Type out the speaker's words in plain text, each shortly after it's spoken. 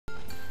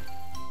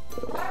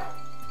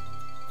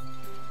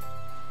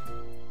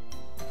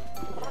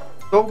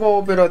どう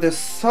も、ベラで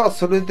す。さあ、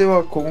それで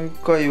は今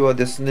回は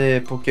ですね、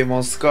ポケモ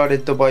ンスカーレ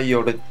ット・バイ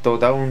オレット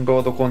ダウンロ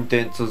ードコン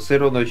テンツゼ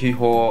ロの秘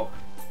宝、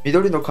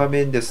緑の仮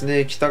面です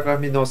ね、北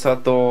上の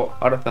里、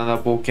新たな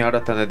冒険、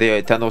新たな出会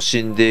い、楽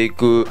しんでい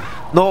く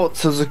の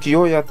続き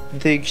をやっ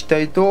ていきた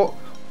いと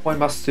思い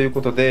ます。という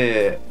こと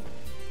で、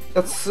じ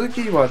ゃあ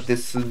次はで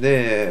す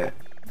ね、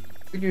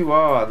次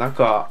は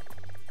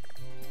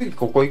次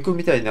ここ行く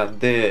みたいなん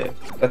で、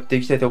やって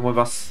いきたいと思い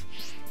ます。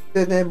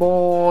でね、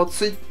もう、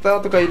ツイッタ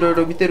ーとかいろい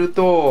ろ見てる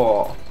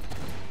と、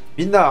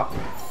みんな、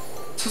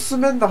進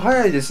めんの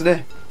早いです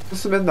ね。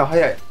進めんの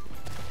早い。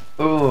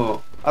うん。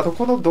あと、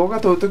この動画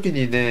撮るとき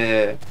に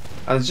ね、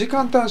時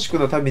間短縮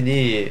のため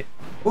に、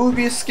ムー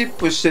ビースキッ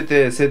プして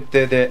て、設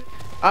定で、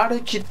あ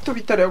れ、きっと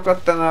見たらよか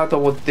ったなと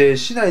思って、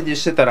しないに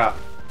してたら、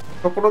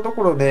ところど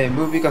ころね、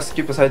ムービーがス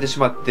キップされてし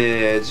まっ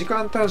て、時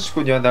間短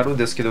縮にはなるん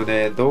ですけど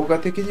ね、動画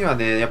的には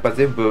ね、やっぱ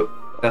全部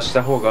出し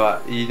た方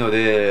がいいの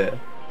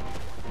で、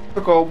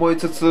とか思い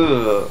つつ、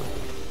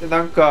で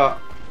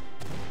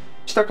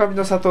北上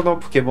の里の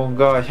ポケモン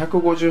が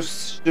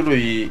150種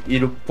類い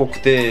るっぽ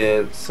く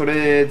て、そ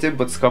れ全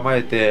部捕ま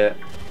えて、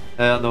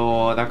やっ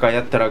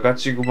たらガ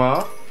チグ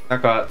マ、めっ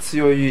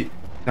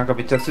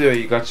ちゃ強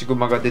いガチグ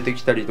マが出て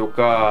きたりと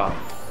か、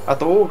あ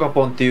とオーガ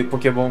ポンっていうポ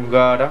ケモン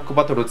がランク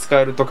バトル使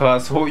えると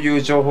か、そうい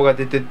う情報が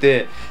出て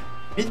て、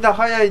みんな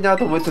早いな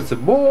と思いつつ、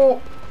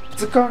もう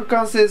図鑑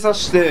完成さ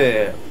せ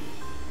て、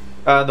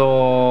い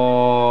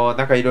ろ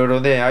い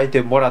ろね、アイ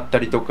テムもらった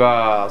りと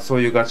か、そ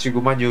ういうガチ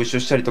グマ入手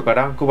したりとか、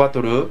ランクバ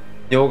トル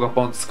にオーガ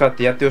ポン使っ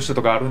てやってる人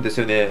とかあるんです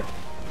よね。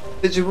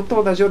で、自分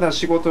と同じような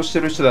仕事をして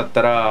る人だっ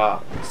た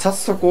ら、早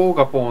速オー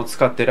ガポンを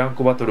使ってラン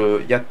クバト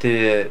ルやっ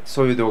て、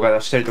そういう動画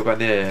出したりとか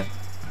ね。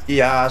い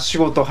やー、仕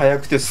事早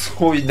くてす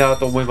ごいな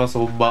と思います、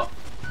ほんま。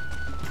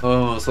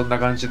うん、そんな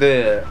感じ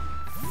で。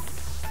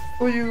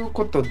という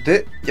こと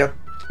で、やっ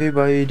て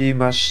まいり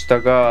まし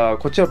たが、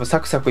こちらもサ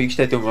クサクいき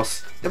たいと思いま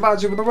す。で、まあ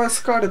自分の場合、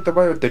スカーレット、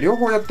バイオって両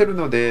方やってる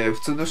ので、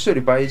普通の人よ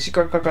り倍時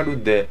間かかる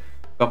んで、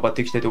頑張っ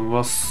ていきたいと思い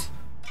ます。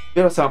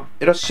ベラさん、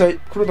いらっしゃい。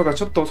来るのが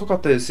ちょっと遅か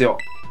ったですよ。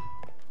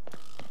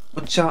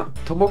おっちゃん、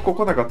ともっこ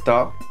来なかっ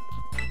た？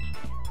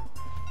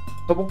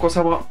ともっこ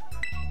様。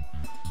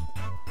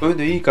そういう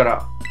のいいか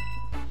ら。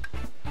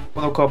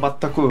この子は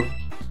全く。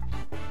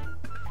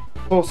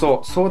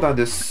そうなん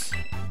です。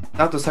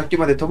なんとさっき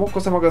までともっこ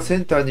様がセ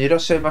ンターにいらっ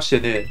しゃいまして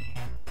ね。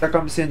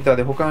高見センター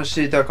で保管し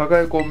ていた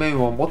輝くお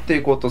面を持って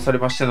いこうとされ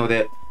ましたの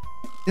で、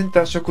セン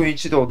ター職員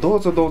一同ど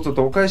うぞどうぞ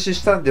とお返し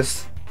したんで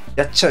す。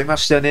やっちゃいま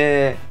した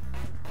ね。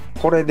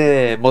これ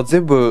ね、もう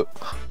全部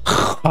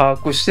把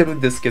握してる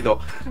んですけ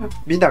ど、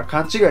みんな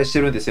勘違いし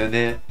てるんですよ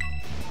ね。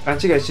勘違い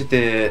し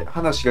てて、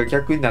話が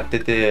逆になって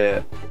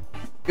て、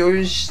良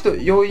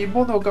い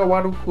ものが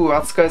悪く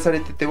扱いさ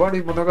れてて、悪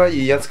いものが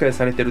いい扱い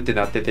されてるって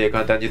なってて、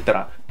簡単に言った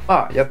ら、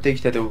まあ、やってい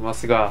きたいと思いま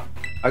すが、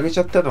あげち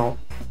ゃったの？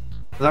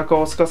お腹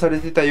を空かされ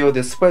てたよう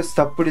で、スパイス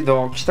たっぷり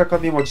の北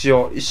上餅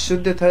を一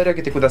瞬で平ら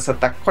げてくださっ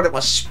た。これも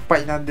失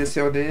敗なんです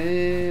よ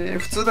ね。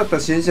普通だった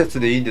ら親切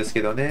でいいんです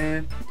けど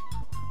ね。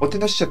お手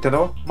なしちゃった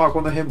の？まあ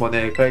この辺も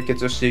ね、解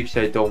決していき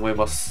たいと思い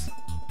ます。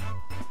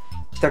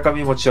北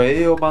上餅は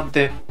栄養満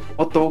点。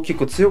もっと大き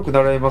く強く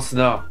なられます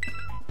な。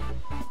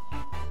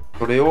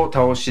それを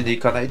倒しに行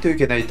かないとい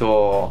けない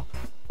と。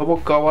とも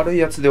か悪い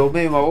やつでお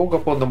面はオーガ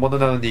ポンのもの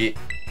なのに、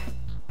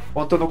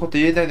本当のこと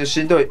言えないの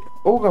しんどい。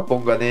オーガポ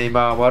ンがね、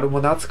今悪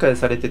者扱い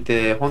されて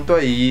て、本当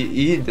は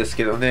いいんです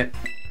けどね。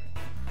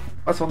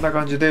まあそんな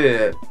感じ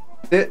で、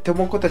で、と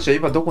もこたちは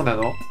今どこな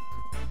の？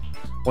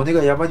鬼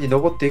が山に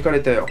登っていか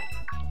れたよ。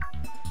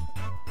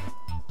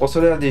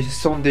恐れ屋に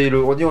潜んでい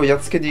る鬼をや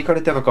っつけに行か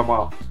れたのか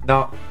ま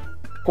あ。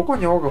ここ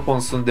にオーガポ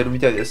ン住んでるみ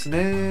たいです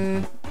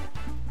ね。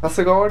さ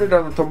すが我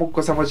らのともっ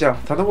こ様じゃ、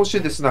頼もし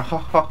いですな。はっ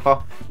はっ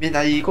は。みん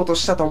ないいこと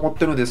したと思っ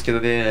てるんですけど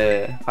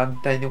ね。反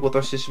対のこ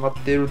としてしまっ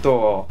ている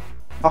と、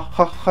はっ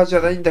はっはじゃ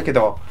ないんだけ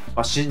ど、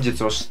まあ、真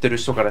実を知ってる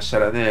人からした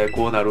らね、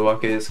こうなるわ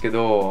けですけ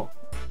ど、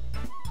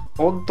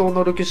本当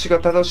の歴史が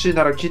正しい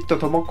ならきっと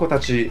ともっこた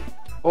ち、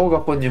オー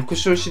ガポンに復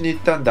讐しに行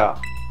ったんだ。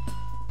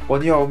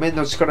鬼はお面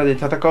の力で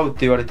戦うっ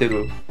て言われて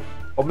る。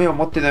お面を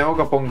持ってないオー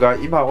ガポンが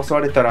今襲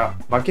われたら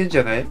負けんじ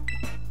ゃない？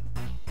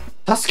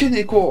助け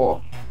に行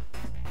こう。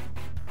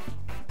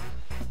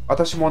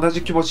私も同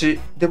じ気持ち。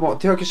でも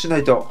手分けしな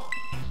いと。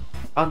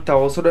あんた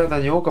は恐れ穴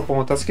にオーガポン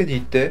を助けに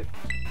行って。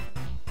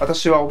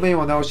私はお面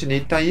を直しに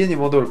一旦家に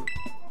戻る。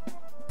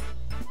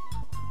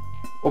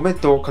お面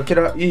とかけ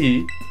らい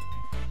い？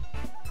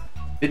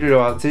ベルラ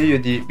はゼイユ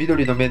に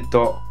緑の面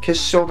と結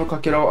晶のか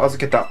けらを預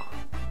けた。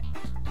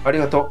あり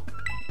がと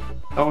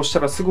う。直した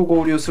らすぐ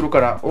合流する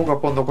からオーガ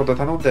ポンのこと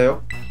頼んだ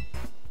よ。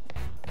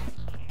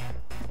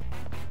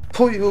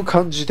という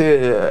感じ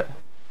で、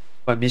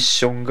ミッ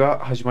ションが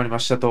始まりま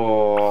した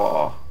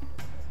と。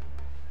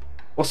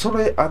恐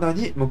れ穴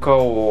に向か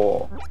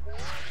お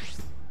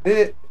う。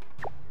で、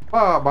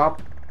まあ、マ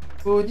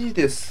ップに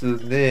です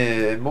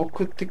ね、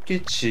目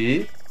的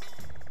地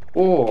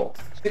を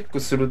チェック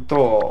する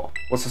と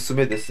おすす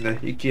めですね。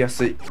行きや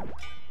すい。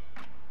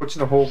こっち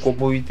の方向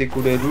向いて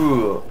くれる。っ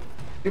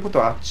ていうこと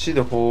はあっち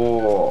の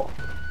方。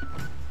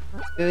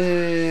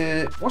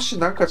もし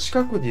なんか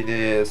近くに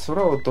ね、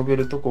空を飛べ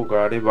るとこ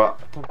があれば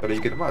飛んだらい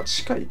いけど、まあ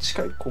近い、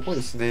ここ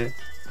ですね。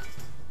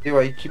で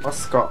は行きま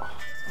すか。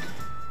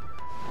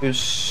よ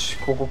し、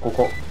こ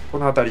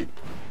の辺り。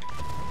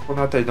こ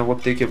の辺り登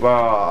っていけ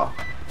ば、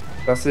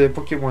野生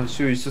ポケモン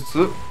注意しつ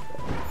つ、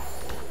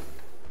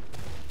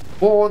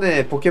もう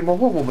ね、ポケモン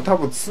ホームも多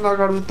分つな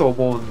がると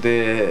思うん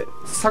で、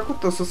サクッ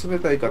と進め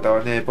たい方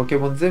はね、ポケ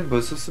モン全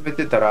部進め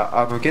てた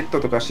ら、ゲッ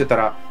トとかしてた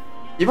ら、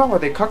今ま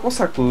で過去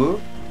作、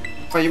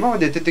今ま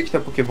で出てき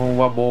たポケモン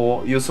は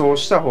もう輸送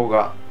した方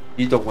が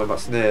いいと思いま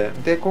すね。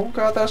で、今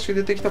回新しく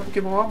出てきたポケ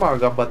モンはまあ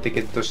頑張って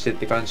ゲットしてっ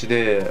て感じ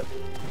で、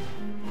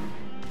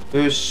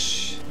よ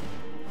し。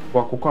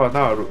ここは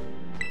なある。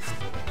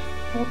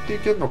通ってい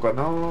けるのか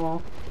な。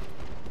こ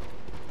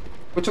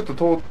れちょっと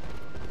通っ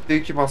て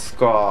いきます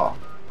か。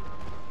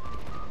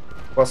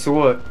す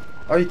ごい。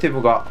アイテ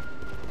ムが。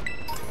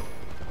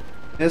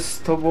ネ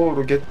ストボー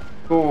ルゲット。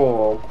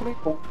これ、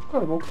こっか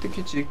ら目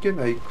的地行け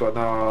ないか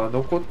な。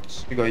残っ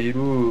ちがいる。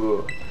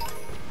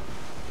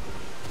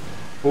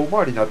遠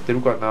回りになって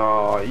るか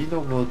な。イ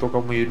ノムと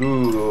かもいる。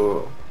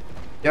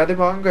いや、で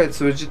も案外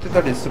通じて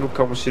たりする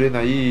かもしれ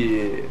な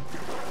い。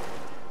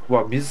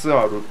水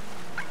ある。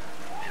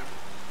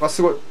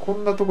すごい。こ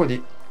んなとこ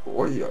に。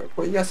おいおい、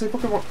これ安いポ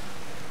ケモン。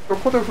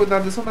このふな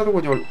んでそんなと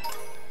こにおる。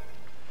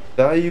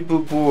ダイブ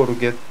ボール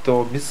ゲッ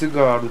ト。水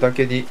があるだ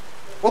けに。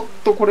おっ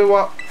と、これ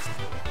は。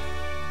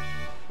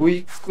ウ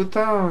ィック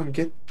ターン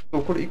ゲッ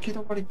ト。これ行き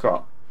止まり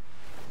か。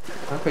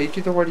なんか行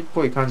き止まりっ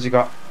ぽい感じ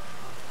が。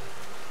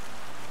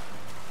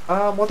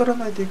戻ら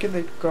ないといけな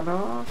いか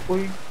な。こう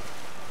いう、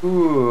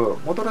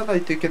戻らな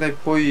いといけないっ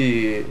ぽ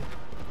い。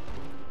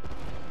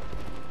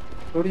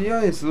とり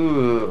あえず、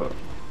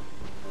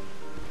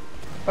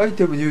アイ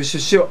テム入手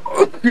しよう。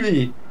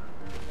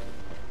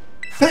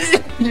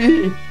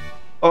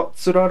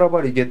つらら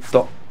ばりゲッ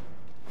ト。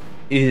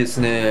いいです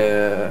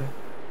ね。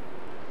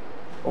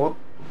おっ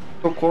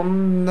と、こ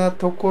んな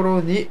とこ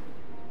ろに、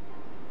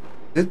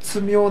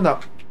絶妙な。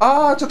ち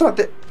ょっと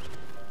待って。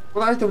こ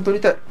のアイテム取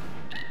りたい。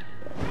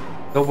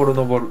登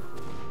る。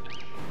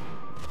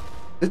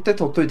絶対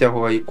取っといた方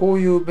がいい。こう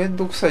いうめん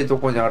どくさいと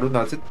こにあるの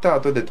は絶対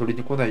後で取り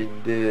に来ない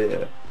ん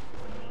で。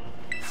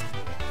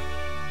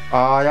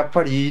やっ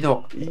ぱりいい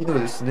の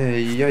ですね。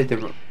いいアイテ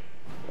ム。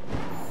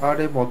あ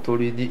れも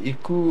取りに行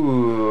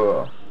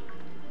く。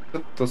ちょ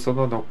っとそ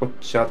の残っ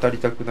ちゃ当たり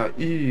たくない。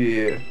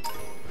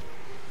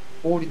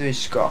氷の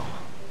石か。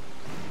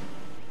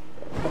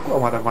ここは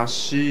まだマ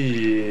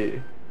シ。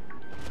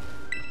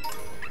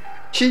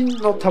金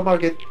の玉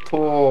ゲッ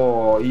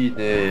ト。いい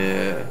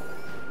ね。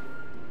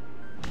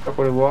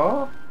これ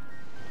は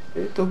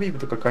レートビーム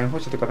とか火炎放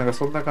射とかなんか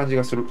そんな感じ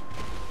がする。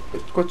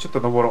これちょっ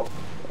と登ろ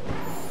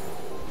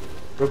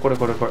う。これ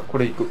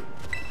行く。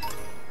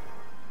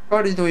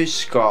光の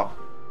石か。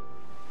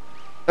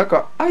なん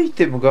かアイ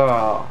テム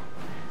が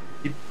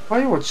いっぱ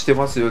い落ちて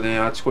ますよね。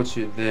あちこち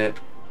にね。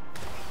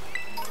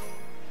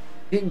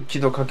元気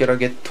のかけら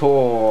ゲット。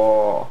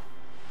お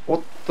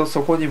っと、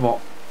そこに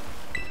も。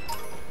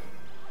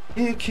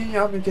平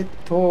均雨ゲッ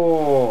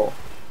ト。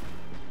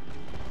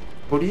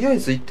とりあえ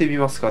ず行ってみ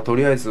ますか。と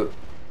りあえず。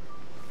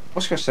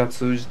もしかしたら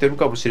通じてる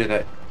かもしれな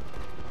い。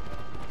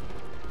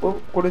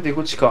これ出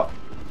口か。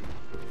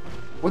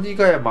鬼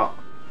ヶ山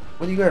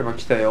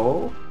来た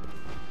よ。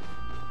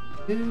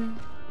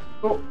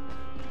方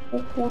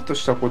向と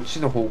したらこっち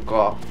の方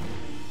か。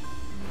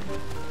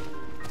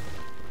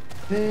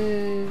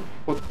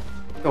こっち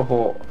の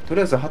方。と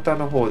りあえず旗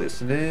の方で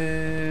す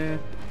ね。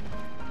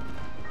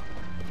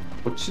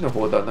こっちの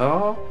方だ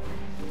な。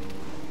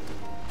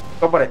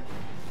頑張れ。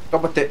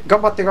頑張ってよ。頑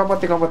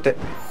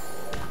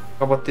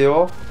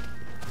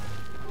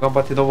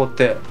張って登っ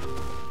て。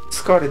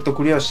スカーレット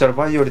クリアしたら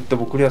バイオレット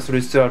もクリアする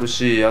必要ある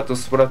し、あと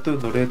スプラトゥー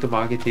ンのレート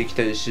も上げていき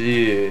たい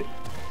し、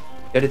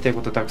やりたい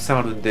ことたくさん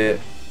あるんで、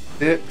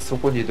そ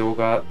こに動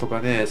画と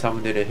かね、サ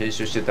ムネイル編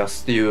集して出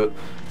すっていう、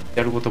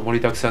やること盛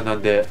りだくさんな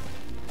んで、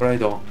プライ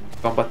ドン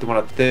頑張っても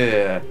らっ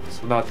て、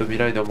その後ミ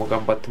ライドンも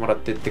頑張ってもらっ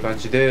てって感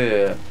じ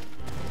で、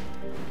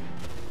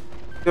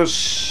よ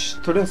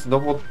し、とりあえず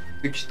登っ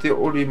てきて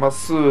おりま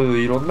す。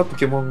いろんなポ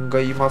ケモン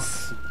がいま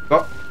す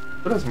が、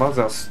とりあえずま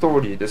ずはストー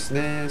リーです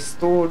ね。ス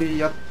トーリー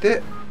やっ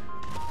て、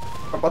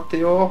頑張って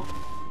よ。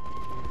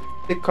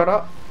でか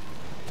ら、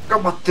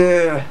頑張っ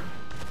て。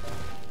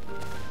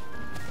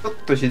ちょっ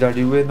と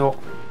左上の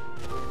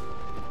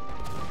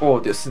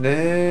方です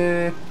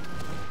ね。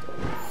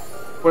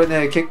これ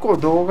ね、結構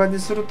動画に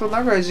すると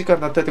長い時間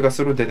になったりとか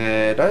するんで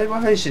ね、ライブ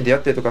配信でや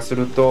ったりとかす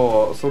る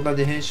と、そんな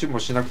に編集も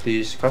しなくてい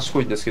いし、賢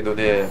いんですけど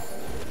ね、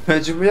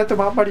自分やって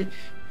もあんまり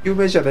有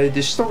名じゃないん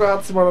で、人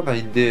が集まらな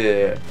いん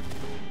で、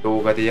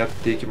動画でやっ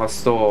ていきま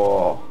す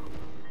と、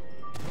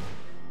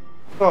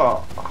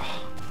さ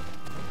あ、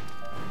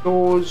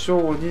表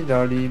情に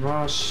なり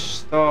ま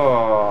した。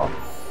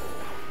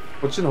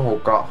こっちの方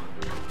か。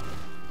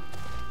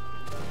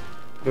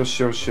よ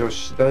し。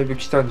だいぶ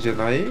来たんじゃ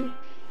ない？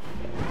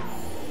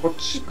こっ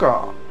ち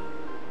か。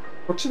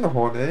こっちの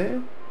方ね。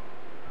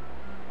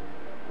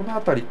この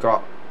辺り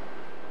か。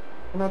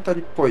この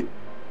辺りっぽい。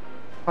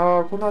あ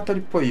あ、この辺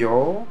りっぽい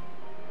よ。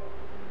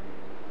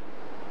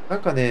な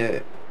んか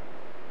ね、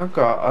なん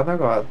か穴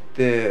があっ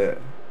て、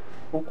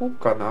ここ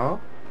かな。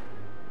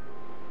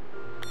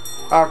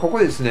ああ、ここ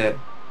ですね。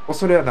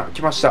恐れ穴、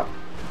来ました。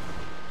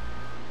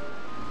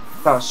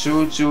さあ、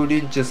集中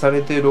リンチさ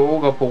れているオ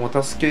ーガポンを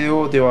助け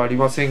ようではあり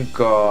ません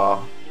か。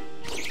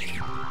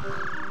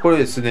これ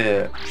です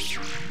ね。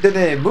で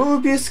ね、ムー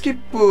ビースキッ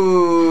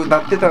プな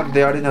ってたん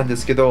であれなんで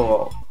すけ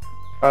ど、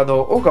オ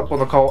ーガポン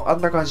の顔、あ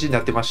んな感じにな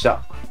ってまし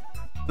た。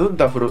ヌン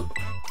ダフル。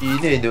い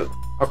いね、犬。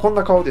あ、こん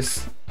な顔で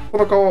す。こ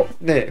の顔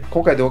ね、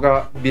今回動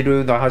画見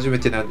るのは初め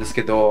てなんです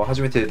けど、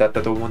初めてだっ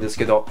たと思うんです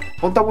けど、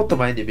本当はもっと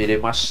前に見れ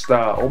まし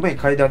た。お面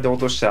階段で落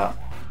とした、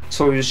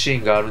そういうシ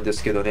ーンがあるんで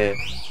すけどね。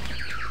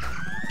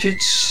ピッ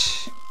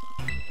チ。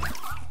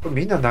これ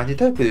みんな何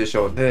タイプでし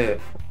ょうね。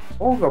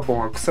オーガポン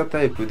は草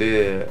タイプ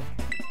で、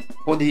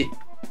ボディ。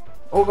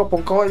オーガポ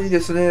ンかわいいで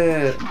す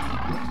ね。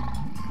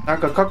なん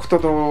か各都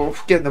道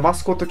府県のマ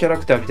スコットキャラ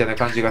クターみたいな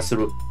感じがす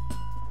る。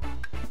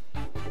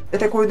大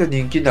体こういうの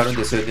人気になるん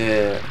ですよ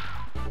ね。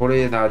ト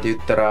レーナーで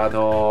言ったら、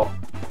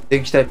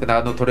電気タイプ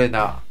のトレーナ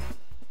ー。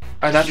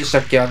あれ何でした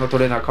っけ、ト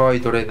レーナー、かわい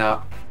いトレーナー。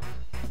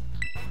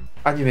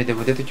アニメで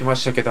も出てきま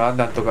したけど、あん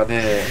なんとか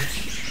ね。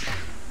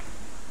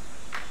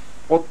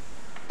おっ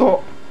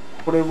と、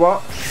これ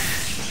は、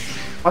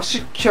マシ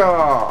ッキャ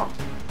ー。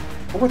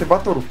ここでバ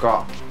トル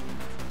か。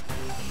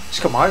し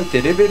かも相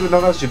手レベル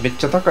70めっ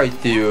ちゃ高いっ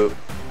ていう。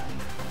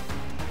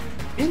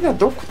みんな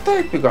毒タ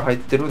イプが入っ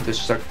てるんで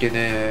したっけ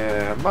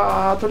ね。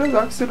まあ、とりあえず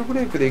アクセルブ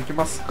レイクでいき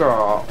ます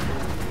か。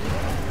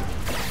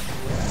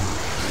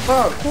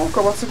まあ、効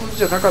果抜群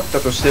じゃなかった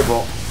として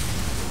も、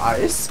あ、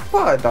エス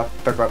パーだっ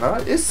たかな。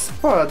エス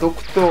パー、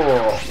毒と、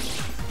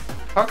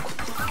アク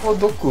ト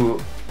毒、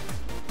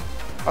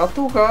あ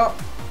とが、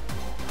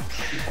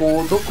移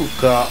行毒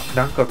か、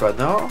なんかか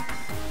な。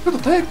ちょっと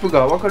タイプ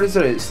が分かり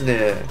づらいです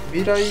ね。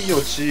未来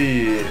予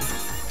知。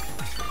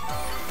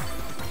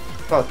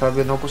さあ、食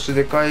べ残し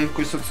で回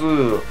復しつ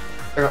つ、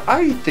だから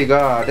相手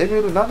がレ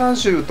ベル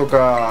70と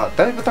か、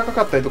だいぶ高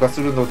かったりとか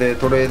するので、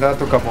トレーナー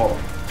とかも。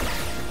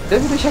レ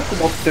ベル100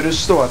持ってる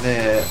人は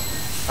ね、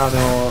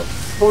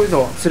そういう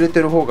の連れて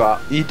る方が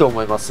いいと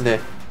思いますね。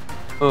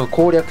うん、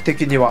攻略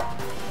的には。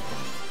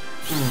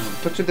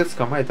うん、途中で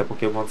捕まえたポ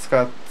ケモンを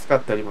使っ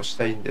たりもし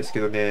たいんですけ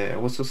どね、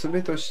おすす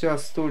めとしては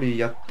ストーリー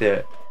やっ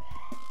て、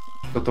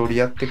一通り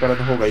やってから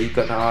の方がいい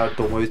かな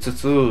と思いつ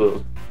つ、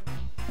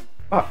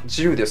まあ、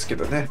自由ですけ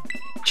どね。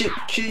キッ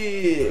キ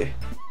ー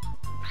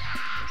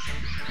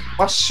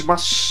マッシュマッ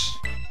シ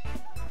ュ。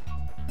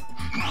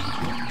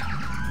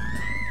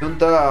なん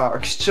だ、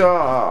来ちゃ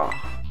ー。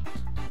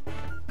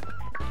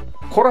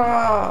こ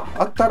ら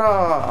ー、あった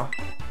ら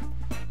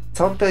ー。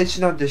3対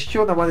1なんて卑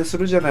怯な真似す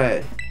るじゃな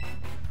い。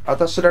あ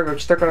たしらが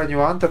来たからに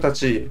はあんたた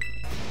ち、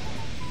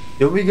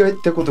蘇っ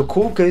たこと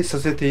後悔さ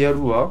せてや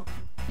るわ。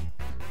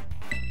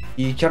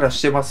いいキャラ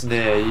してます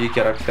ね。いいキ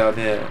ャラクター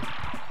ね。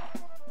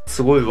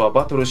すごいわ。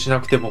バトルし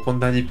なくてもこん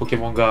なにポケ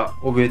モンが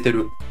怯えて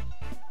る。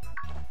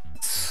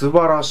素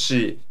晴らし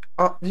い。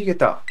あ、逃げ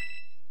た。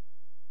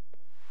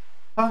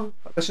あ、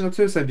私の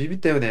強さにビビっ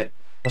たよね。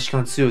確か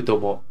に強いと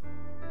思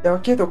う。いや、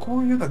けどこ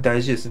ういうの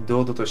大事ですね。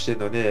堂々としてる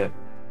ので。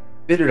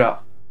ベル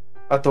ラ。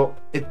あと、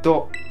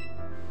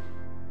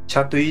ち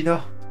ゃんといい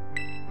な。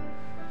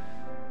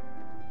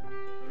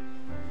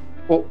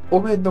お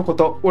面のこ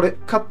と、俺、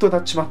カットな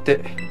っちまっ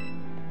て。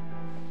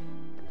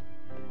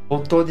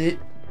本当に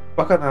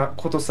バカな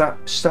ことさ、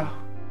した。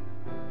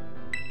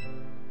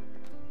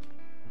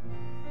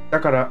だ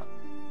から、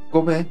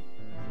ごめん。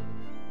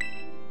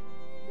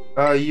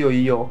ああ、いいよ、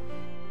いいよ。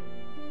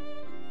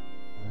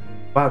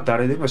まあ、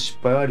誰でも失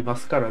敗はありま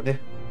すからね。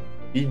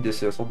いいんで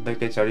すよ。そんだ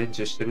けチャレン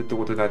ジしてるって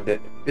ことなんで。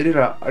ベレ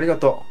ラ、ありが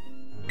と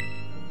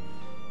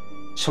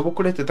う。しょぼ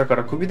くれてたか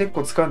ら首根っ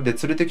こ掴んで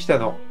連れてきた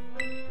の。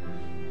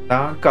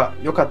なんか、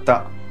よかっ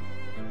た。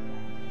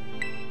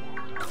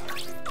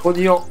オ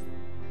ニオ。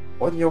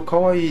オニオ、か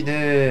わいい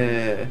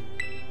ね。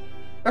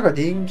なんか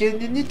人間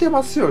に似て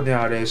ますよね、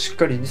あれ。しっ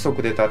かり二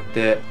足で立っ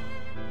て。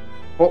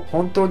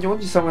本当に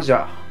鬼様じ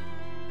ゃ。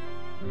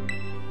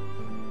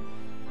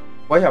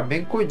わや、め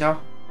んこいな。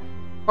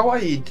かわ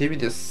いいって意味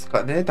です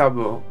かね、多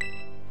分。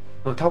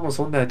多分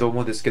そんなんやと思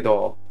うんですけ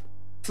ど。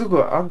す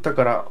ぐあんた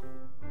から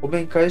お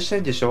面返した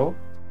いんでしょ。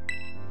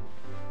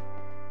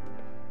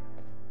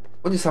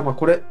鬼様、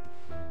これ。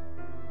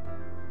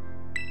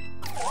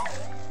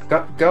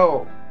ガ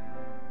オ。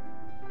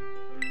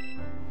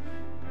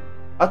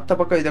会った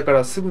ばかりだか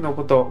らすぐの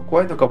こと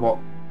怖いのかも。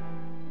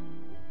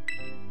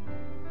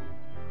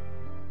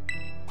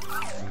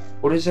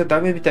俺じゃダ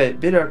メみたい。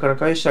ベルラから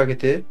返してあげ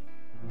て。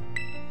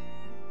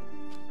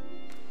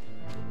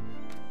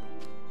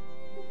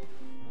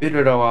ベ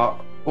ルラは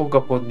オー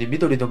ガポンに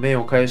緑の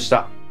面を返し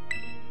た。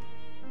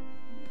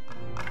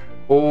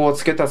おお、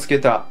つけたつけ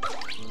た。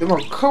でも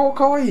顔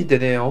かわいいんで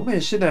ね、お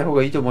面してない方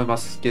がいいと思いま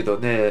すけど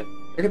ね。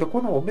だけど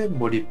このお面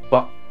も立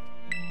派。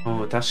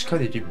うん、確か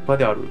に立派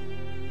である。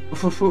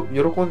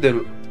喜んで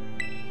る。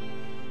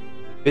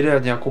ベレラ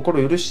には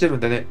心許してるん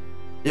だね。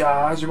い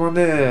やー、味も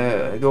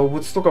ね、動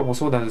物とかも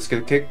そうなんですけ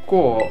ど、結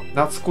構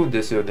懐くん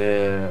ですよ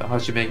ね。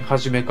初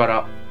めか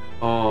ら。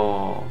うん。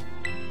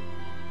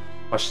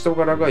まあ、人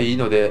柄がいい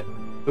ので、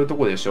そういうと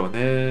こでしょう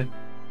ね。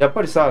やっ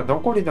ぱりさ、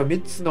残りの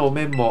3つのお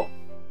面も、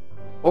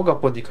オガ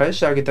ポンに返し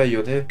てあげたい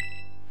よね。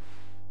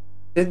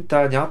セン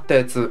ターにあった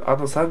やつ、あ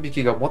の3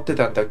匹が持って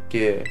たんだっ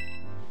け？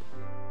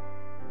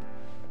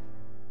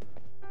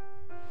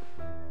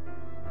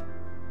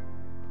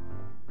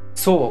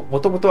そう、も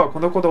ともとはこ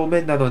の子のお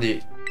面なの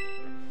に、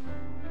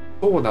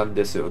そうなん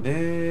ですよ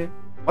ね。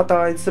ま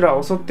たあいつ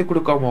ら襲ってく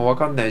るかもわ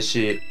かんない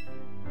し、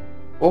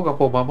オガ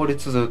ポン守り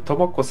つつ、と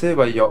もっこ成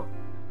敗よ。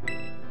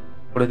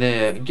これ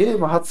ね、ゲー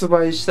ム発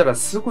売したら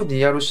すぐに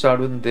やる人あ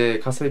るんで、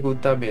稼ぐ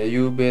ため、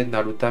有名に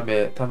なるた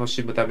め、楽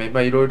しむため、ま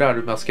あいろいろあ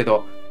りますけ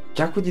ど、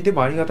逆にで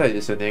もありがたい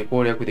ですよね、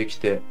攻略でき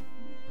て。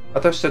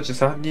私たち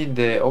3人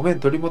でお面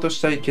取り戻し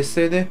たい結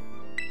成ね。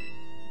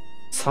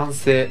賛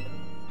成。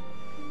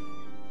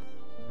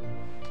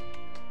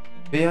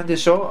明暗で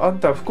しょ？あん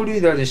た副リ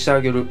ーダーにして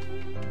あげる。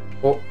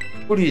お、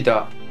副リー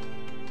ダー。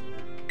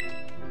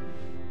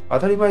当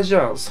たり前じ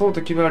ゃん。そう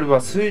と決まれ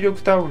ば水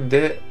力タウン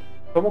で、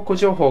トモコ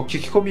情報を聞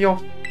き込みよ。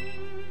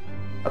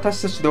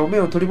私たちでお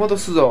面を取り戻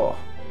すぞ。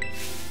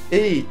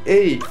えい、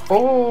えい、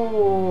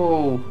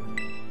おー。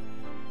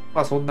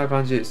まあそんな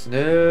感じです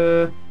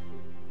ね。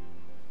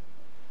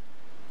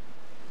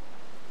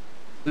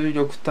水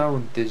力タウン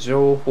って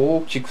情報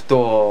を聞く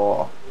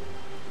と、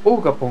オ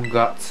ーガポン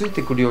がつい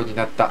てくるように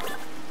なった。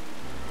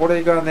こ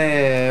れが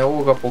ね、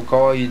オーガポンか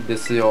わいいんで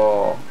す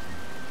よ。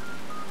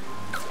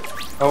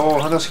おー、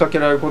話しかけ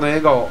られるこの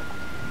笑顔。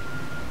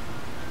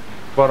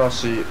素晴ら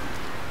しい。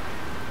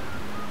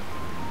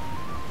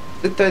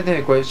絶対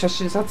ね、これ写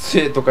真撮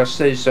影とかし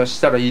たりし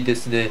たらいいで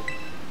すね。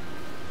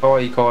かわ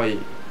いいかわいい。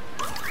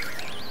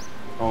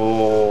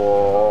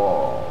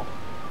お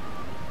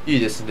ー、いい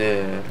です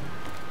ね。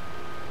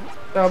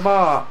じゃあま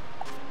あ、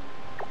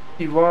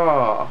次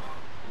は、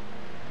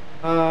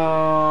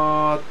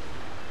あーっ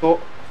と、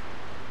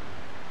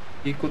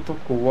行くと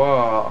こ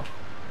は、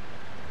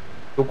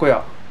どこ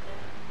や？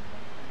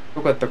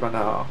どこやったか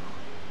な？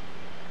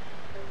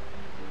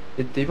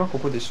今こ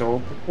こでし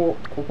ょ？こ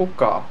こ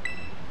か。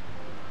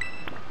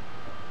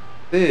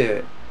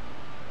で、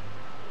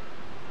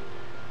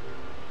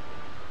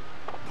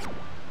ちょっ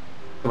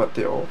と待っ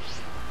てよ。こ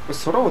れ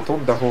空を飛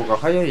んだ方が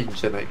早いん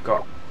じゃない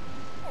か。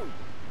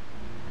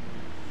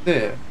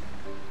で、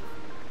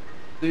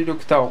水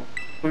力タウン、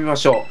飛びま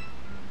しょ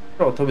う。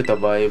空を飛べた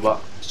場合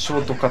は、ショ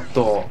ートカッ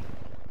ト。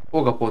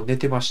オーガポン寝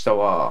てました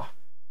わ。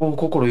もう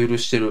心許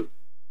してる。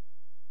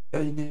い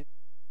やいね。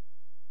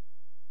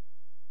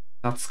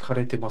懐か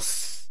れてま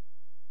す。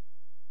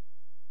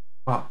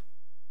まあ、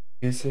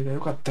衛生が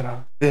良かった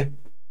ら、ね、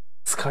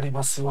疲れ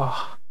ますわ。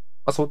ま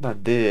あ、そんな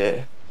ん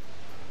で、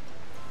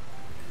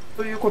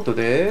ということ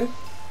で、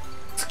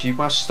着き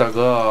ました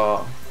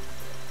が、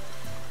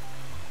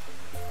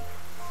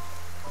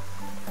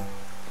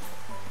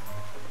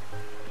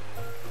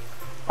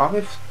雨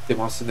降って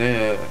ます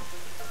ね。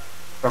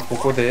こ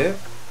こで、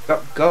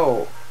ガ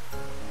オ、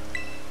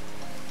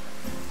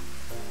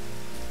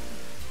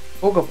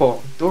オーガポン、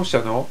どうし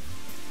たの？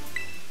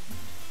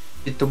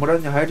きっと村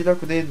に入りた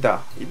くねえん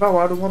だ。今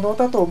は悪者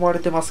だと思われ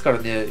てますから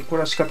ね。これ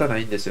は仕方な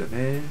いんですよ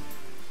ね。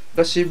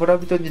私、村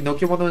人にの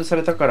け者にさ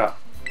れたから。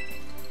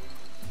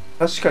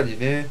確かに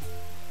ね。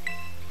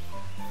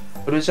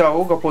それじゃあ、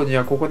オーガポンに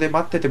はここで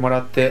待ってても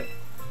らって、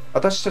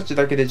私たち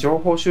だけで情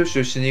報収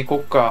集しに行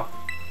こっか。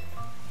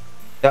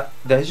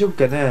大丈夫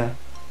かな？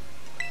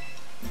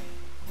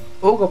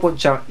オーガポン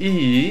ちゃん、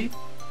いい？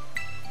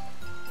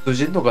通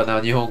じんのか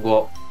な日本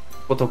語。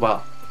言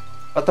葉。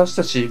私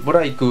たち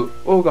村行く。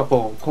オーガ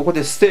ポン、ここ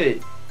でステイ。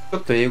ちょ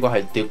っと英語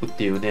入っていくっ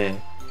ていう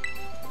ね。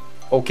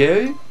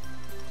OK？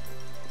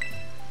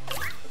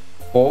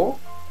 お？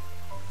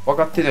分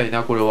かってない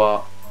な、これ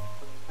は。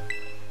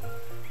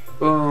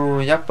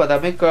やっぱダ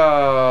メ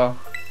か。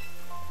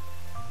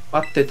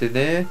待ってて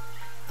ね。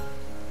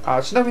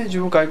あ、ちなみに自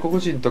分外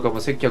国人とかも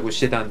接客し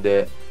てたん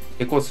で、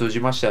結構通じ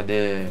ました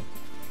ね。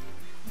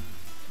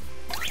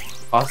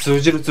あ、通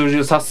じる通じ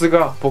る。さす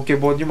が。ポケ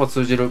モンにも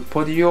通じる。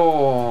ポニ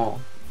オー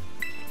ン。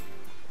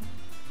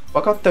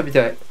分かったみ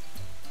たい。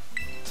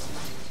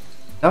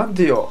なん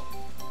でよ。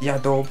いや、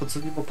動物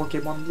にもポケ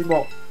モンに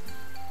も、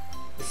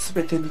す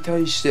べてに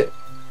対して、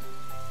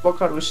分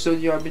かる人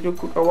には魅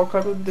力が分か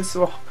るんです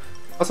わ。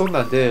そん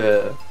なん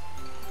で、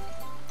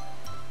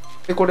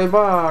これ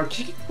まあ、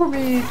聞き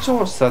込み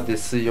調査で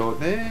すよ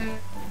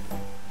ね。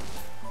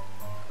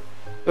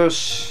よ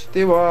し。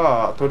で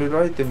は、取れる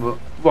アイテム。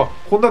うわ、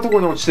こんなとこ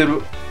に落ちて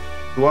る。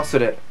忘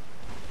れ。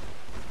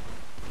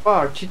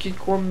まあ、聞き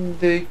込ん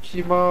でい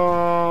き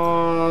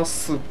ま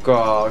す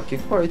か。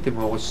結構アイテ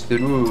ム落ちて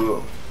る。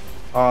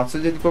つ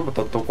いでにこれも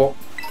取っとこ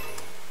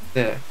う。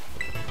ね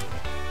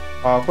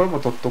これも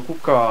取っとこう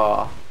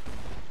か。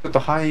ちょっと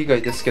範囲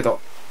外ですけ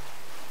ど。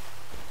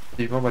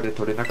今まで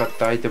取れなかっ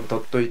たアイテム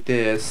取っとい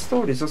て、ス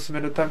トーリー進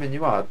めるために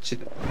はあっち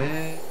だよ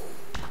ね。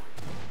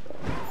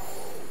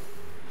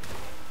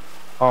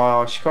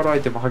光るア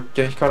イテム発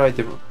見、光るアイ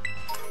テム。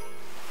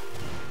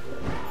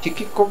聞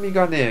き込み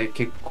がね、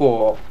結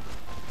構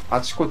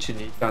あちこち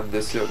にいたん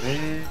ですよ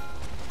ね。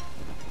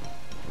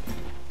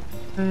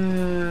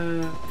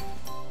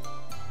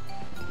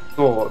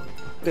そう、ど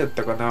れやっ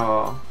たか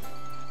な。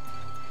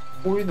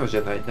こういうのじ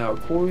ゃないな。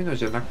こういうの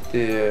じゃなく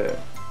て、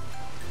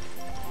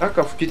なん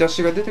か吹き出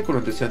しが出てくる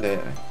んですよね。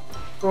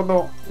こ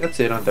のやつ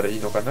選んだらいい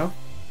のかな。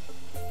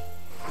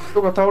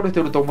人が倒れ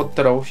てると思っ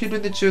たらお昼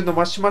寝中の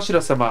マシマシ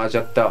ラ様じ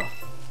ゃった。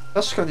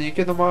確かに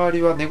池の周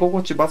りは寝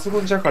心地抜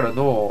群じゃから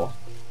の。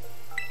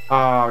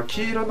ああ、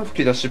黄色の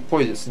吹き出しっ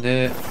ぽいです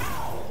ね。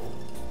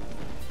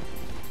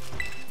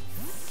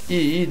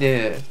いい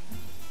ね。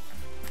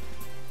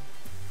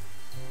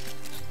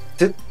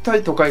絶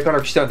対都会か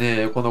ら来た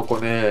ね、この子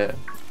ね。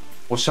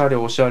おしゃれ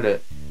おしゃ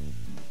れ。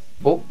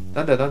お、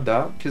なんだなん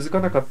だ気づか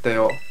なかった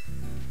よ。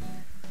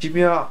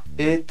君は、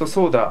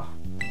そうだ。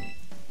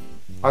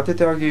当て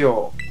てあげ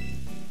よう。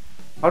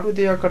アル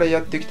デアから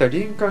やってきた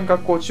林間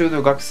学校中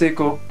の学生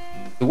くん。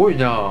すごい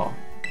な。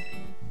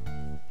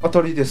当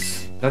たりで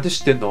す。なんで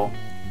知ってんの？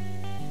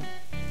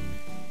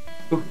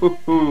ふっふっ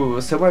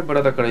ふ。狭い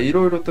村だからい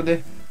ろいろと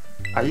ね。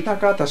あ、田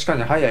舎は確か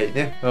に早い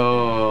ね。う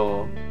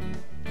ん。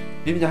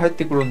耳に入っ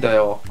てくるんだ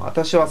よ。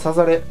私はサ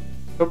ザレ。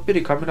ちょっぴ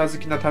りカメラ好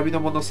きな旅の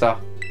ものさ。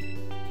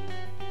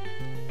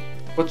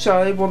こっち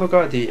は相棒の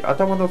ガーディ。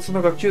頭の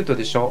角がキュート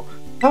でしょ。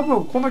多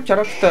分このキャ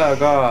ラクター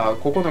が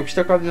ここの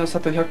北上の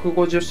里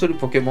150種類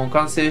ポケモン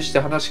完成して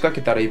話しか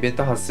けたらイベン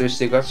ト発生し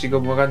てガチグ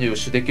モが入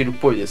手できるっ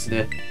ぽいです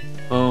ね。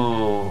う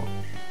ん。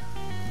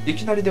い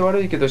きなりで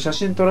悪いけど写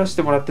真撮らせ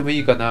てもらってもい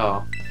いか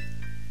な。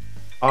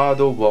ああ、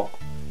どうも。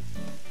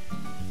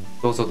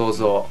どうぞどう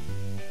ぞ。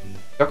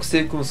学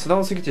生くん素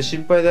直すぎて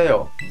心配だ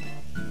よ。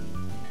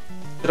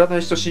知らな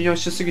い人信用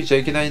しすぎちゃ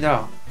いけない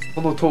な。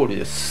その通り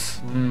で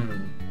す。う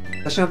ん。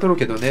写真は撮る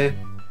けどね。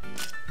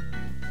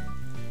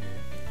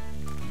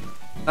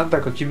なん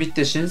だか君っ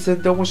て新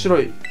鮮で面白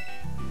い。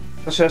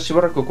私はし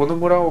ばらくこの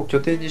村を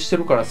拠点にして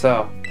るから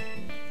さ。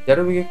や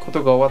るべきこ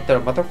とが終わったら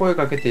また声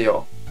かけて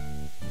よ。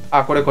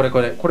あ、これ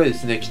で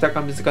すね。北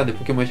上図鑑で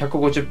ポケモン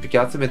150匹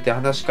集めて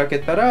話しかけ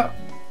たら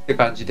って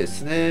感じで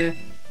す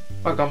ね。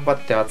まあ、頑張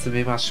って集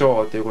めまし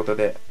ょうということ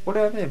で、こ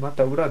れはね、ま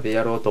た裏で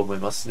やろうと思い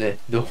ますね。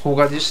動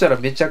画にしたら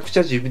めちゃくち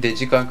ゃ地味で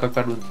時間か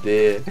かるん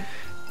で、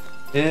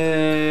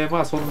ま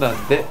あそんな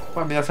んで、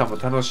まあ、皆さんも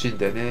楽しん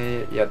で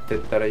ね、やってっ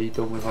たらいい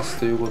と思います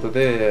ということ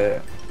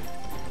で、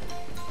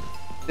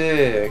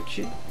で、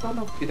金貨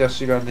の吹き出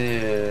しが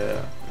ね、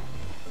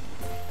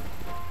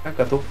なん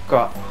かどっ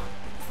か、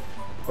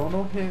ど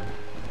の辺、こ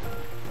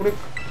れ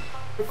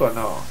か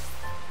な。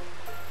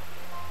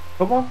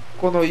ともっ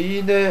このい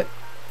いね。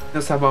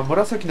皆様、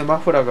紫のマ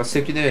フラーが素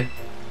敵ね。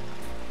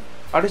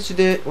あれ地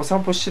でお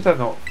散歩してた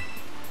の。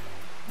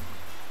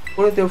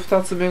これで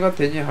2つ目が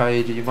手に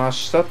入りま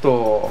した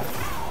と。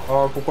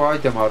ああ、ここアイ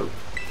テムある。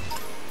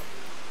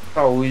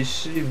あ、美味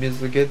しい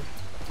水ゲッ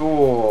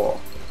ト。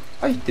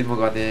アイテム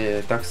が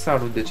ね、たくさんあ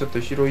るんで、ちょっと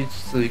拾い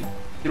つ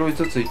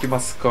ついきま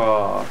す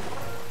か。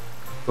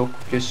毒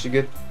消し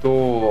ゲッ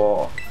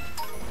ト。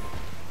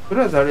と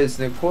りあえずあれです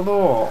ね、こ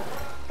の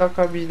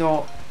高み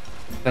の、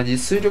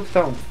水力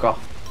タウンか。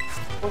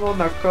この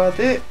中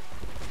で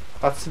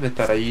集め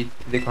たらいいっ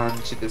て感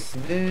じです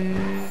ね。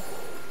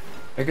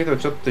だけど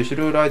ちょっとい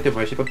ろいろアイテム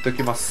は拾ってお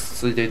きます。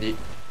ついでに。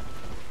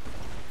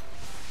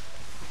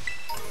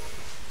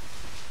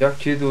や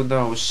けど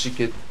直し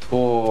ゲッ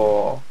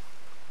ト。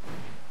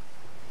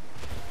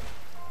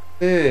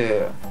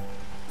で、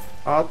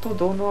あと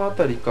どのあ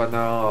たりか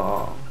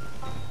な。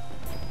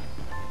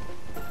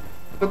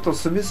ちょっと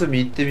隅々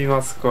行ってみ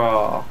ます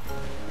か。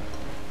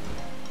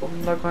こ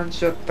んな感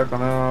じやったか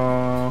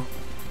な。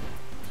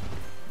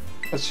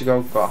違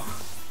うか。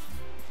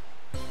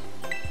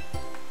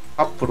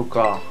アップル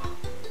か。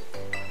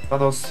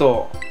楽し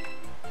そう。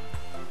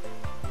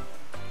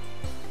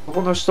こ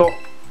この人。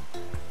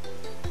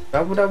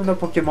ラブラブな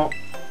ポケモン。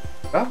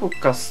ラブ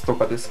カスと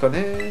かですか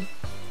ね。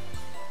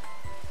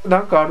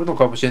なんかあるの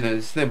かもしれない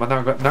ですね。まあ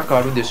なんか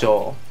あるんでし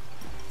ょ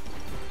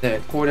う。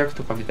ね、攻略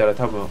とか見たら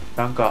多分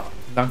なんか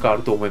あ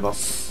ると思いま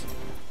す。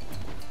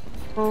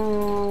ど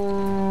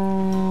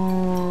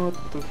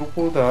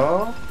こ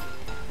だ？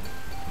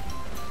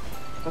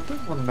建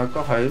物の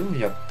中入るん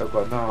やった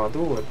かな。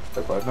どうやっ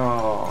たかな。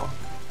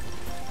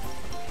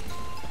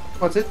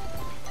まあ絶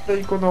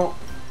対この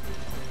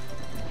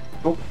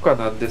どっか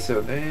なんです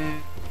よ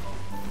ね。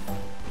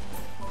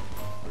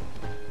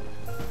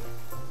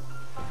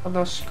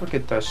話しかけ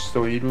た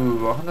人い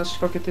るわ。話し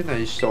かけてな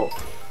い人。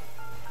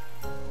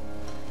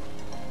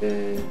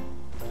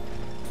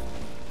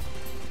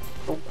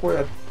どこ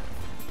やっ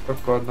た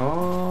かな。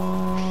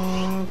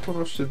こ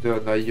の人では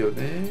ないよ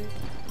ね。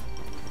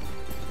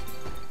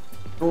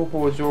情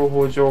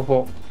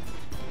報。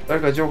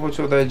誰か情報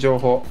ちょうだい、情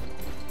報。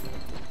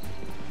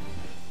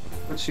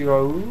違う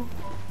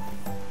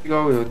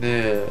よ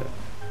ね。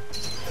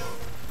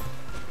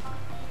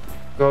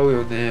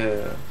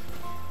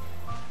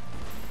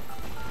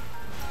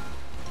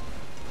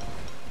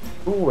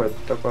どうやっ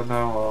たか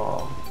な。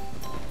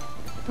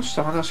そし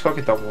て話しか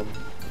けたもん。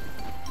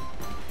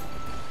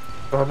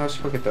話し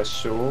かけたっ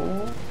し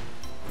ょ。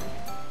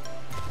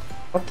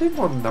建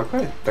物の中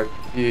やったっ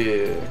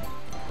け？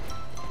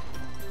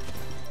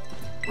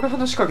これ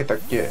話しかけたっ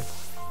け？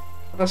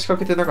話しか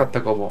けてなかっ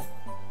たかも。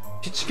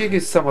ピチケゲ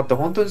ス様って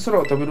本当に空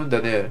を飛べるん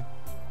だね。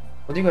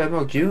鬼が山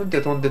をギューンっ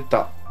て飛んでっ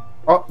た。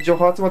あ、情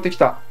報集まってき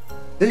た。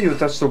デイユー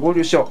たちと合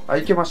流しよう。あ、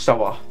行けました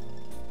わ。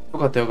よ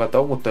かったよかっ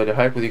た。思ったより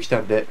早くできた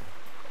んで。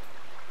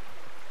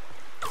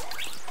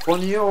ここ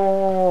によー。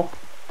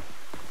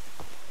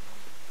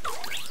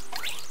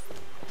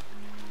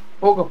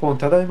オーガポン、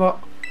ただいま。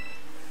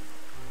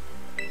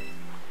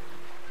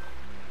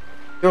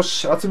よ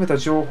し、集めた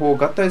情報を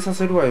合体さ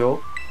せるわ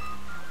よ。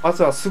ま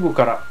ずはすぐ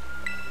から。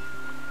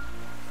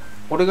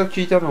俺が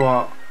聞いたの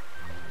は、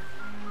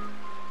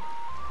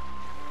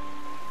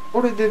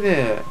これで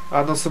ね、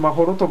スマ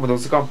ホロトムの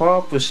図鑑パワ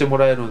ーアップしても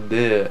らえるん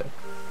で、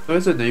それ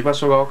ぞれの居場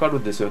所がわかる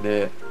んですよ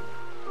ね。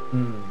う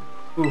ん。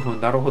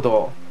なるほ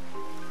ど。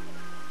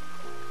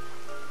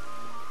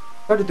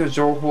二人の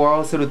情報を合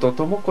わせると、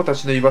ともっこた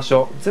ちの居場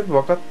所、全部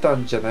わかった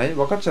んじゃない？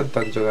わかっちゃっ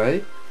たんじゃな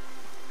い？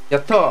や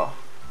ったー！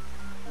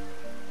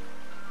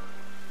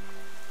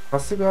さ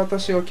すが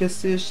私が結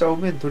成したお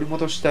面取り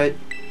戻したい。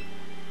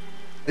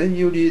全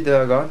友リー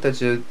ダーがあんたた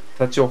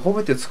ちを褒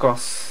めてつか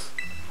す。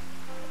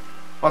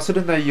忘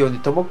れないように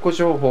ともっこ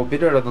情報をベ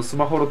レラのス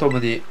マホロトム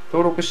に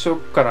登録してお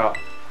くから。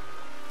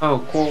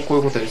こういう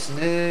ことです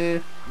ね。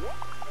い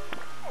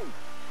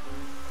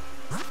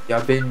や、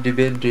便利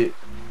便利。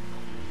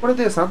これ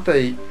で3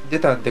体出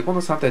たんで、こ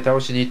の3体倒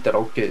しに行った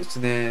ら OK です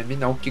ね。みん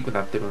な大きく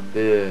なってるん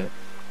で、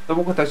と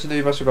もこたちの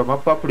居場所がマッ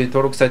プアプリに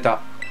登録され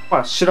た。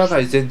まあ、知らな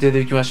い前提で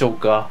いきましょう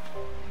か。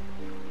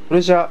そ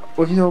れじゃあ、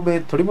鬼の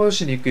面取り戻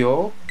しに行く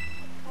よ。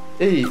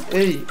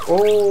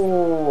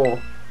おー。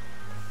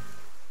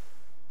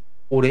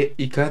俺、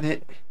行か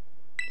ね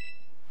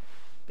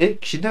え。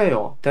来な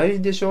よ。大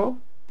変でしょ？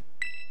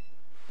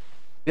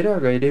ベラ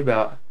がいれ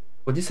ば、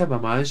鬼様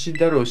も安心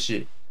だろう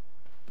し、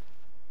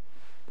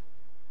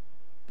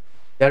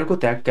やるこ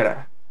とやっか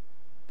ら。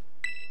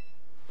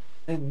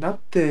なっ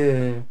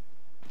て、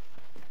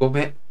ご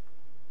めん。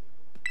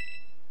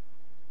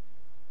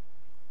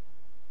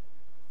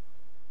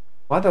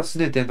まだ拗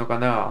ねてんのか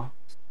な？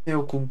ネ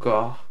オくん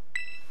か。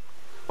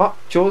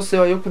強制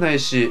は良くない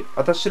し、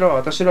私らは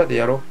私らで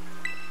やろう。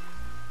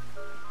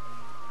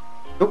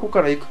どこ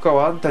から行くか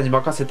はあんたに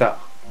任せた。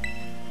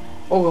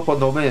オーガポ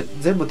ンのお面、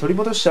全部取り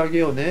戻してあげ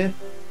ようね。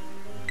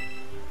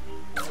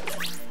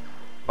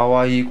か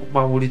わいい、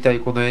守りた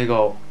い、この笑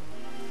顔。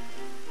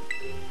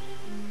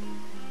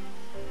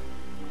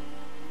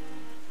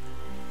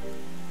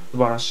素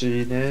晴ら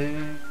しい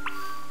ね。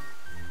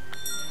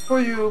と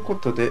いうこ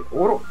とで、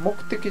目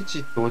的地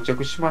到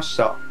着しまし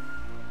た。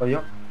ちょ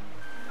っ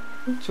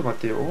と待っ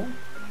てよ。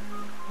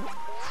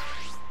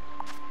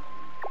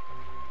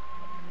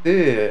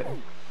で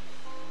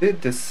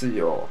です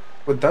よ。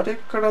これ誰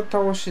から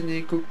倒しに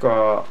行く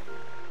か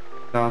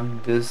な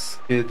んで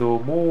すけど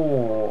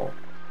も、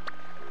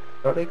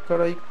誰か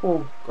ら行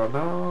こうか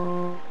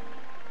な。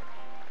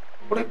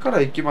これから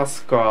行きま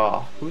す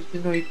か。藤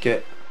の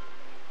池。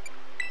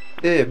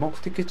で、目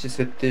的地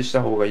設定し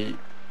た方がいい。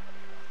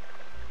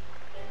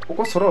こ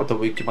こ空を飛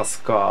ぶ行きま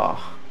すか。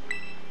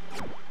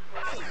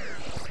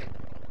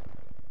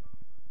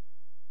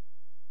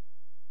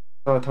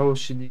さあ、倒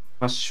しに行き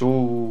まし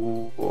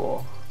ょう。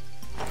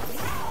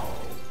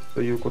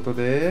ということ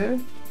で、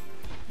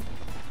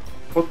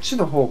こっち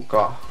の方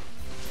か。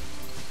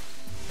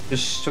よ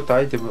し、ちょっとア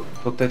イテム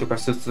取ったりとか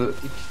しつつ行き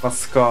ま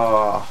す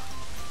か。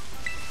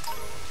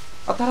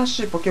新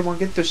しいポケモン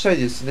ゲットしたい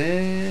です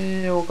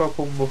ね。オガ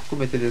ポンも含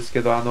めてです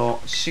け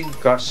ど、進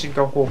化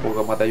方法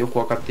がまだよく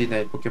分かっていな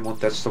いポケモン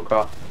たちと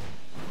か、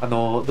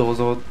銅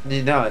像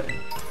にな、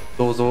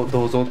銅像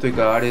という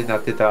か、あれにな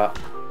ってた、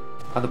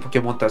ポケ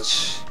モンた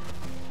ち。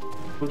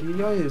と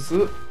りあえ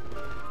ず、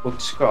こっ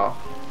ちか。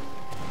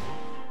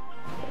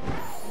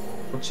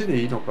こっち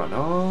でいいのかな。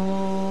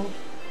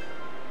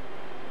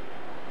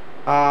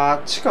あ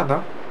っちか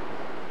な。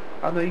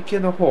池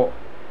の方。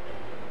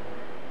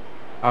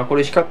こ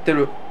れ光って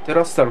る。テ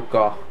ラスタル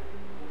か。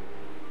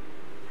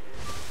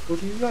と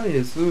りあ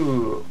えず、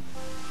う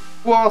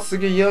わーす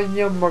げえ、ヤン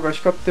ヤンマが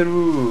光ってる。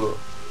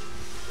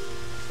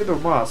けど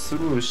まあ、ス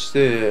ルーし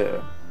て、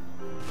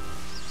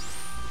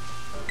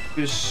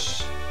よ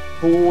し。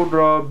ポー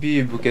ラー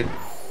ビーブゲッ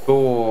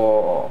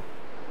ト。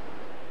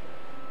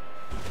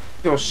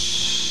よ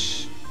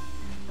し。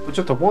ち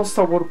ょっとモンス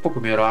ターボールっぽ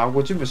く見える。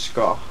ゴジムシ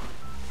か。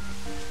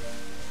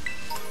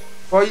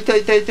いた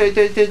いたいたい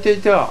たいたいたい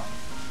た。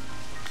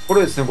こ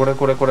れですね、これ。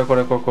こ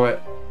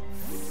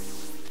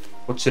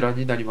ちら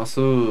になります。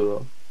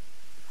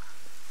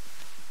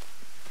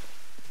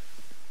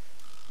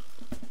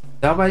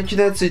生意気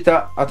なやつい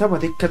た。頭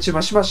でっかち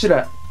マシマシ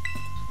ら。ね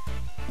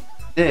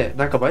え、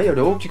なんか前より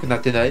大きくな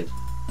ってない？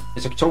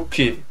めちゃくちゃ大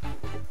きい。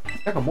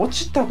なんか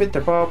餅食べて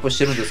パワーアップし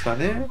てるんですか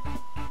ね。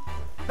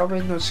画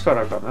面の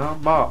力かな。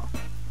まあ。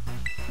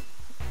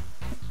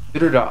ル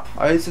ルラ、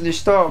あいつに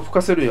舌を吹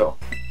かせるよ。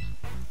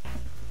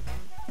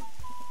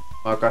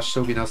任し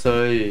ときなさ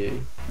い。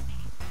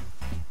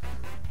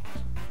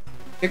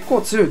結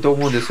構強いと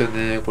思うんですよ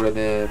ね。これ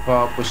ね、パ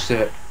ワーアップし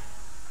て。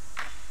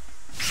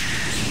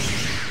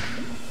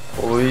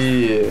お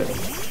い。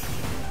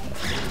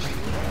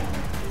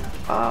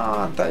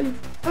大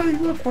体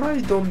はコラ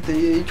イドン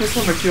でいけ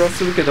そうな気は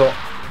するけど、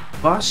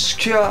マシ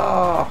キ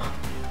ャ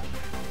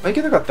ー。い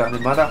けなかったらね、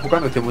まだ他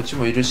の手持ち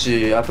もいる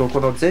し、あとこ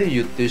のゼイ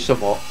ユっていう人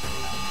も、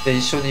ね、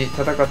一緒に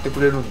戦ってく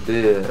れるん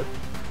で、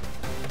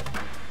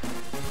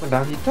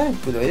何タイ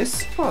プだ？エ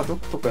スパーど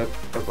ことかやっ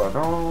たか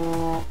な。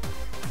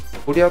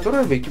ゴリアド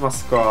ライブ行きま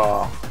す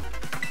か。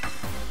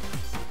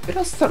エ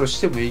ラスタルし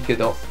てもいいけ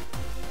ど、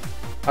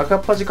赤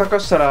っ端かか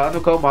したらあ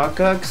の顔も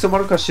赤く染ま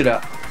るかし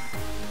ら。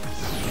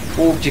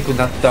大きく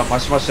なったマ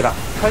シマシラ。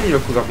体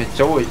力がめっ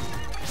ちゃ多い。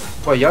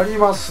やり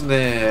ます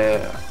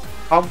ね。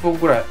半分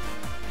ぐらい。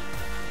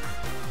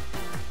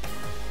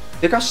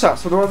でかした。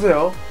その技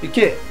よ。い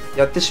け。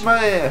やってし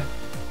まえ。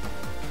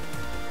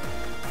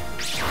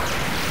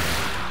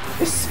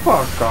エス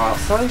パーか。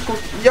最高。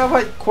や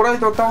ばい。コライ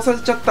ド倒され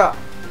ちゃった。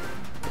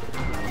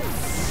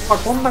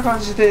こんな感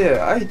じで、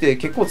相手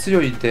結構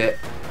強いんで、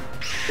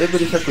レベ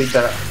ル100い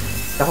たら、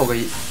た方が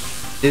いい。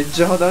デン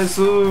ジャーナイ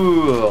ス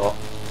ー。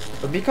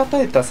味方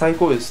やったら最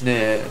高です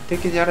ね。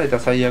敵にやられた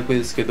ら最悪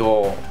ですけ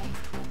ど、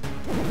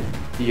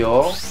いい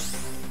よ。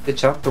で、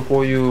ちゃんと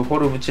こういうフォ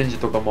ルムチェンジ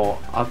とかも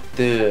あっ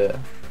て、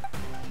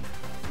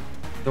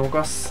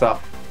逃さ。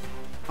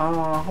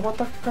羽ば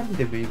たく神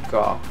でもいい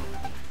か。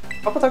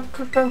羽ばた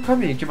く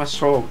神行きま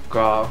しょう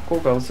か。効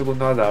果薄く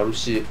の技ある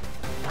し。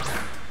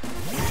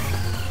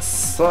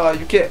さあ、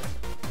行け。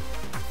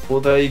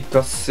五大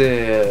合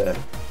成。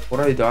コ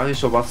ライド相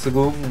性抜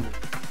群。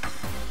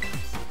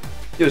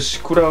よし、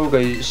食らうが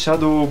いい。シャ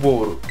ドウ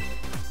ボー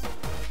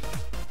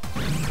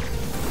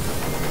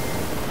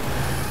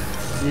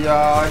ル。い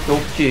やー、大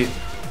きい。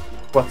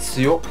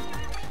強っ。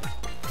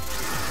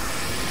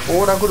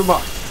オーラ車。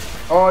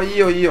いい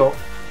よ、いいよ。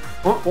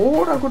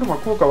オーラ車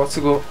効果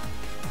抜群。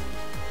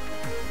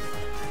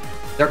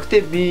逆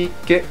転ミー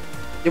ケ。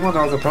今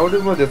の技倒れ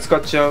るまで使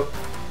っちゃう。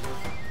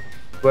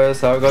バヤ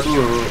サ上がる。ヘ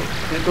ン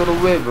ドロウ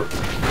ェーブ。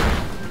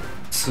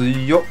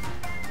強っ。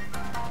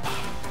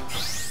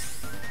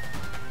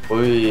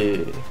お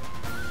い。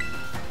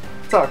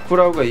さあ、食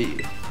らうがいい。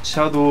シ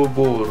ャドウ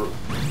ボー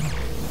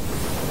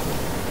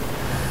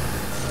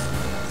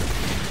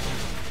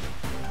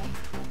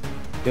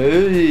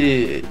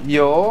ル。いい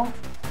よ。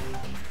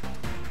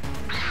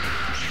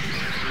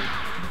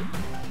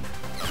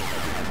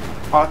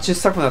小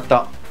さくなっ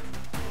た。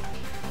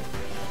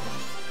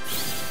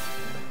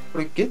こ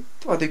れゲッ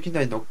トはでき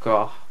ないの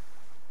か。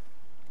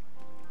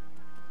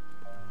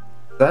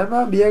だい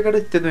ぶ見やがれ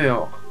っての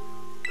よ。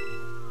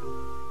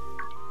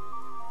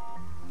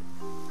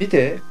見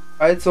て、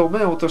あいつお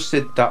面落として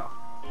いった。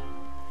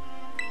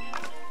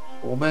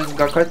お面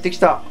が帰ってき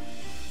た。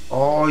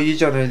いい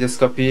じゃないです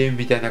か、PM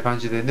みたいな感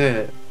じで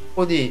ね。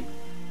ここに、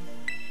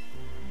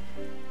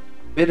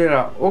ベレ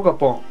ラ、オガ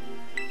ポン。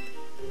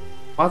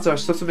まずは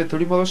一つ目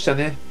取り戻した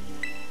ね。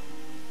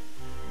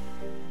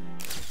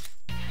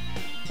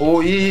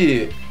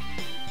いい。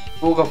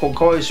オガポン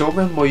かわいいし、お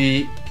面も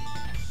いい。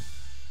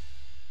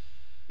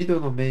井戸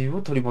のメイン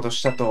を取り戻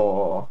した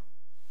と。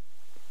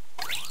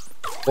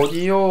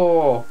鬼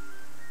よ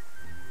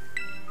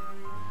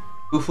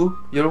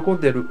喜ん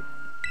でる。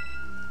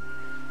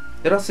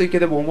テラス池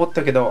でも思っ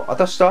たけど、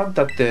私とあん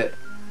たって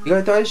意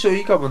外と相性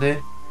いいかも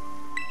ね。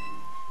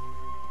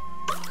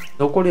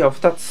残りは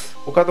2つ。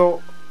他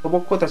のト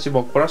モッコたち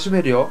も懲らし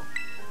めるよ。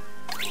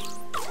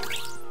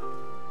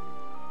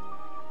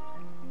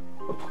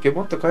ポケ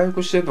モンって回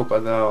復してんのか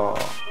な。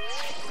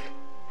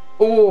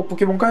ポ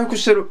ケモン回復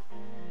してる。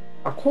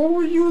こ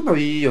ういうの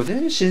いいよ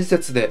ね、親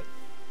切で。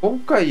今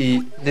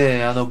回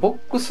ね、ボッ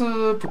ク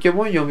スポケ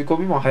モン読み込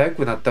みも早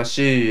くなった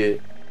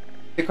し、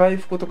で、回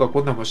復とか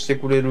こんなんもして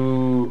くれ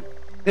る、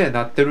ね、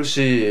なってる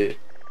し、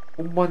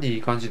ほんまにい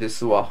い感じで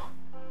すわ。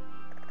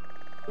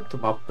ちょっと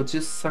マップ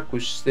小さく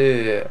し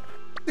て、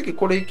次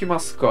これいきま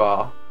す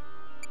か。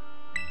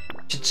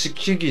キチ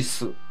キギ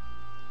ス。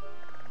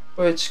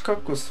これ近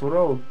く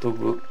空を飛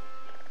ぶ。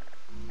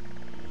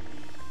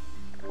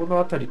この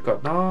辺りか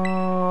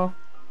な。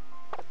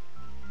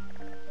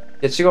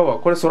いや違うわ。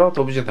これ空を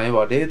飛ぶじゃない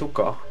わ。0度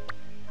か。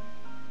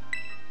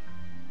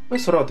これ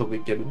空を飛ぶ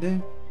いける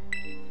ね。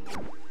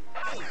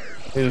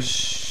よ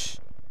し。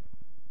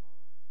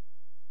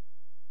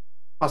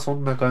そ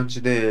んな感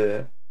じ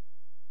で。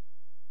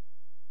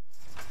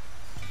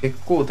結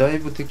構だい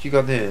ぶ敵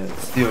がね、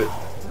強い。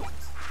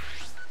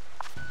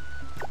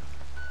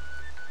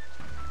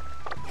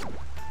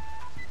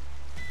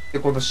で、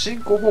この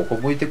進行方向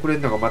向いてくれる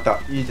のがまた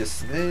いいで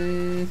す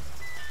ね。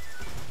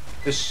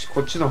よし、こ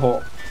っちの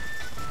方。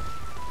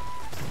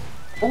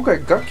今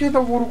回崖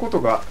登ること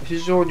が非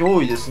常に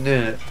多いです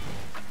ね。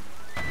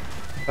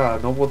さあ、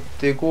登っ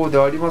ていこうで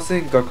はありませ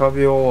んか。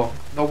壁を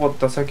登っ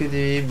た先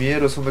に見え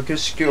るその景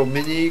色を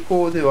見に行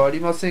こうではあり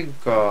ません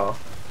か。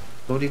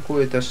乗り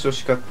越えた人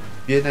しか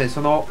見えない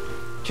その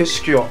景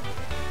色を。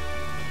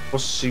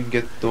発進ゲ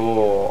ッ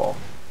ト。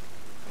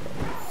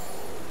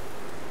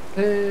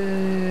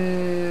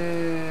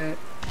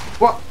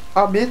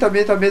見えた見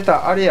えた見え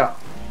た。あれや。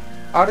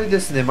あれで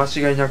すね、間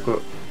違いな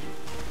く。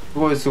す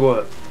ごいすご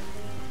い。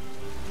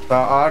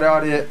あれあ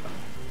れ。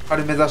あ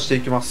れ目指して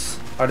いきま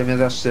す。あれ目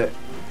指して。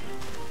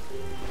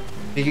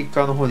右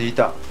側の方にい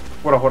た。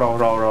ほらほらほ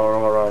らほらほら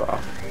ほらほら。い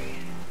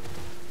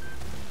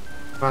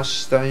ま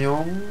した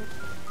よ。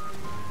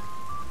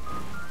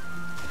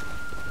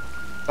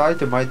アイ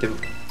テムアイテム。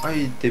ア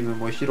イテム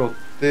も拾っ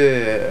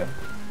て、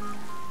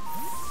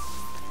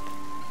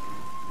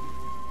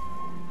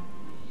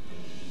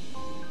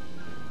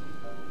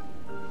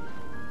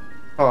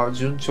さあ、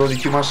順調に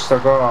来ました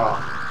が、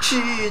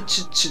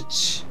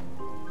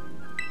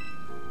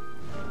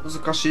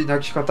難しい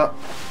泣き方。あ、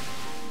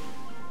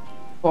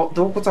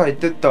洞窟入っ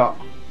てった。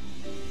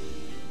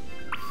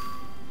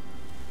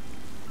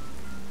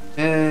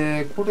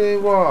これ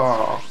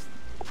は、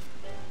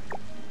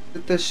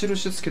絶対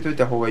印つけとい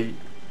た方がいい。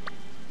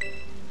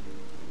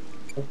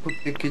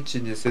目的地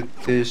に設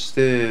定し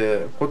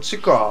て、こっち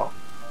か。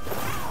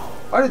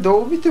あれ、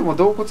どう見ても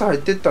洞窟入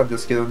ってったんで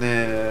すけど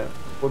ね。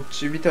こっ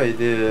ちみたい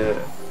で。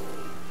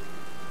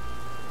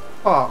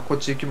あ、こっ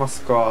ち行きま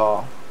す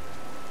か。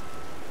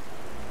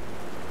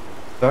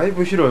だい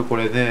ぶ広い、こ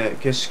れね、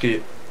景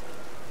色。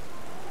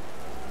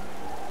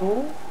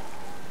ど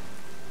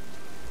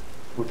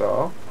こだ？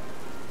こ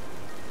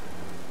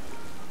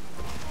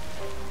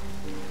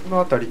の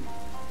辺り。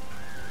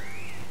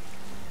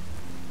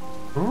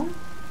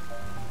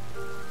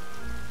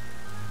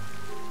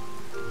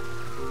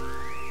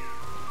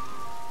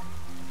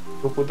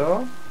どこだ？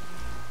あ、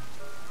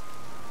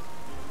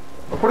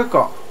これ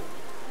か。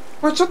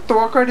これちょっと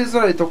分かりづ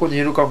らいとこに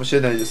いるかもし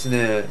れないです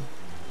ね。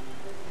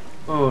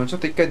うん、ちょっ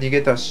と一回逃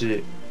げた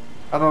し。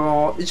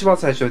一番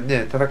最初に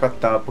ね、戦っ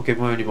たポケ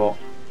モンよりも、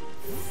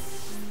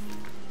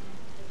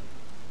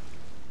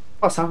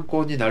まあ参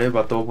考になれ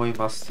ばと思い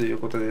ますという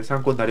ことで、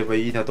参考になれば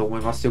いいなと思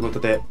いますということ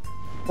で、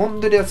モ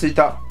ンデリアつい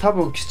た。多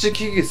分、キチ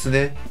キギス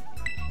ね。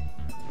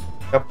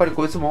やっぱり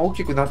こいつも大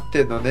きくなっ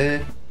てんの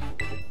ね。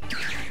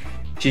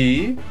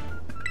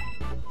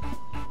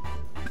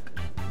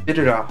ベ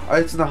レラ、あ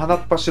いつの鼻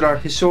っ柱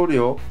へし折る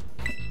よ。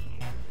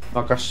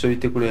任しとい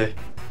てくれ。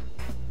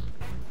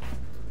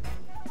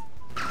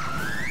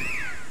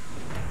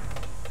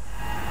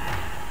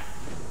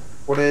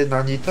これ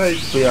何タイ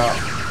プや？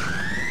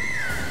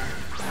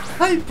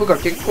タイプが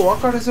結構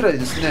分かりづらい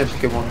ですね、ポ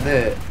ケモン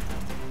ね。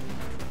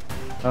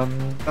な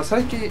んだ、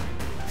最近出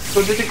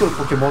てくる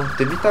ポケモンっ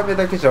て見た目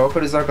だけじゃ分か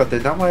りづらかった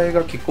り、名前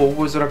が結構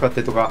覚えづらかっ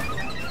たりとか。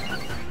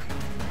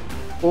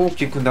大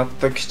きくなっ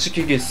たキチ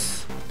キギ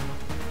ス。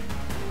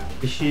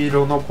ヒー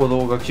ローの鼓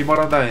動が決ま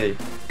らない。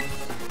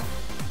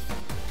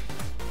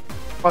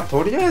まあ、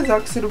とりあえず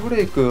アクセルブ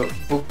レーク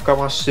ぶっか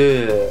まし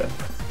て、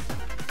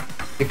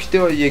敵手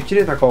はいえ、綺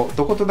麗な顔。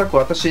どことなく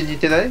私に似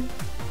てない？うん、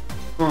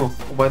お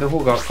前の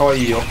方が可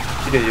愛いよ。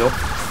綺麗よ。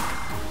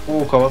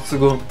効果抜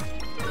群。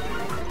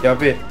や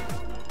べえ。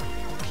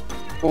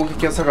攻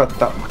撃が下がっ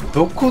た。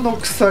毒の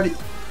鎖。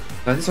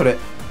何それ？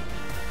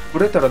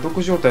触れたら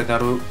毒状態にな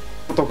る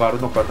ことがあ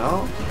るのか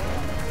な？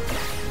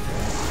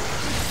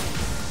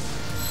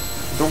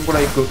どんぐら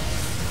いいく？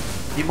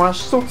今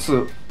一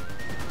つ。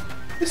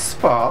エス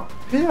パ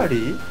ー？フェアリ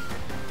ー？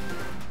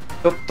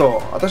ちょっ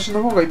と、私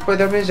の方がいっぱい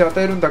ダメージ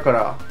与えるんだか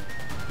ら。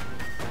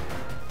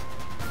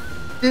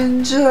デ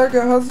ンジャー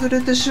が外れ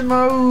てし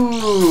まう。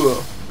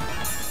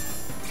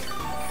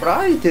これ、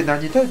相手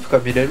何タイプか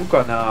見れる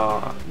か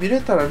な？見れ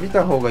たら見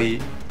た方がい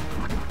い。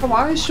多分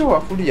相性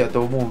は不利や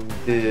と思うん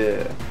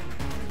で、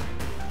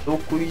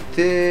毒い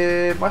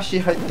て、麻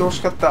痺入ってほ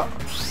しかった。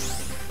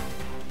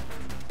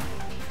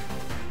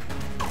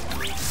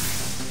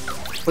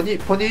ポニ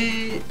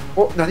ー、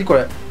お、何こ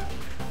れ？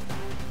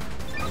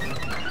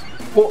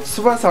お、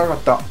素早さ上が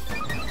った。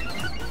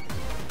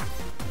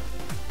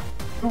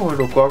4、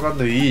6上がん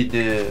のいい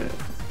ね。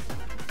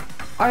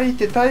相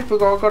手タイプ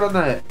がわから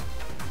ない。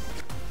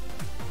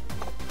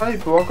タイ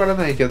プわから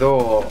ないけ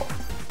ど、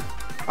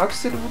アク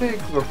セルブレ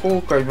ークが後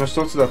悔の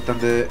一つだったん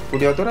で、ク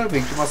リアドライブ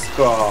行きます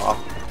か。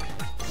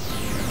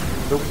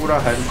どこぐら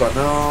い入るか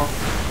な。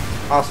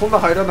あ、そんな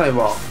入らない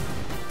わ。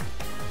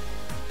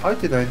相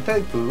手何タ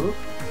イプ？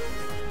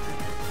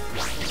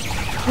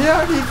フェ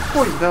アリーっ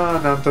ぽいな、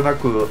なんとな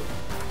く。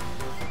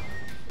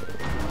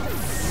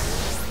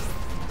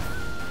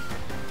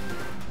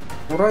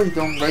ホライ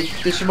ドンが行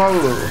ってしまう。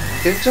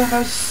デンジャー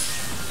ナイ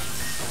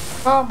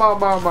ス。まあまあ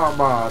まあまあ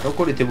まあ、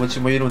残り手持ち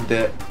もいるん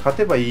で、勝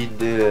てばいいん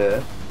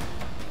で。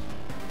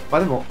ま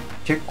あでも、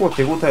結構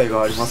手応え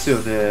がありますよ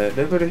ね。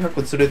レベル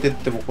100連れて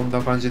ってもこん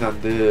な感じな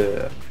んで。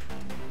ど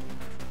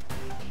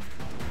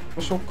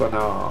うしよっか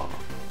な。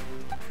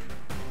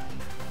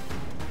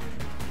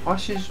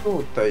足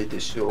状態で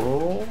し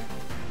ょ。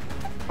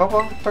カ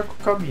バンタク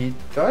紙っ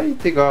て相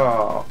手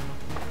が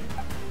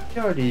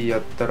キャリーや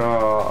ったら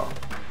ど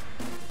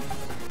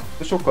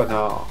うしようか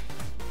な。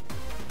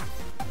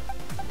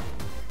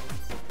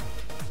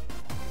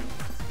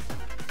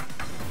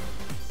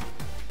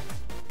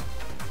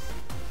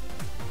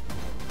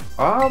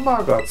アーマ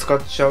ーが使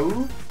っちゃう。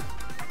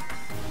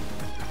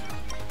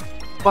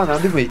まあ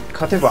何でもいい。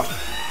勝て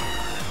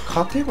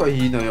ば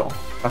いいのよ。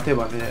勝て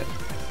ばね。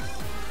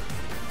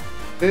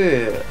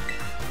で、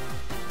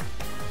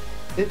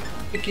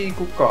敵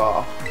行く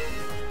か。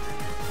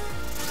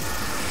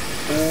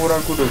オーラ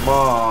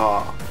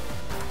車。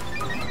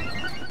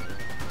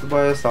素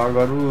早さ上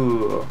がる。フ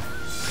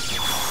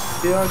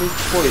ェアリーっ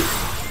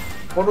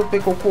ぽい。モルペ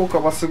コ効果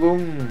抜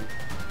群。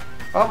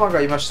アーマー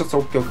が今一つ。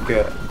オッケーオッ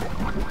ケー。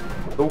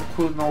毒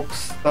の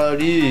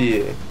鎖。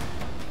い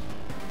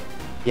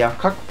や、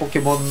各ポケ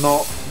モン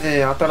の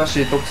ね、新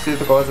しい特性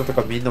とか技と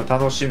かみんな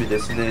楽しみで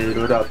すね。い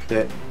ろいろあって。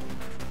よ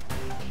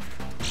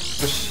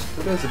し、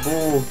とりあえず防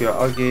御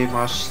上げ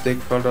まして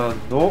から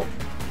の、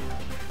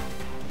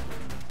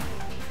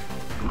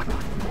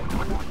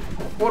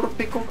モル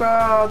ペコ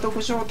が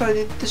毒状態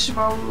でいってし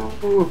まう。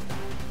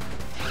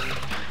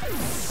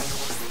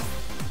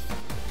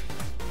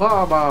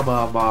まあまあ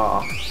まあ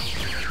まあ。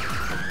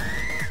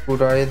フ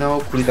ラエナ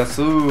を繰り出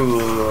す。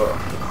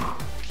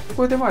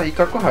これでまあ威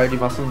嚇入り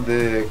ますん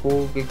で、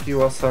攻撃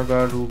は下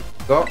がる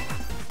が、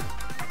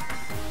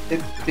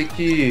鉄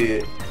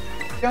壁、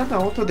嫌な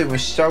音でも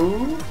しちゃう。マ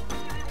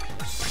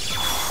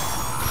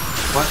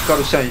ジカ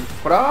ルシャイン。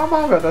これアー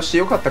マーが出して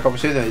よかったかも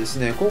しれないです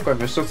ね。今回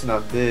も一つな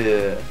ん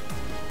で。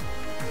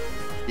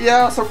い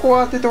やー、そこ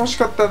は当ててほし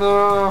かった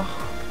な。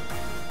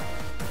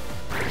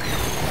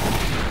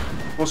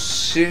突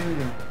進。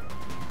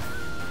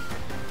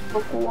そ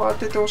こは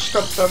当ててほしか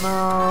った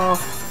な。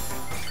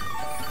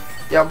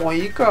いや、もう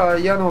いいか、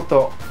矢の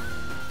音。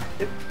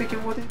鉄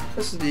壁ボディプ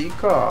レスでいい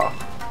か。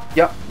い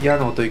や、矢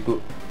の音い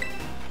く。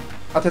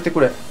当ててく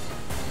れ。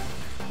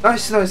ナイ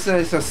スナイスナ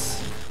イスナイ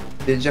ス。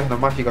電磁波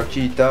の麻痺が効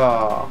い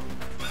た。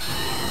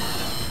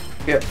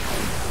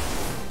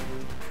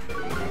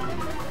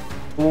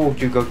防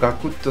御がガ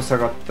クッと下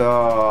がった。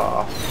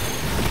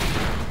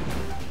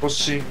突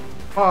進。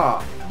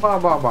まあまあ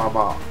まあまあ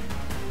まあ。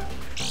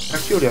さ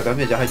っきよりはダ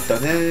メージ入ったね。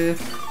という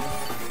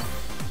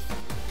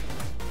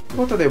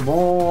ことで、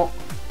も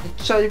う、いっ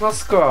ちゃいま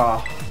す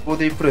か。ボ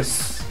ディプレ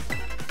ス。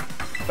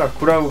さあ、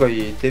食らうが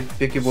いい。鉄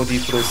壁ボデ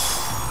ィプレ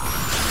ス。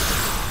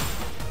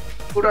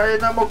フラエ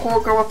ナも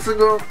効果抜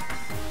群。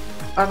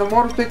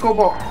モルペコ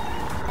も。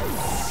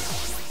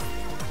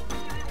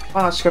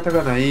まあ、仕方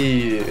がな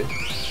い。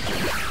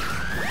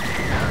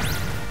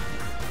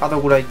あの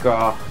ぐらい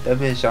か。ダ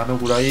メージあの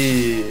ぐら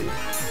い。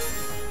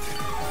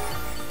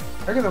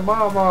だけど、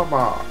まあまあ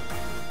まあ。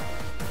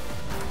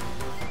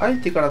相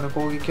手からの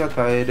攻撃は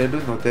耐えれ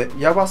るので、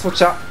ヤバソ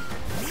チャ。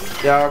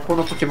いやー、こ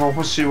のポケモン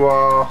欲しい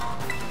わ。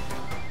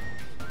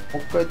も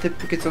う一回鉄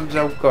壁積んじ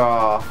ゃう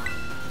か。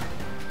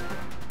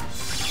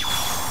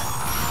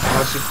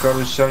マジカ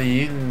ルシ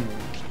ャイン。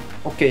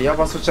オッケー、ヤ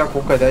バソチャ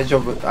今回大丈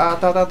夫。あー、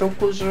ただ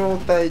毒状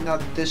態になっ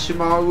てし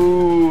ま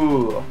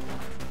う。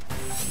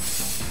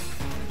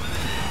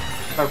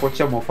さあ、こっ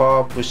ちはもうパ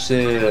ワーアップして。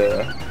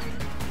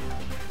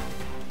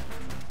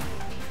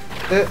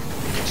で、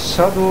シ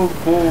ャドー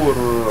ボ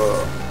ー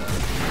ル。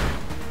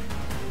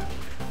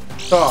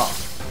さあ、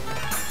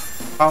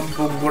半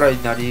分ぐらい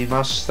になり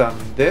ました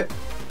んで、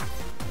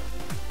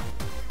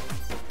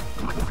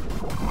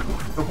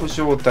毒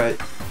状態。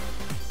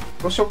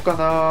どうしよっか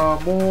な。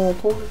もう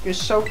攻撃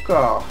しちゃう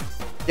か。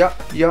いや、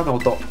嫌な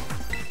音。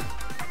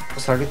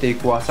下げてい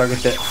くわ、下げ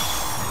て。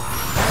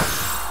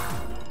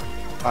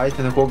相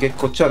手の攻撃、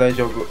こっちは大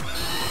丈夫。よ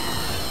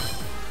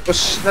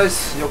し、ナイ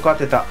ス。よく当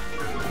てた。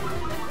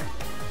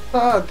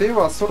さあ、で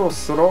はそろ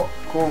そろ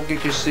攻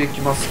撃してい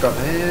きますかね。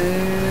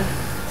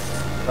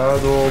シャ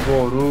ド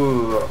ーボ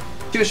ール。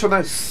急所ナ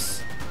イ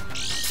ス。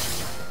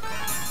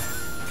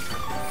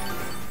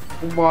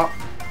ほんま、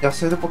野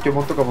生のポケ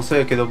モンとかもそう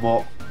やけど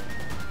も、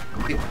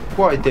結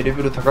構相手レ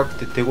ベル高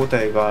くて手応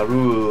えがある。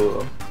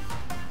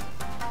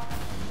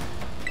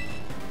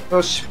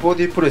よし、ボ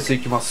ディプレスい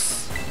きま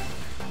す。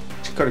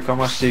しっかりか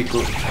ましていく。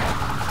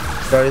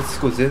打率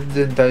く全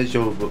然大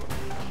丈夫。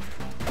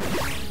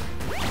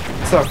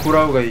さあ、食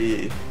らうが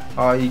いい。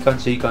ああ、いい感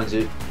じ、いい感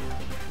じ。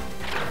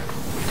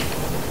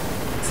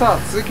さあ、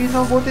次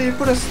のボディ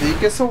プレスでい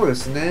けそうで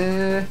す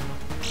ね。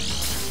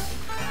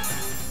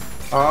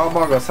アー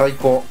マーが最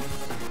高。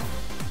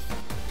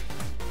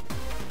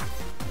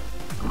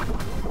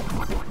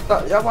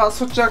さあ、ヤバ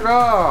ソチャ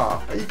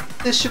がいっ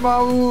てし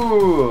まう。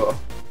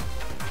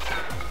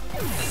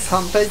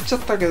3体いっちゃ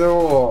ったけ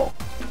ど、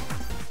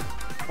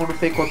モル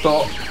ペコ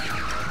と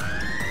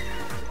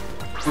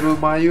フル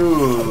マユ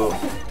ー。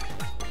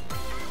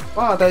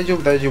まあ大丈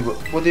夫大丈夫。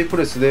ボディプ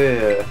レス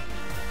で。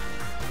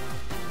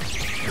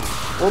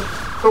おっ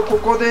と、こ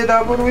こで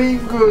ダブルウィ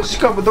ング。し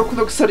かも毒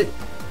の鎖。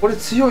これ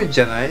強いん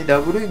じゃない？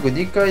ダブルウィング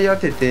2回当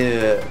て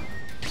て、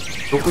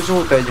毒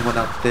状態にも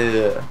なっ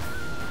て。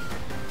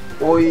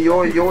おい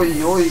おいお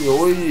いおい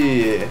お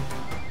い。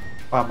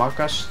まあ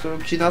任しと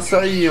きな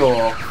さい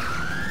よ。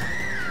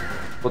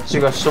こっち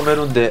が仕留め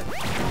るんで。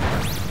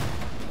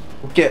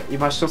OK。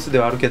今一つで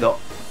はあるけど。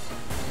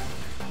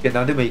OK。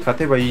何でもいい。勝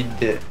てばいいん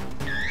で。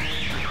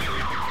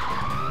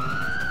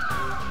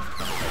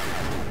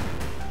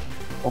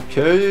オッ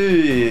ケ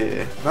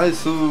ー、ナイ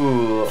ス。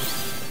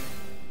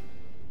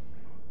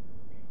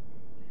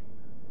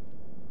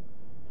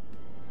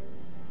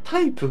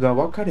タイプが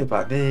分かれ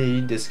ばね、い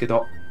いんですけ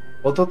ど。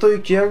おとと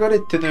い来やがれ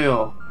っての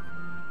よ。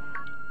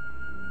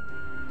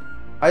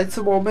あい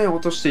つもお面落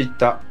としていっ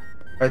た。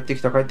帰って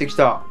きた、帰ってき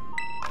た。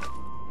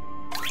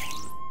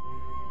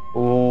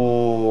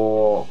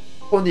おー、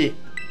ここに、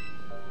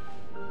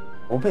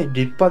お面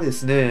立派で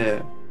す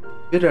ね。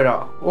ベレ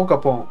ラ、オーカ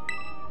ポン。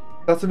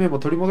二つ目も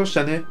取り戻し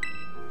たね。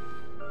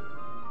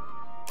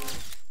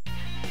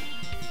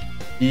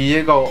いい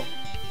笑顔。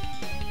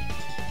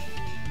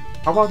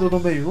アマドの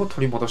面を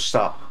取り戻し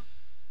た。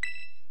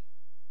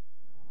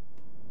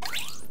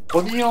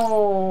オニ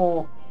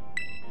オー。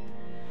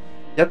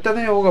やった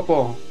ね、オーガ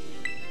ポン。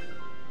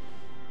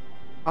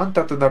あん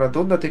たとなら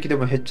どんな敵で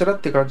もへっちゃらっ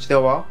て感じだ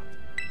わ。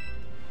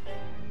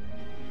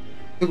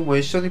すぐも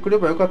一緒に来れ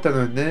ばよかった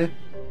のにね。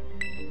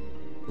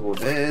そう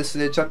ね、す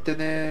れちゃって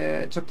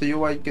ね。ちょっと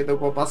弱いけど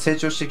も、まあ成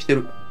長してきて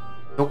る。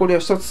残り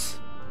は一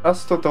つ。ラ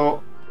スト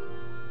と、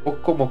ボ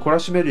ッコも懲ら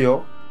しめる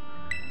よ。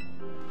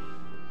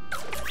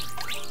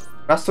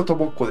ラストと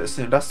ボッコで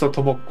すね。ラスト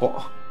とボッ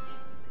コ。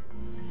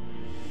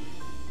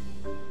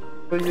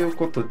という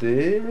こと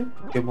で、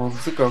ポケモン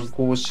図鑑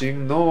更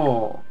新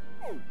の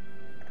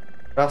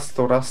ラス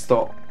ト、ラス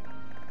ト、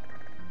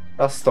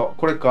ラスト、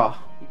これ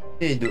か。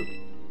ネイル。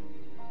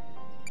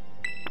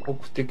目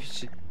的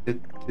地設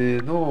定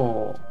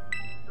の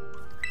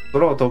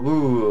空を飛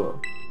ぶ。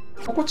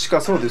ここ近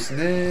そうです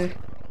ね。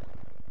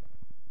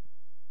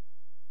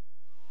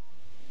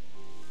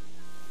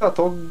さあ、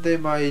飛んで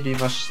まいり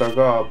ました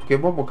が、ポケ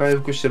モンも回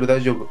復してる、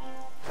大丈夫。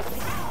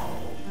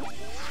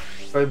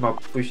一回マッ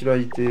プ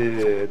開い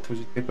て、閉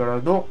じてか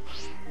らの、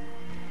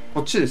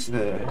こっちです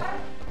ね。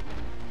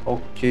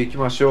OK、行き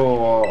まし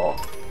ょ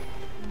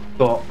う。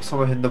と、そ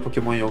の辺のポ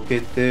ケモン避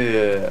け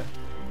て、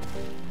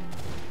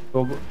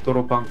ド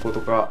ロパンコ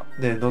とか、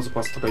ね、ノズ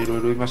パスとかいろ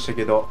いろいました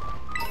けど、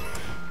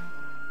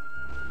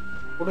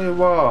これ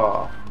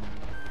は、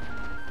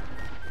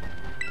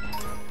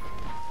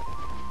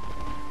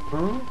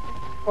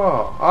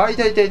い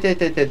たいたいたい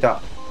たいたい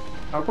た。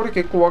あ、これ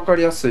結構わか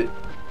りやすい。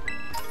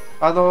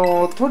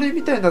鳥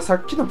みたいなさ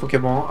っきのポケ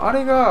モン、あ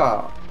れ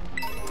が、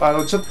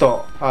ちょっ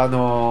と、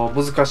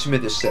難しめ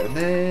でしたよ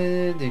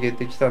ね。逃げ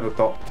てきたの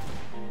と。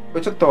こ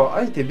れちょっと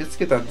アイテム見つ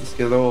けたんです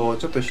けど、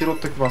ちょっと拾っ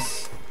ときま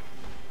す。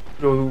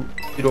拾う、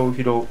拾う、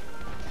拾う。そ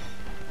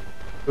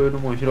ういうの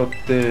も拾っ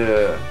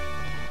て、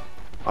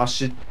ア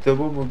シッド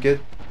ボムゲッ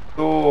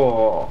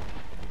ト。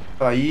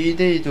さあ、いい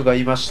ネイトが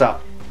いました。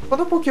こ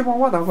のポケモン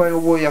は名前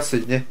覚えやす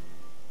いね。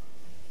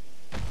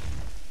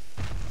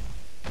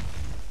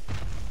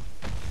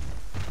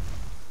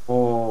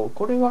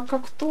これは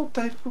格闘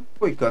タイプっ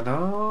ぽいか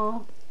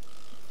な。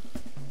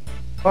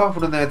パワフ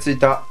ルなやつい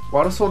た。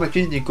悪そうな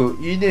筋肉。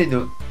いいね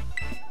犬。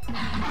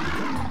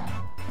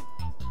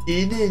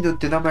いいね犬っ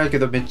て名前やけ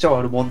どめっちゃ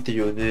悪もんってい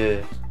う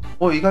ね。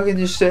もういい加減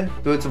にして。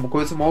どいつも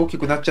こいつも大き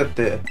くなっちゃっ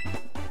て。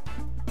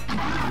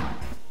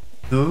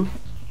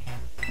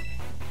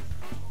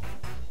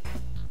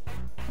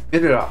ベ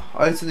レラ、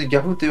あいつにギ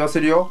ャフンって言わ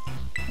せるよ。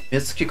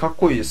目つきかっ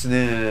こいいです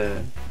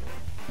ね。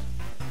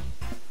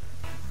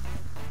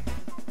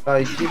さあ、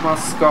行きま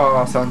す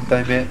か。3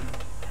体目。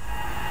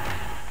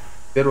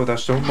ベロ出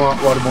してほんま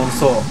悪もん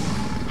そう。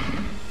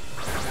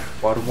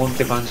悪もんっ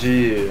て感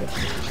じ。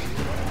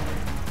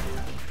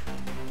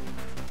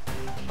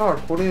さあ、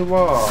これ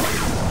は、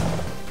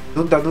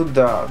ヌンダヌン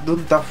ダ、ヌ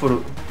ンダッフル。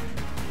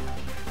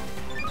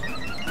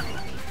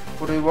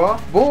これは、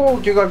防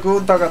御がグ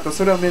ーンと上がった。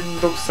それはめ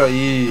んどくさい。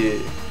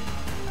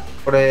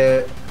こ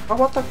れ、羽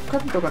ばたか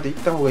りとかで行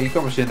った方がいいか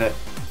もしれない。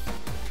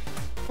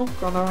そう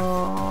か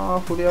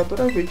な。フレアド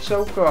ライブ行っちゃ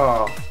う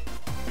か。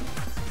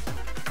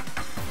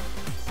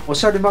お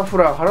しゃれマフ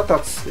ラー腹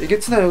立つ。えげ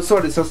つないお座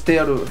りさせて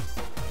やる。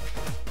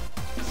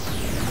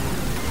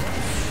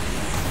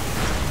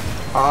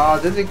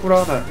全然食ら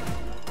わない。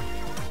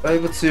だい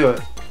ぶ強い。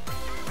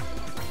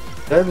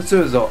だいぶ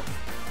強いぞ。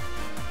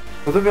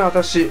とどめは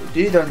私、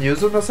リーダーに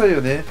譲んなさい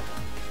よね。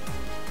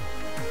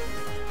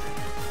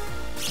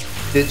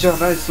デンジャ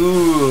ーナイス。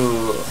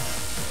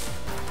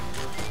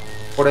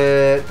こ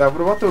れ、ダブ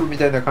ルバトルみ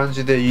たいな感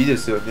じでいいで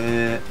すよ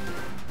ね。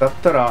だっ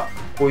たら、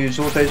こういう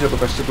招待所と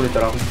かしてくれ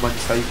たらほんまに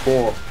最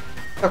高。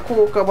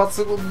効果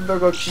抜群だ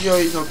が、気合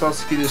の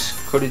助けでし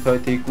っかり耐え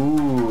ていく。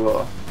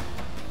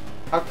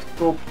アク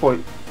トっぽい。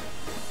ど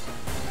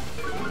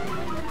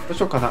うし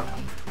ようかな。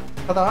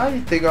ただ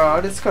相手が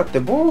あれ使って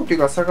防御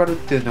が下がるっ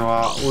ていうの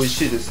は美味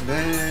しいです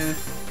ね。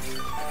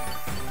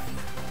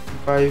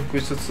回復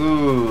しつつ、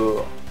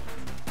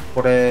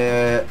こ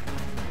れ、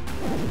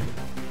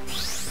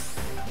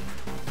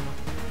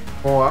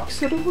もうアク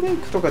セルブレイ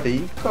クとかでい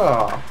い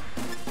か。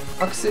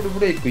アクセルブ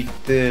レイクいっ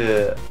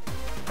て、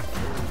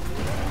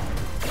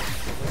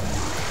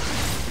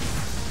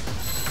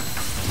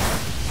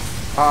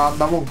あん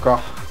なもんか。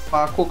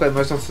まあ、後悔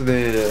今一つ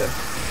で、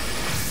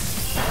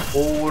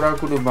オーラ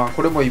車、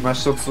これも今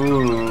一つ。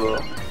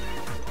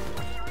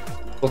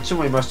こっち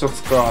も今一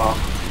つか。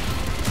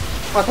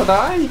まあ、た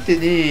だ相手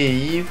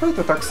にインファイ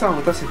トたくさん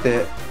打たせ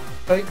て、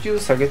耐久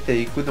下げ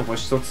ていくのも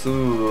一つ。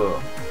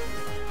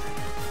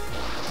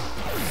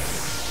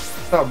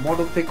さあ、モ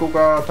ルペコ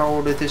が倒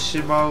れてし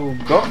まう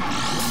が、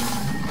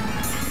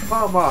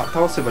まあまあ、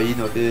倒せばいい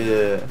の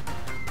で、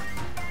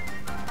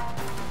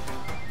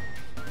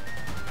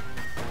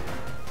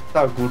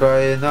さあ、グラ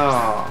エ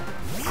ナ。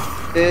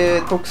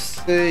で、特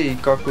性威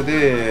嚇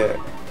で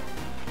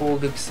攻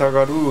撃下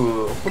がる。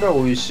これは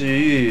美味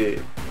しい。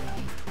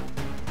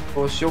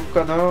どうしよっ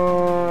かな。ま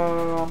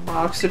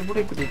あ、アクセルブ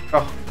レークでいっ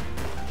か。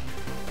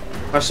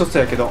まあ、一つ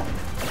やけど。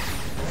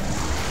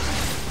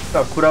さ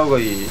あ、食らうが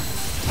いい。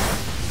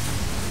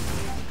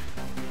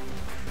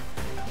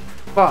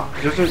ま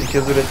あ、徐々に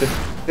削れてっ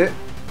て。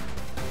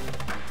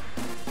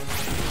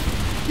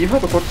今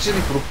とこっち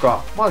に来る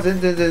か。まあ、全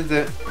然。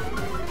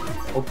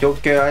オッケーオ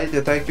ッケー。相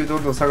手耐久ど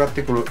んどん下がっ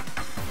てくる。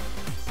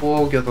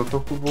防御と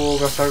特防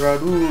が下がる。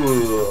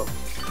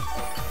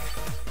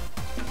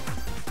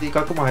威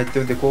嚇も入って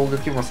るんで攻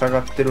撃も下が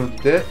ってるん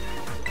で、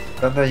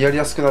だんだんやり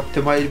やすくなっ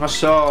てまいりま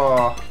し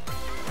た。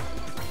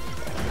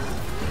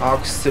ア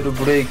クセル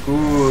ブレイク。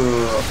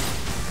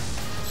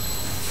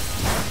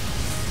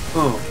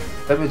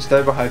ダメージだ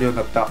いぶ入るように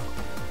なった。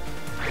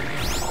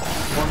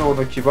炎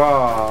の牙。テ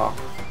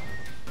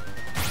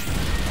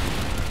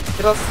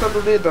ラスタ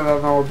ルレーダ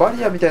ーのバ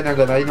リアみたいなの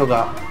がないの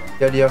が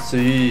やりやす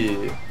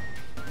い。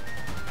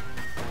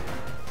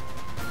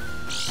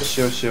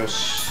よ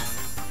し。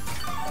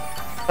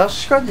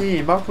確か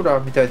にマフラ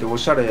ーみたいでお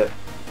しゃれ。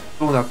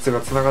ドーナツ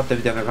がつながった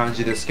みたいな感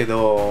じですけ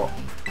ど。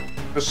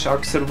よし、ア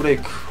クセルブレイ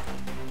ク。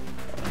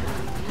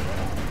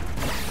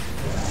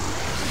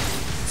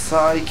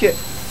さあ行け。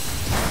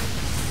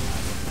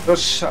よ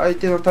し、相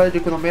手の体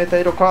力のメータ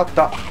ー色変わっ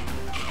た。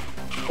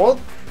おっ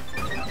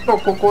と、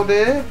ここ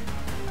で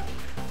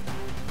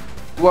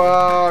う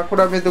わー、こ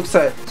れはめんどく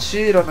さい。シ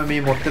ーラの実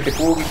持ってて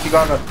攻撃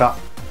が上がった。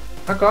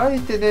なんか相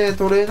手ね、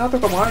トレーナーと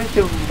かもアイ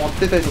テム持っ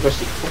てたりとかし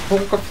て本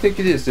格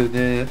的ですよ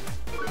ね。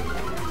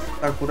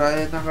桜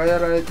エナがや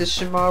られて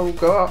しまう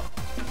が、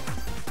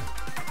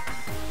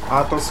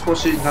あと少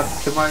しになっ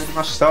てまいり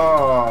ました。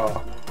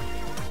さ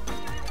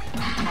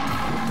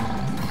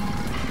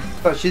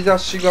あ、日差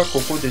しがこ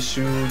こで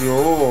終了。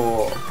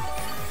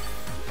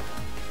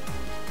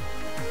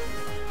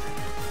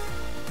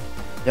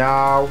い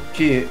やー、大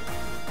きい。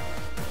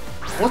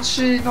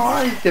餅の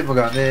アイテム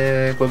が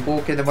ね、これ冒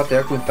険でまた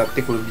役に立っ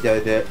てくるみた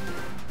いで、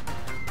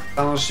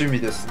楽しみ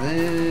です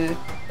ね。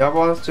ヤ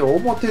バチョ、お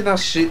もてな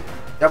し。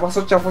ヤバ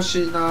ソチャ欲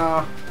しい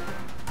な。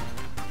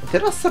テ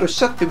ラッサルし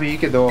ちゃってもいい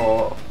け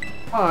ど、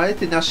まあ、あえ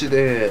てなし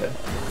で、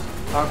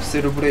アク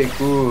セルブレイ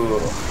ク。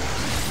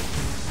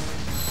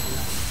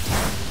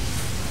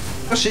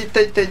よし、いっ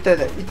た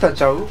ん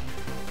ちゃう？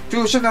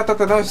急所に当たっ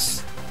たナイ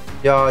ス。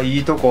いやー、い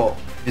いとこ。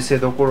見せ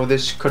どころで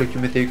しっかり決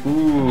めていく。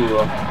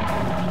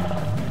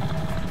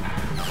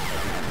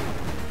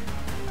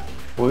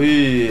お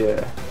い。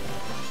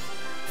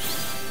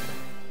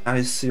ナ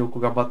イス、よく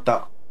頑張っ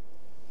た。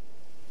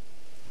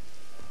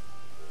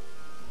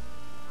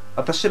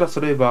私らそ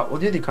れ言えば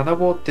鬼に金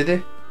棒って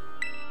ね。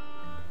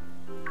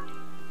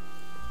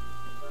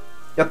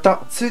やっ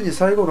た、ついに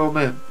最後のお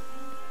面。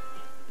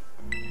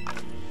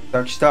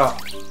来た。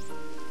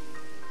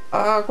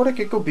これ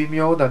結構微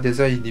妙なデ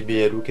ザインに見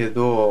えるけ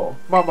ど、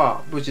ま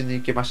あ、無事に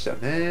いけました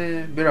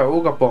ね。ベラ、オ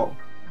ーガポン。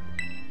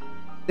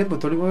全部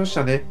取り戻し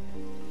たね。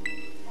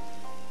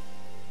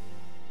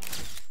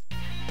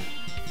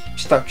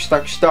来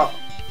た。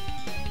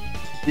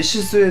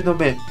礎の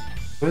面。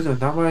それぞれ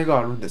名前が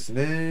あるんです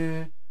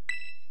ね。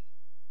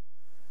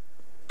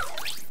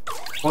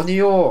鬼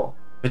よ。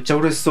めっちゃ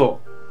嬉しそ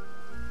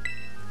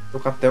う。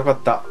よかっ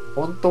た。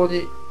本当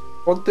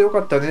よか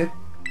ったね。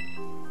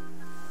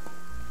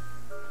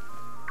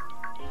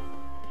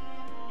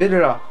ベレ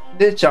ラ、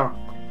姉ちゃん。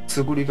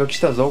つぐりが来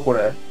たぞ、こ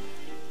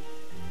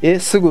れ。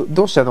すぐ、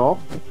どうしたの？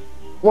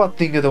終わっ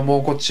てんけど、も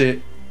うこっ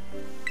ち。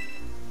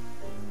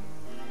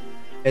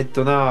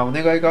お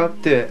願いがあっ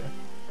て。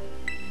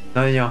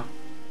なんや。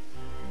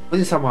お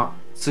じさま、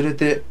連れ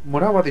て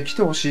村まで来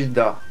てほしいん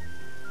だ。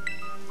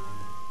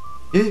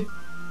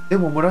で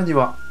も村に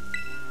は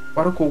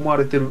悪く思わ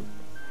れてる。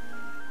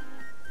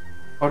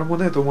悪も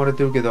ねえと思われ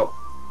てるけど、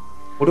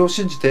俺を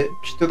信じて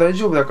きっと大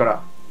丈夫だ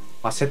か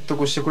ら、説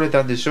得してくれ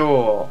たんでし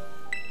ょ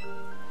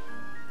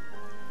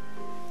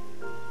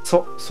う。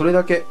それ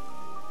だけ。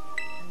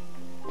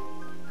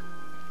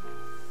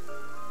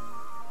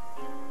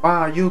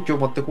勇気を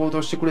持って行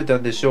動してくれた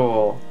んでし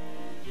ょ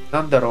う。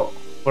なんだろ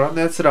う、ご覧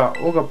の奴ら、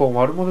オガポン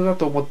悪者だ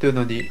と思ってる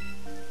のに、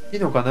いい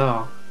のか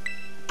な？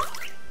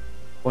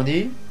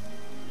鬼？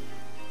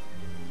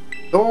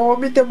どう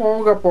見ても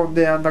オガポン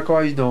であんな可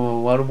愛い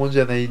の悪者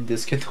じゃないんで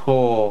すけ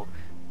ど、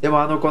で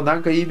もあの子な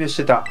んかいい目し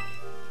てた。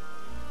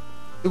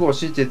すぐ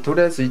信じてと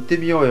りあえず行って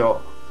みよう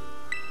よ。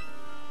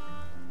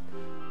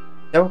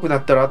やばくな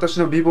ったら私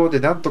の美貌で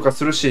何とか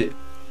するし、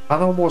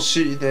頼も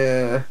しい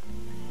ね。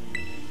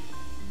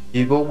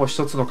美貌も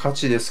一つの価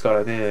値ですか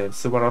らね。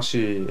素晴ら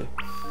しい。ち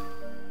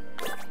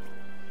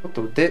ょっ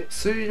とで、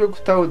水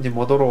力タウンに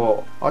戻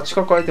ろう。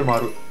近くアイテムあ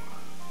る。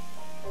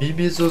ミ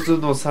ミズズ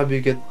のサ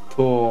ビゲッ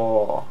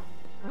ト。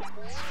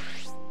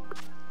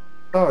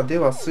さあ、で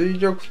は水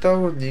力タ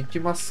ウンに行き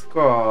ます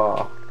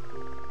か。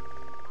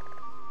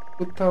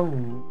水力タウ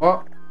ン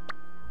は、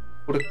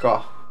これ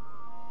か。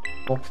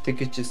目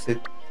的地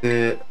設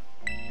定。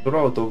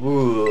空を飛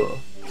ぶ。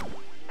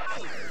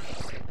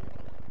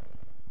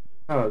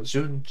さあ、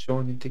順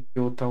調に敵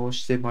を倒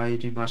してまい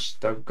りまし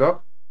た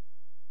が、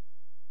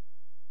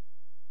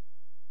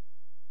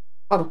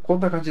こん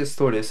な感じでス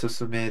トーリー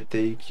進め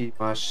ていき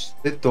まし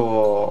て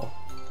と、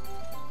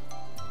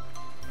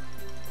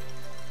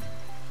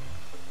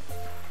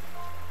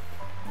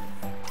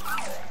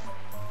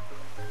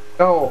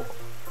ガオ、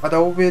まだ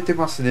怯えて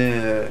ます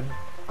ね。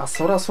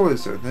そらそうで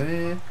すよ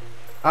ね。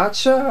あ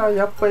ちゃー、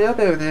やっぱ嫌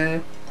だよ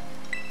ね。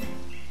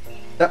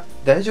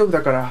大丈夫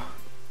だから。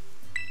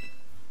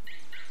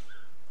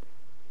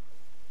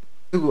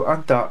すぐあ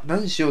んた、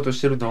何しようとし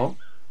てるの？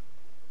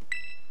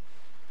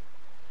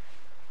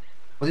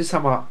おじさ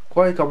ま、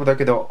怖いかもだ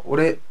けど、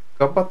俺、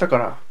頑張ったか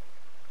ら。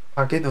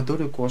影の努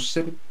力をし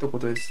てるってこ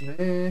とです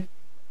ね。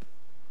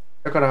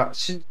だから、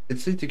信じて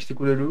ついてきて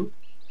くれる？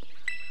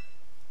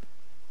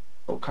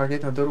影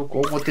の努力、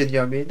表に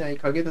は見えない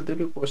影の努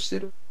力をして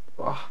る。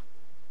う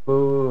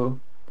ーん。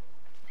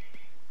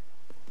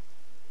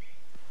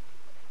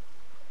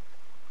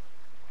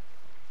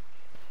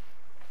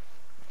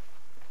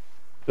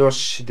よ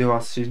し、で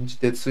は信じ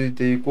てつい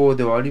ていこう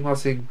ではありま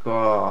せん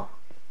か。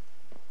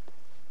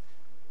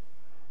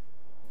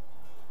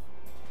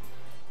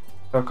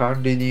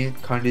管理人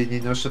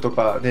の人と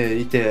かね、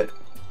いて、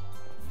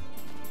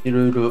い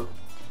ろいろ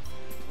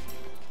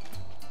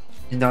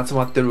みんな集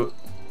まってる。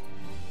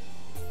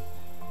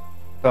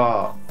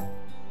さ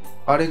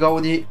あ、あれが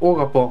鬼、オー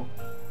ガポン。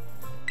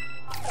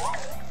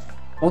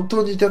本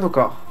当にいたの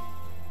か。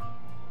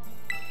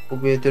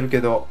怯えてる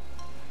けど。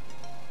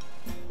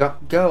ガ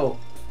オ、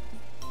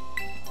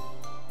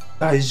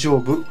大丈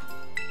夫？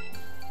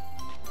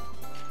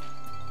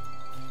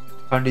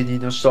管理人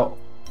の人。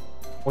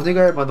お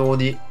願い魔の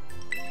鬼。い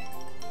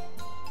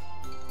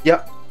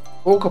や、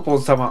オーガポ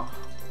ン様。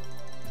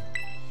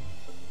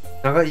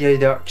長い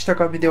間、北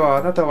上では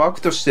あなたは悪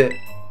として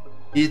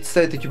言い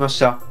伝えてきまし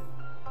た。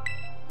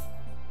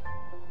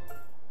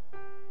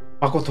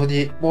誠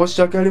に申し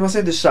訳ありま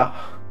せんでした。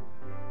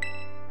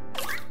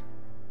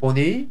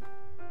鬼？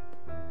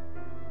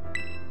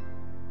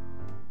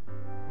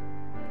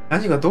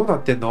何がどうな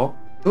ってんの？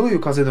どういう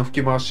風の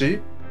吹き回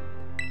し？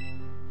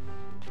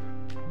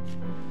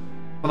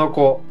この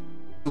子、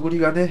つぐり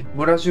がね、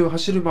村中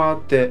走り回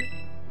って、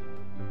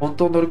本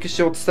当の歴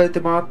史を伝え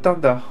て回った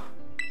んだ。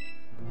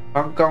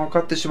反感を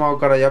買ってしまう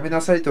からやめ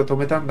なさいと止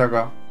めたんだ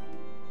が、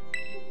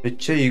めっ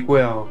ちゃいい子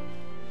やん。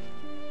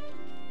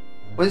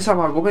お兄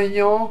様、ごめん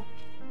よ。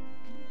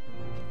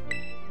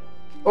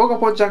オーガ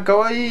ポンちゃん、か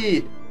わい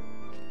い。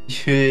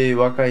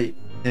若い。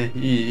ね、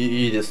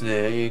いいです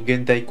ね。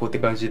現代っ子って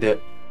感じで。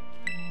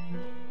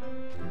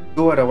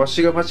どうやらわ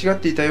しが間違っ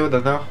ていたよう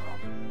だな。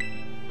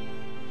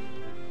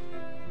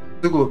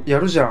すぐや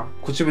るじゃん。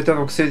口下手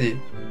のくせに。い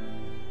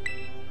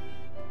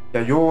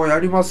や、ようや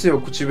りますよ。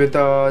口下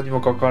手に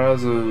もかかわら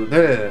ず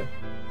ね。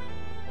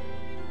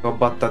頑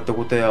張ったって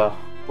ことや。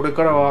これ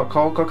からは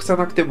顔隠さ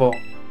なくても、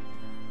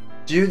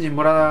自由に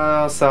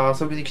村さ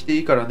遊びに来て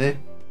いいから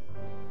ね。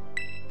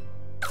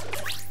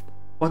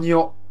鬼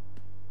を。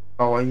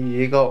かわいい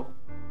笑顔。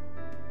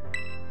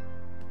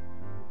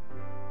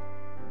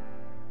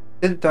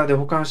センターで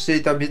保管して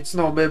いた3つ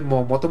のお面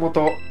ももとも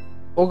と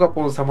オガ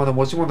ポン様の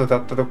持ち物だ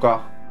ったと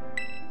か。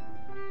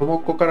とも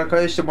っこから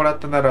返してもらっ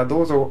たなら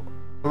どうぞ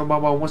そのま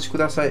まお持ちく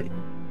ださい。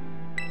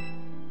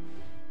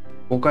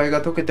誤解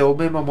が解けてお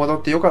面も戻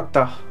ってよかっ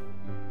た。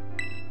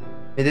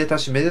めでた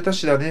しめでた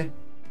しだね。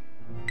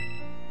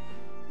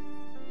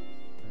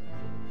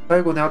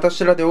最後に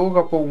私らでオー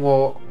ガポン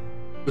を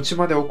うち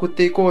まで送っ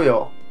ていこう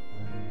よ。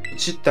う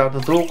ちって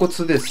洞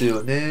窟です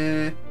よ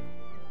ね。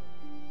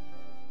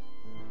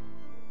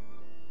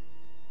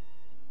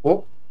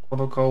お、こ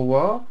の顔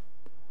は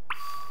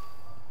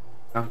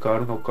なんかあ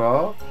るの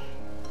か？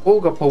オ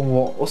ーガポン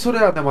を恐れ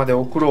穴まで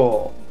送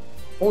ろ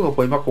う。オーガ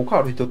ポン今こ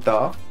こ歩いとっ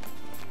た？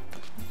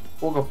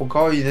オーガポン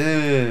かわいい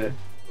ね。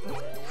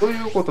と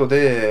いうこと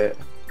で、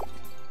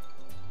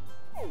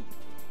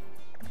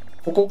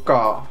ここ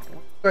か。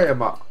岡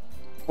山、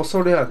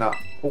恐れ穴。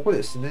ここ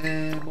です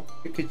ね。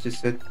目的地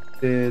設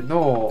定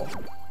の、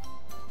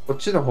こっ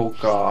ちの方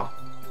か。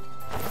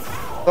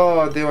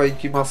さあ、では行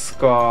きます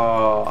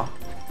か。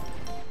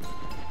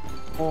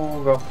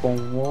オーガポ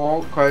ン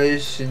を返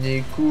し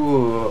に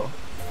行く。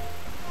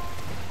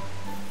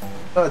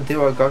さあ、で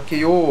は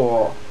崖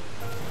を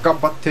頑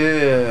張っ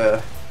て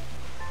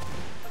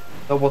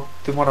登っ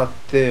てもらっ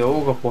て、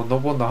オーガポン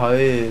登んなは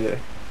い。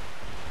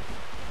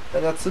た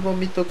だ、つぼ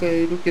みとか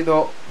いるけ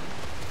ど、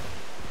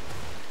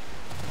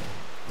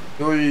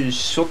よい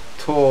しょっ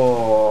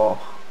と。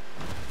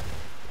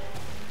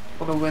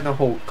この上の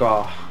方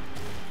か。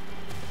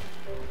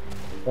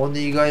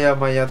鬼ヶ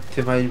山やっ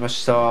てまいりま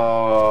した。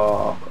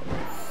さ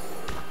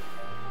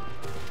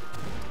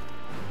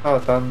あ、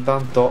だんだ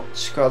んと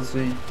近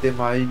づいて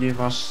まいり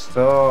ました。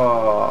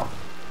よ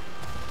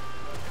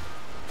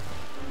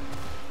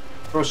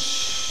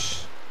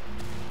し。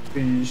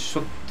よいし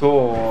ょっと。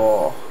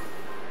こ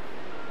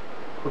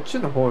っち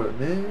の方よ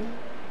ね。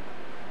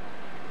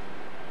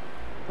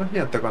この辺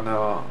やったか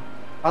な。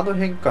あの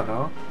辺か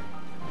な。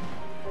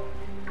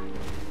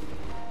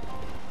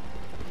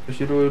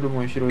拾える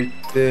もん拾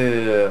っ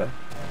て、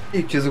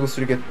いい傷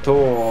薬ゲッ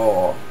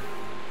ト。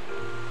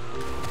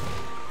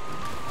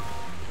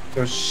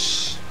よ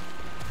し。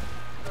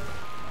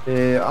あ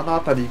の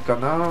辺りか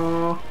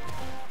な。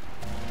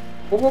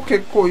ここ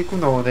結構行く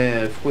のは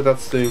ね、複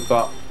雑という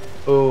か。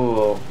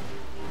オ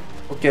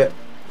ッケー。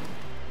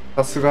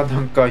さすがな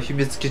んか秘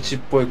密基地っ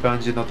ぽい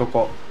感じのと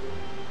こ。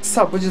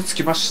さあ、無事着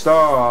きまし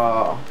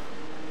た。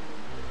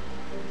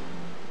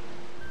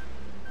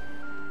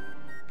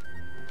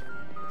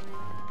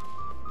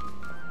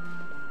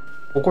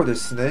ここで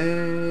す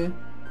ね。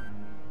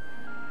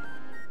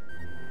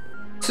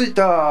着い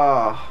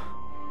た。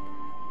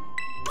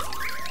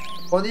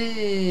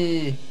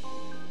鬼。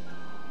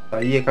さ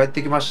あ、家帰っ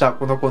てきました。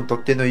この子にと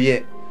っての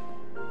家。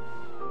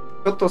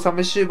ちょっと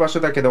寂しい場所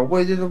だけど、思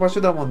い出の場所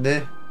だもん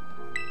ね。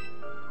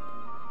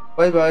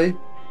バイバイ。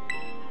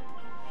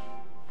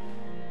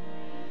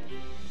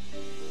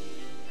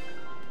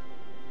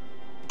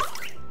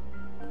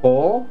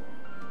お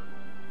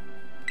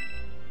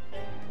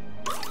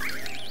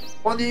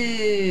鬼。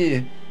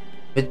め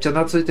っちゃ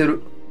懐いて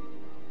る。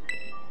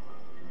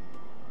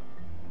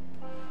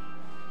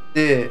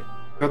で、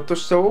ひょっと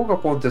してオーガ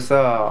ポンって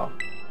さ、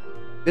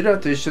ベラ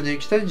と一緒に行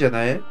きたいんじゃ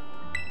ない？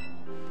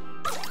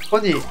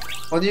鬼、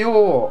鬼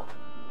を、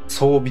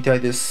そうみた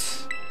いで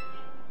す。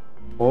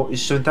お、一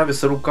緒に旅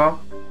するか？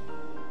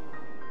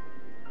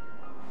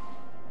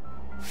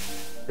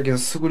だけど、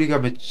すぐりが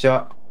めっち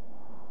ゃ、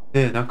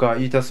ねえ、なんか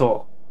言いた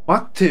そう。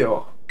待って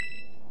よ。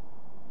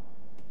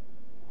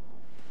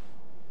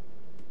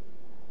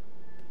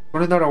こ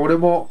れなら俺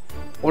も、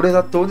俺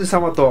だって鬼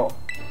様と、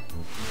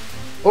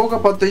オーガ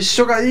ポンと一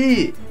緒が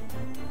いい。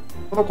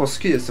この子好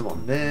きですも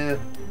んね。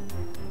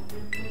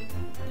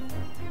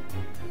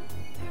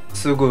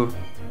すぐ。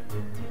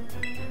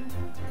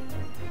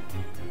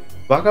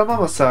わがま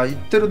まさ、言っ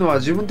てるのは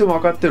自分でも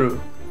分かってる。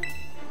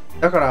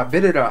だから、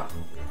ベレラ、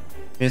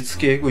目つ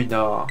きえぐい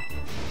な。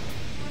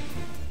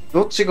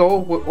どっちが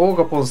オー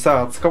ガポン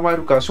さ、捕まえ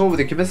るか勝負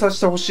で決めさせ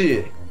てほし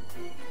い。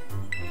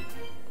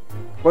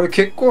これ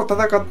結構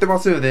戦ってま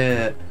すよ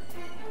ね。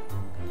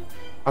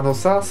あの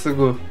さ、す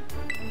ぐ。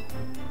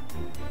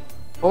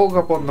オー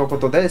ガポンのこ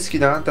と大好き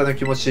なあんたの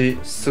気持ち、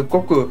すっ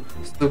ごく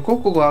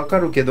わか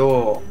るけ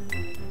ど、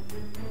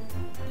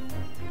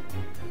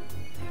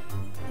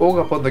オー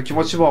ガポンの気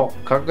持ちも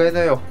考えな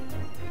よ。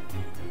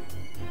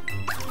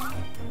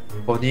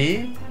ここ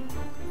に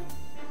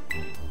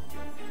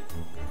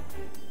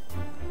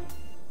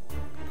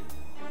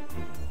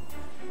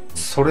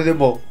それで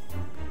も、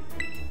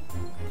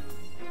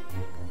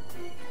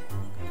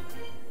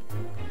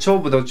勝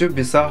負の準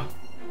備さ、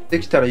で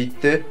きたら言っ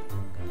て。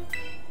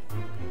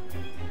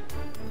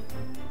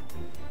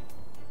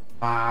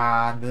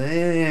まあね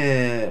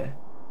え。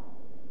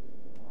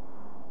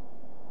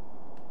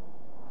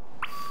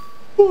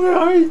俺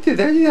相手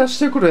何出し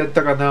てくるやっ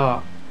たか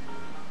な。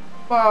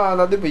まあ、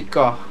なんでもいい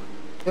か。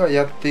では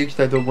やっていき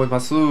たいと思いま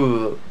す。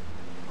勝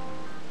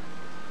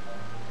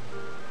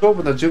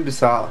負の準備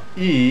さ、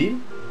いい？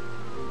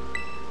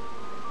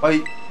は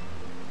い。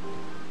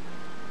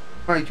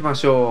まあ行きま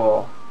し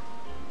ょ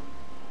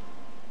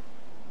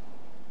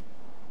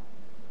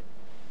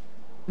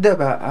う。で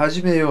は、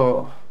始め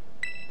よう。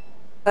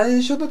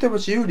最初の手持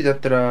ち有利だっ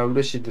たら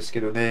嬉しいんです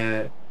けど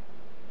ね。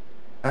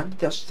何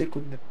出してく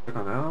んだった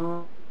か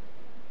な。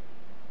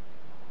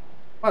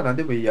まあ、なん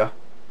でもいいや。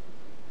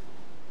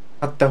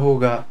あった方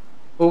が、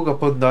オーガ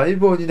ポンの相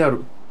棒にな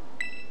る。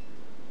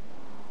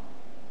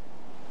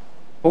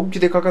本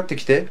気でかかって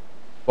きて。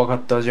わか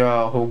った。じ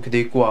ゃあ、本気で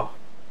行くわ。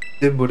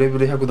全部レベ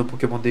ル100のポ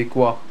ケモンで行く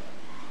わ。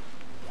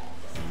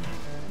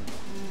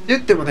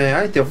言ってもね、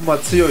相手ほんま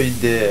強いん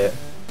で、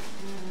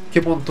ポ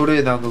ケモント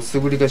レーナーの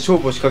すぐりが勝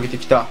負を仕掛け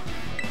てきた。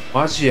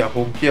マジや、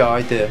本気や、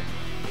相手。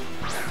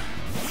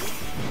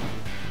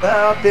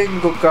あー、天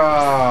狗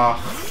か。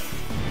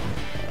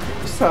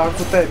さあ、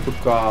悪タイプ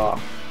か。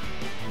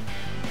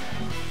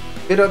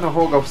ベラの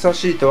方がふさわ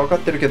しいと分かっ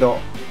てるけど、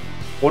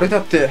俺だ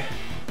って。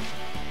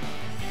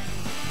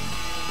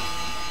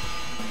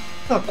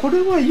あ、こ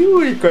れは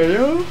有利か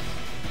よ。うん。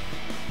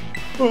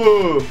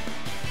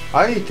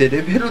相手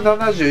レベル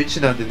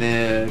71なんで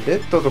ね、レ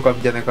ッドとか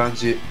みたいな感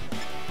じ。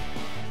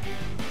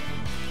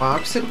まあ、ア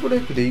クセルブレ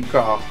ークでいい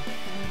か。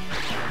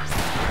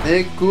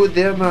ネク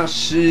デマ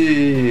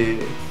シ。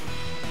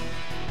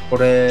こ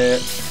れ、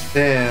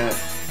ね、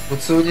普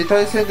通に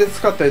対戦で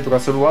使ったりとか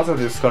する技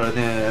ですから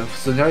ね、普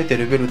通に相手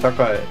レベル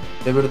高い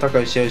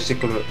試合して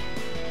くる。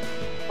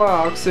ま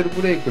あ、アクセル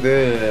ブレイク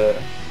で、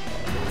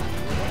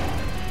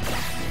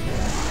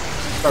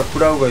さあ、食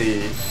らうがい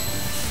い。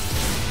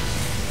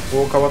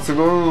効果抜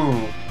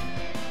群。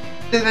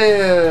で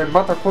ね、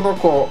またこの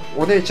子、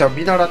お姉ちゃん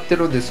見習って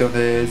るんですよ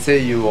ね、声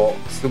優を、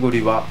すぐ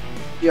りは。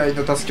居合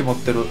の助け持っ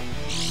てる。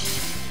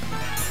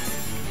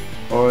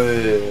おい。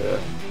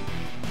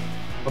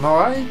こ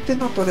の相手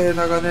のトレー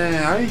ナーがね、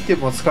アイテ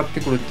ムを使って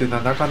くるっていうの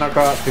はなかな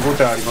か手応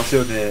えあります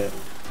よね。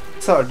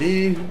さあ、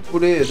リーフ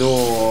ブレード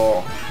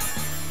を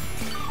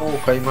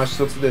今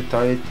一つで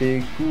耐えて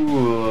いく。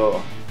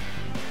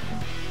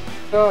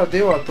さあ、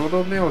ではと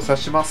どめを刺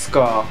します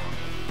か。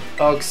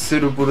アクセ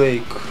ルブレ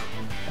イク。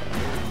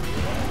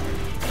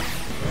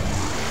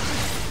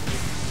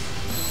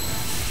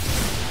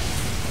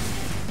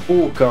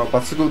効果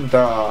抜群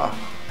だ。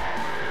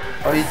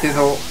相手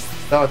の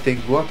ダーテ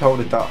ングは倒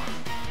れた。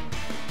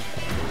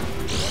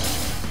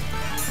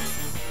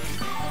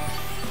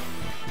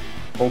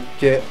オッ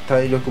ケー、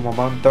体力も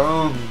満タ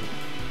ン。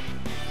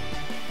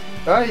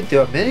相手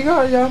はメ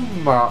ガヤ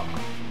ンマ。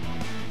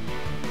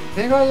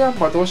メガヤン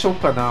マどうしよう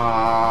かな。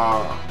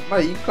まあ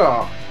いい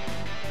か。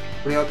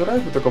フレアドライ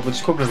ブとかぶ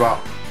ち込めば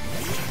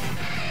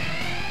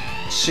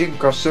進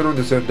化してるん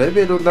ですよ。レ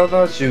ベル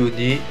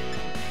72。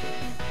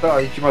さ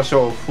あ行きまし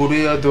ょう。フ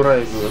レアドラ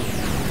イブ。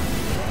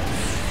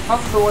反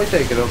動は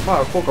痛いけど、ま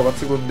あ効果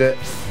抜群で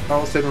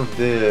倒せるん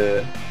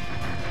で。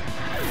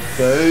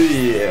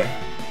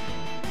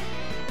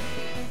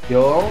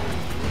よ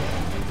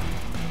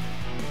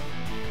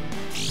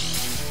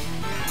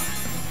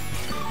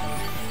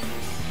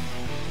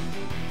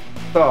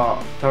さ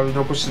あ食べ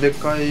残しで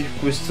回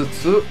復しつ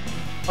つ、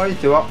相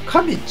手は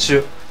神チ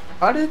ュ。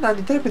あれ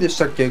何タイプでし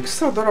たっけ。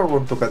草ドラゴ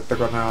ンとかやった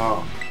かな。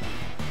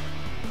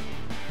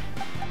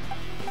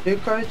入れ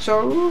替えちゃ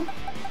う。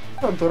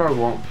草ドラ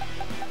ゴン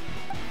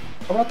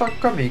アバタッ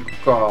カミ行く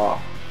か。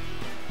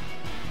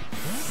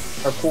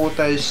交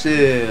代し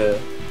て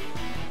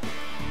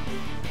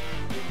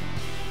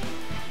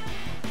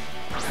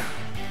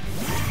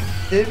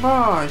で、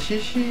まあヒ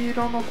ヒ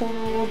色の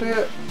頃で、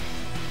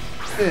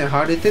ね、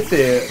晴れて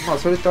て、まあ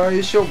それと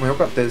相性も良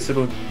かったりす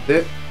るん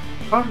で、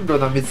甘露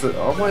な蜜、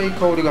甘い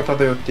香りが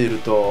漂っている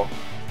と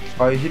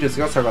回避率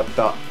が下がっ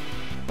た。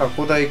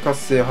古代活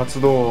性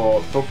発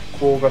動、特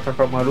攻が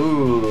高まる。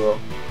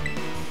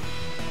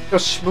よ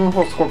し、ムーン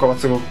ホース効果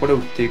抜群。これ打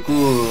っていく。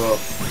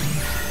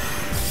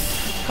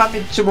カミ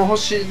ッチも欲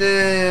しい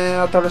ね。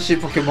新しい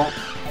ポケモン。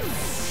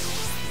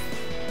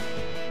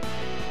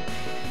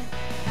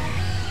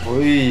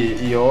お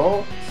い、いい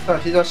よ。さあ、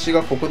日差し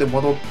がここで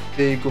戻っ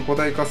ていく。古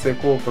代活性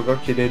効果が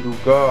切れる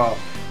が、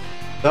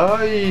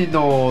ダイ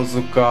ノー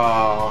ズ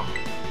か。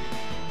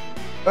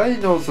ダイ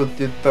ノーズって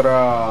言った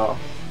ら、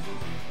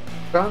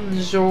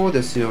頑丈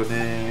ですよ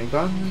ね。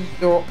頑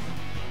丈。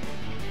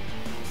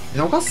ミ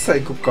ノガッサ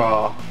行く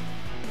か。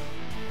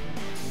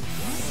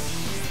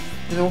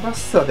ミノガッ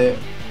サで、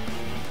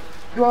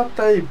ピュア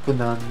タイプ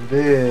なん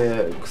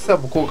で、草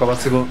も効果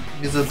抜群。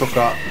水と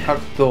か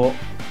格闘。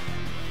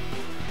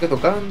けど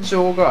頑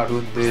丈があ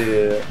るん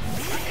で、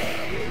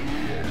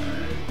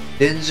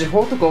電磁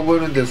砲とか覚え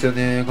るんですよ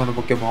ね、この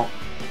ポケモ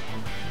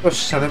ン。よし、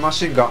シャネマ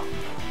シンガン。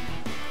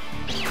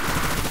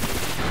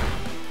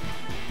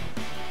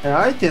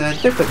相手何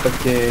タイプやったっ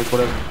けこ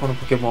の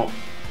ポケモン。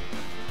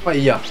まあ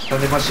いいや、シャ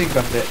ネマシン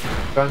ガンで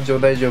頑丈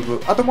大丈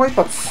夫。あともう一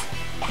発。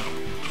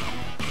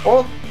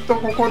おっと、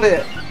ここ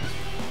で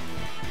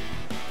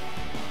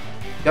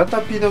ヤ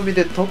タピの実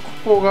で特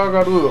攻が上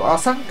がる。あ、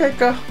3回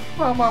か。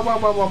まあまあまあ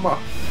まあまあまあ。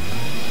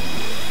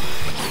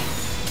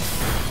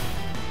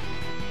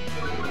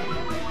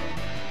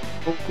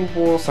特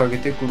防を下げ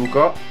てくる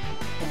が、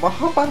マッ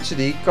ハパンチ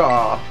でいい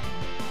か。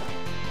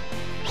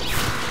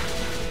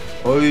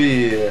お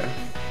い。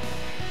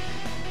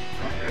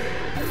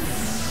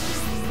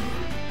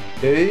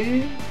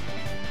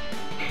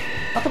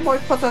あともう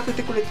一発当て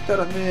てくれてた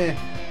らね。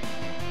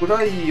フ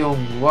ライオ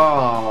ン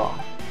は、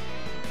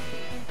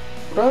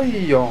フラ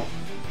イオン、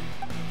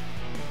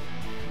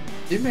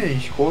地面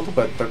飛行と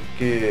かやったっ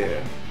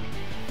け。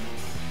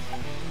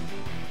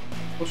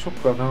どうしよ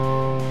っかな。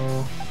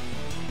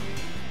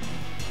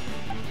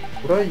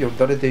フライオン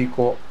誰でい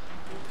こう。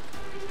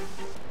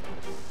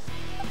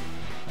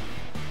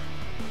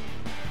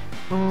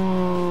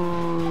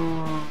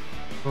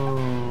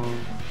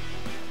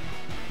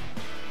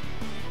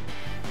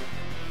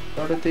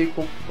誰でい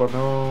こうか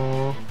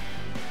な。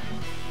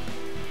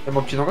で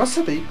も、キノガッ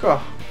サでいい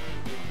か。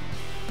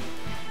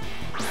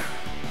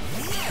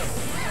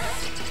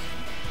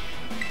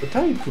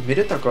タイプ見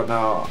れたか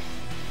な。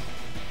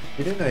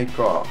見れない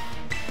か。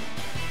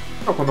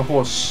この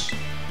胞子。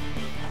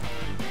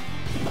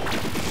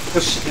よ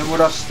し、眠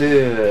らし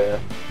て。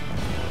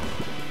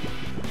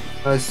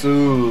ナイス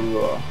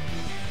ー。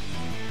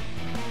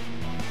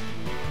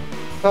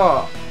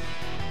さあ、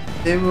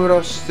眠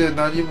らして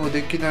何も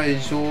できな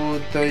い状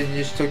態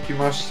にしとき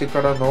まして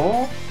から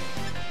の、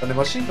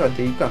マシンガン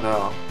でいいか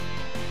な。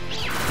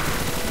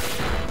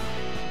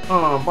ま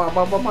あまあ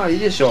まあまあまあいい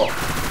でしょ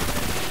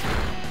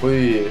う。お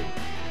い。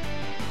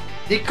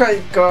2回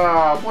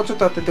か。もうちょっ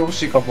と当ててほ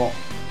しいかも。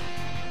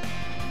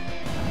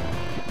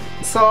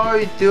さあ、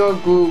相手は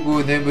ぐー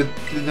ぐー眠っ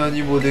て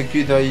何もで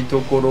きないと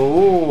ころ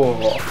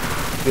を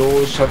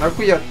容赦な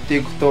くやって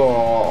いく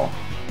と。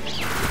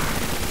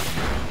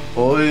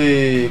お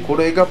い、こ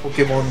れがポ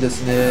ケモンで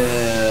す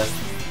ね。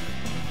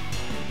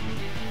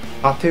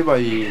勝てば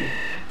いい。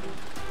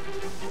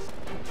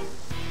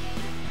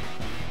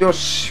よ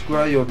し、フ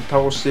ライオン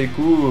倒してい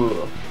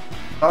く。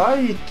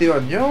相手は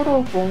ニョ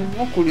ロボン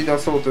を繰り出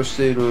そうとし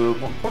ている。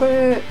もうこ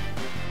れ、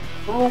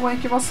このままい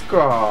きます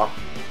か。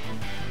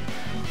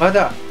ま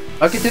だ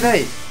開けてな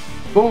い。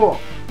も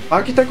う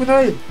開けたく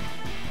ない。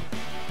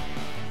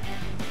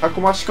たく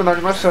ましくな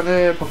りました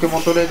ね。ポケモ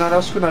ントレーナー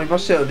らしくなりま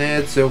したよ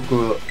ね。強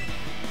く。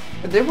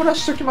眠ら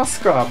しときます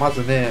か。ま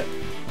ずね。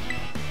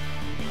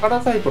パラ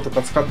タイプと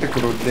か使ってく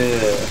るんで。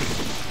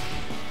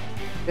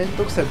めん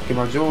どくさいポケ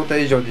モン状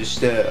態以上にし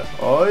て。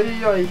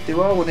相手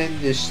はおね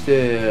んでし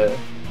て。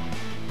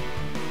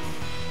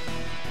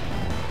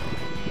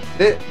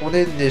で、お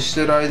ねんねし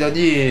てる間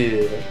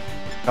に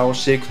倒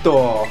していく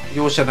と、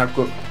容赦な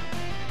く。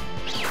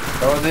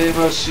種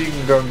マシ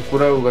ンガン食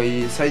らうが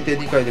いい。最低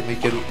2回でもい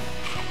ける。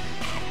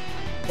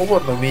お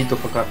盆の実と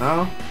かか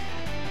な。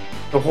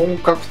本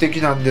格的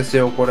なんです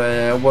よ、こ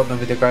れ。お盆の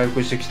実で回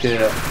復してきて。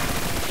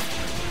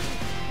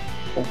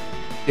オッ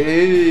ケ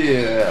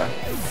ー。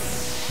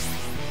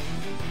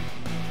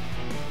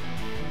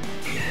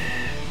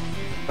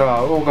さ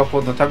あ、オーガ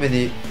ポンのため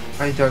に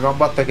相手は頑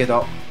張ったけ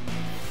ど。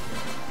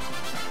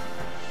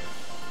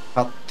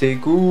勝ってい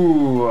く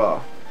ー。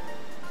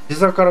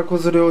膝から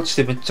崩れ落ち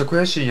てめっちゃ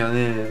悔しいんや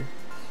ね。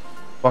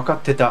分かっ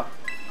てた。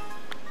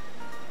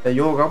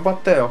よう頑張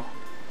ったよ。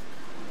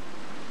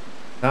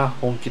な、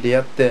本気で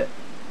やって。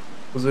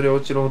崩れ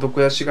落ちるほど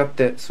悔しがっ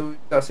て、そういっ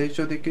た成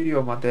長できる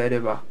よ、またやれ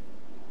ば。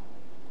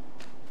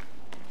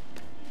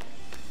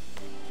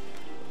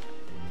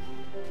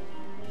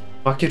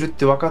負けるっ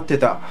て分かって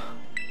た。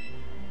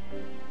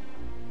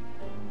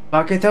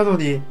負けたの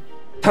に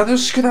楽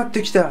しくなっ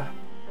てきた。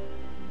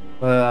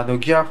ギ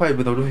ア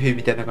5のルフィ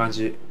みたいな感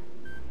じ。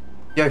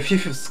いや、フィ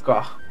フス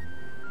か。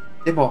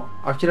でも、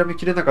諦め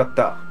きれなかっ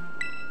た。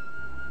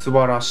素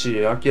晴らし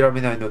い。諦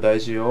めないの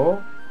大事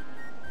よ。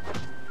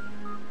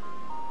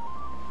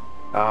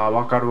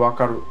わかるわ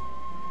かる。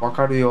わ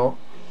かるよ。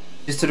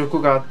実力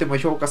があっても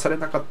評価され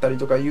なかったり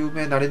とか、有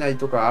名になれない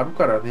とかある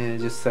からね、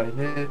実際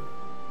ね。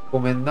ご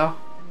めんな。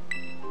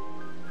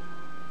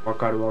わ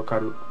かるわか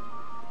る。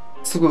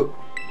すぐ。こ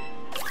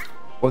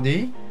こ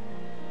に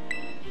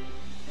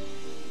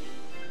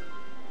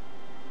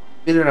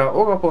ベレラ、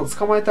オガポン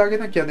捕まえてあげ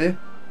なきゃね。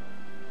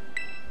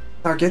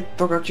ターゲッ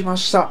トが来ま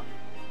した。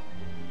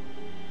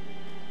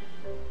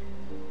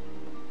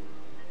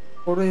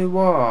これ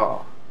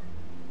は、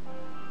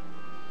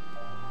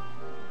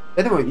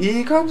でも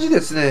いい感じ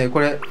ですね。こ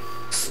れ、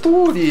スト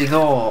ーリー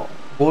の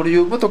ボリ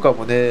ュームとか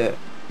もね、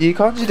いい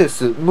感じで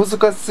す。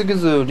難しすぎ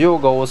ず、量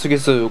が多すぎ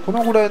ず、こ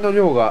のぐらいの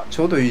量がち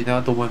ょうどいい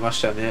なと思いま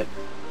したね。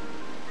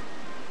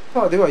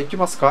さあ、では行き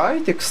ますか。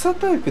相手草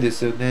タイプで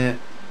すよね。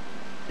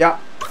いや、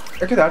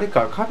だけどあれ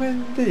か、仮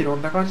面でいろ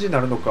んな感じにな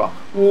るのか。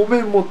お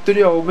面持ってる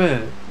や、お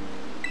面。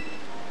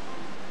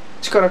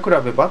力比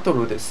べバト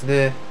ルです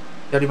ね。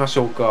やりまし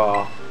ょう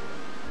か。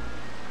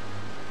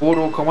ボー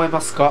ルを構え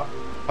ますか。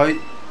はい。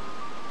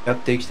やっ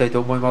ていきたいと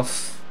思いま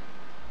す。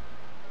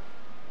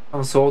多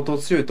分相当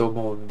強いと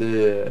思うん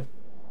で。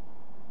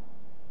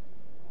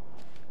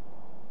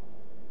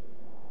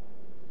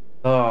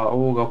さあ、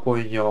オーガポ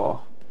イン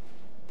よ。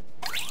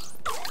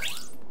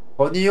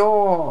鬼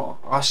よ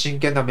ー。真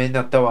剣な目に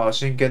なったわ。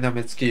真剣な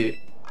目つき。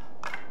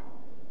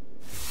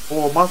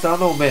まずあ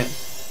の面。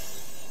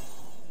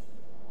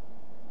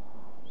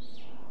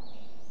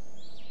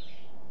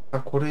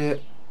これ。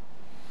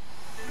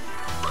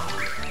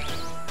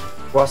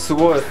す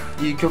ごい。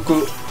いい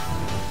曲。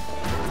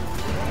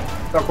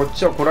こっ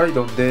ちはコライ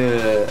ドン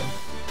で。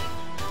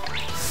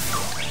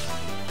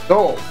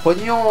どうポ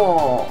ニョ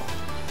ー。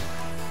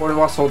これ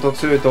は相当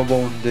強いと思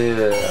うん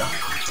で。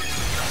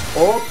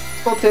おっ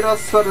と、テラッ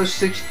サルし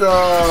てきた。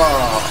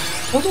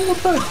子供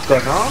タイプか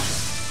な。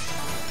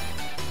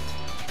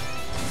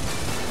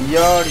い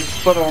やー、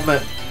立派なお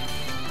面。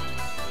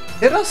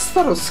テラッ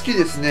サル好き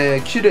です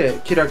ね。綺麗、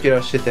キラキ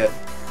ラしてて。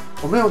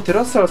お面をテ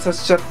ラッサルさ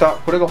せちゃった。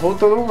これが本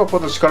当のオーガポ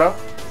ンの力。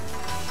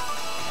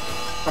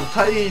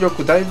体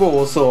力だいぶ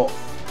多そう。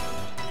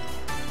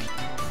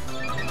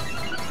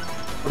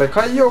これ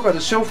海洋画で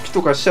潮吹き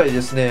とかしたい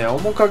ですね。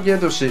面影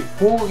宿し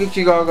攻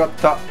撃が上がっ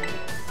た。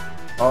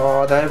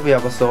だいぶや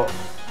ばそう。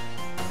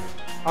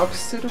アク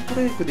セル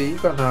ブレイクでいい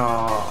か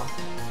な。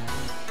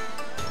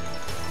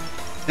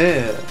ね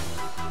え、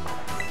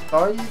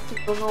相手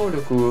の能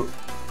力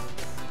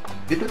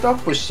ビルドアッ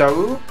プしちゃ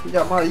う。い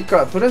や、まあいい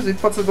か。とりあえず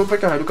一発どんだ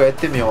け入るかやっ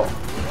てみよ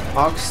う。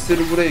アクセ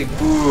ルブレイク。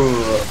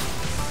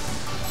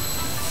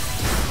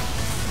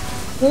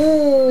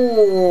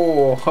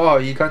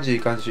いい感じい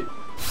い感じ。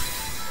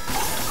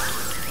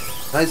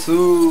ナイスー。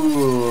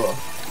オ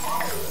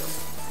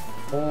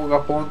ーガ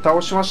ポン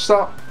倒しまし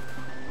た。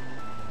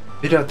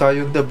ミラと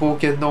歩んだ冒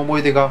険の思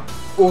い出が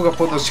オーガ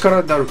ポンの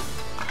力になる。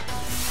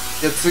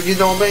いや、次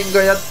の面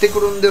がやってく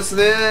るんです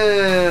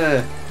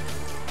ね。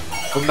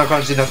こんな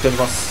感じになっており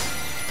ます。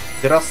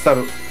テラスタ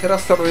ル演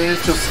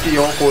出好き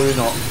よ、こういう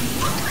の。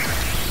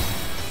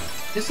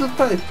水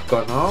タイプ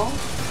かな。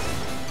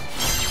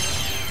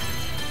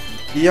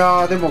い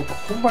やー、でも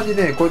ほんまに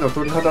ね、こういうの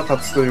鳥肌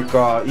立つという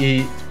か、い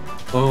い。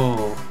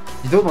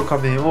二度の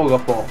仮面オーガ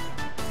ポン。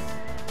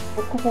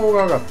国宝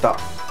が上がった。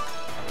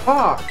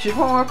まあ、基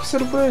本アクセ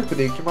ルブレイク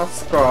でいきま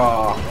す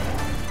か。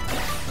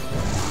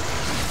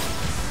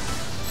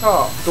さ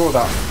あ、どう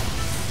だ。いっ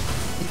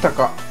た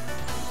か。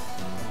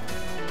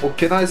オッ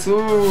ケー、ナイスー。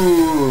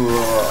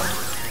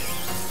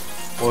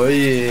お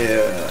い。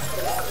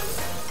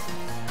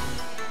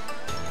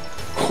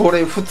こ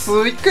れ普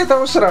通一回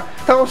倒し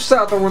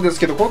たと思うんです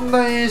けど、こん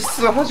な演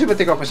出は初め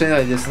てかもしれな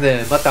いです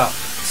ね。また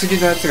次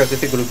のやつが出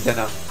てくるみたい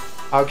な。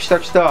あ、来た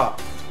来た。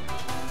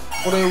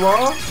これ何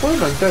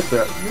タイプ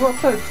や？岩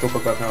タイプと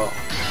かかな。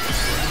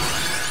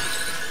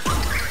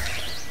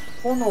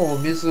炎、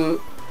水、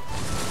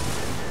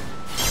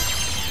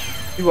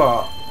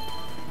岩、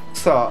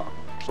草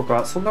と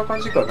かそんな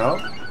感じかな。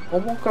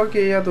面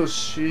影宿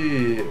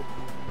し、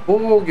防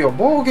御が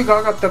上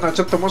がったのは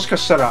ちょっともしか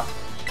したら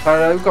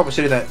払うかも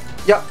しれない。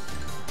いや、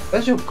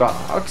大丈夫か。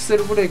アクセ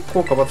ルブレーキ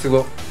効果抜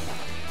群。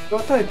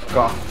岩タイプ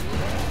か。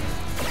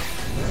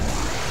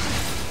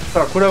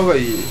さあ、食らうが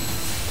いい。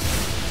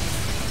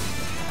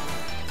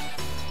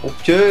オ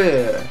ッケ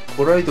ー。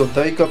コライド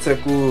大活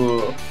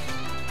躍。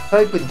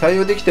タイプに対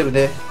応できてる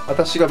ね。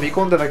私が見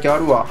込んだだけあ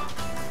るわ。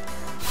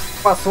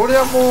まあ、そり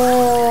ゃ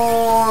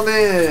もう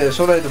ね、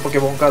初代のポケ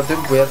モンから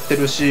全部やって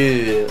る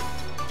し、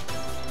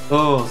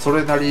そ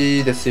れな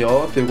りです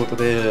よ。ということ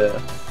で、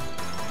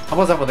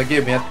様々なゲ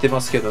ームやってま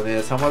すけど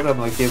ね、様々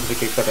なゲームで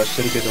結果出し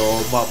てるけど、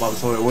まあまあ、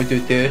それ置いと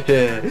いて、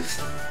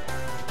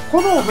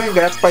この面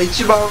がやっぱ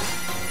一番、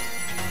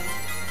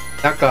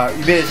なんかイ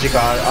メージ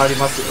があり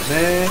ますよ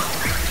ね。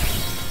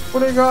こ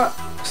れが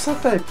草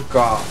タイプ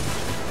か。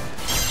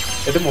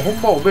でもほ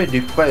んまお面立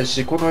派や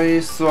し、この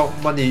演出はほ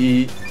んまに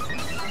いい。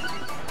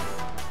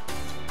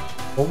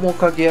面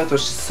影やと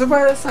素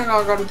早さ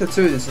が上がるって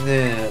強いです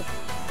ね。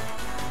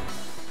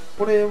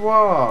これ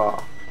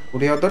は、フ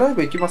レアドライ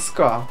ブいきます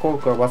か。効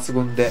果は抜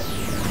群で。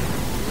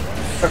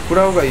食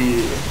らうがいい。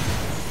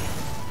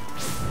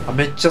あ、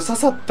めっちゃ刺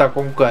さった、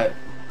今回。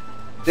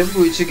全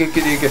部一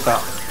撃でいけた。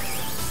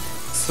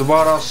素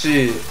晴ら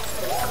しい。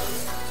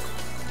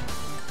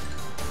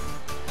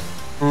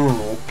オ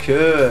ッケ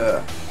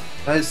ー。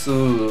ナイス。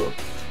よ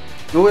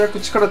うやく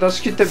力出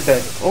し切ってみたい。オ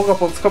ーガ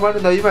ポン捕まえ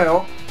るのは今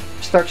よ。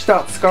来た来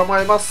た、捕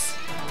まえます。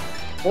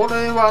こ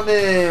れは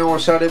ね、お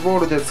しゃれボ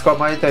ールで捕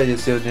まえたいで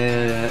すよ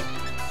ね。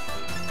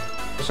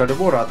おしゃれ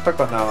ボールあった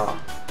かな。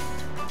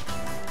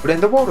フレ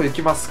ンドボールい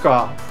きます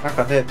か。なん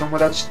かね、友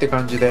達って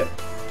感じで。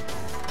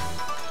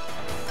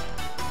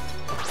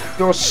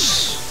よ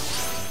し。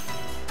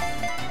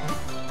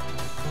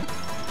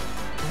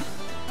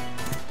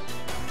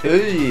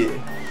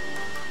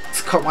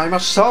捕まえま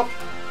した。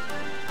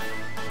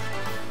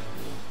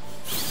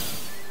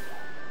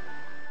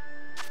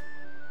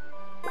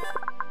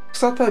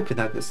草タイプ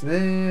なんです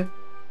ね。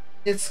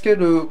身につけ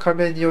る仮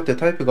面によって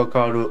タイプが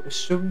変わる。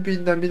俊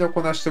敏な身の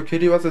こなしと蹴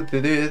り技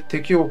で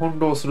敵を翻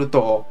弄する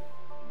と、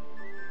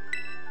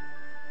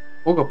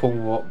オガポ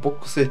ンをボ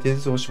ックスへ転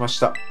送しまし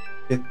た。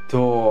オッ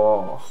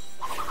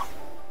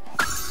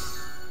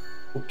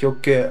ケーオッ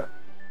ケー。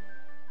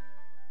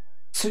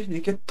つい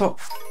にゲット。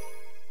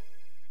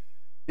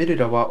ベレ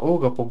ラはオ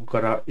ーガポン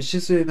から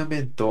礎の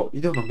面と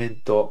井戸の面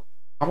と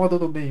かまど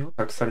の面を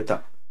託され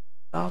た。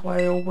名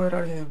前覚え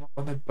られへんわ、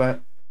こんないっぱ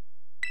い。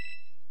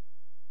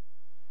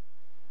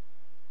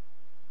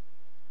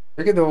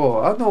だけど、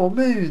お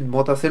面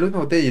持たせる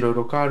のでいろい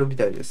ろ変わるみ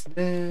たいです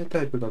ね。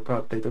タイプが変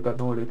わったりとか、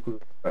能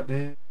力とか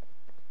ね。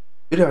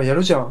ベレラや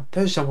るじゃん。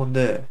大したもん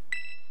で。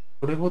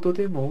それほど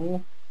で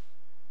も、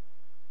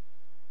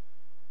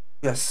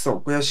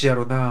悔しいや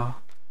ろな。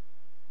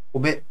ご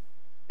めん。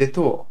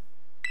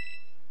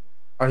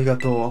ありが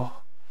と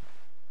う。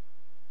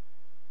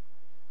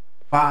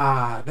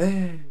まあ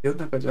ね、世の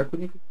中弱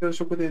肉強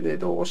食でね、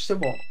どうして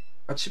も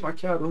勝ち負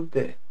けあるん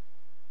で、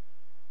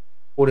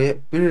俺、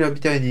ベレラみ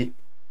たいに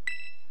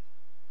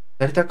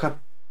なりたかっ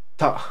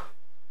た。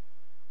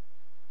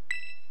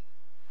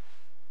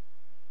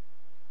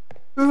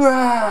うわー。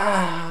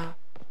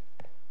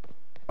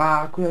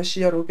まあ、悔し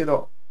いやろうけ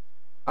ど、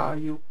ああ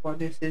いう子は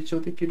ね、成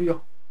長できる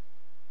よ。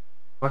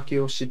負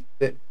けを知っ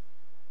て、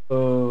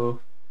ム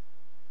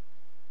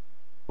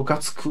カ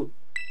つく。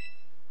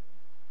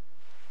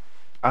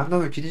あんな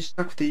の気にし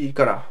なくていい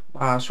から。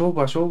まあ、勝負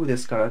は勝負で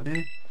すから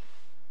ね。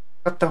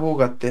勝った方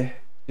がっ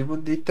て自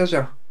分で言ったじ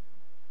ゃん。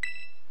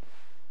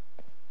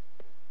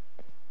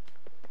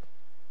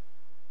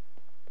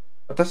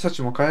私た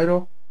ちも帰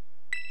ろ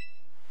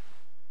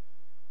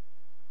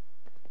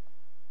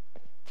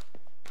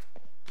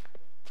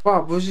う。ま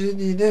あ、無事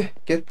にね、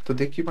ゲット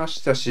できま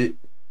したし、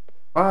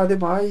まあ、で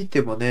も相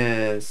手も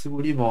ね、素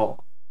振り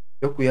も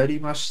よくやり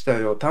ました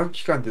よ。短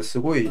期間です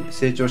ごい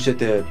成長して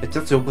て、めっち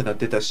ゃ強くなっ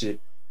てたし、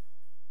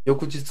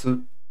翌日、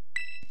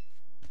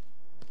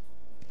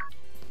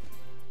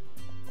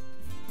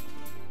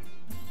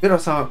ベラ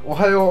さん、お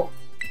はよ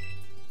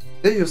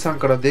う。デイユさん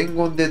から伝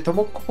言でト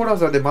モッコプラ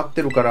ザで待っ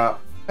てるから、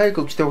早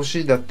く来てほ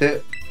しいんだっ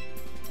て。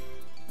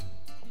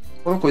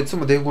この子いつ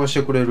も伝言し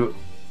てくれる。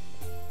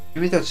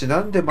君たち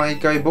なんで毎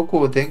回僕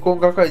を伝言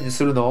係に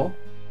するの？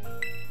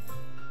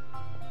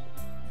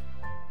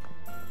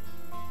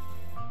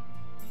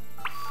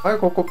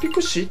ここピ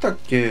クシーいたっ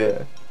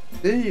け？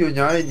デイユに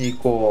会いに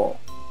行こ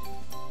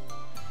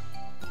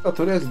う。さあ、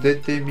とりあえず出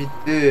てみ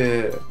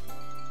て、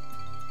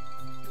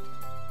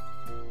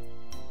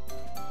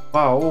ま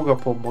あ、オーガ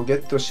ポンもゲ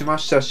ットしま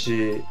した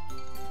し、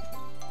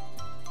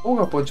オー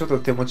ガポンちょっと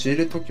手持ち入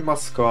れときま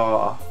す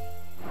か。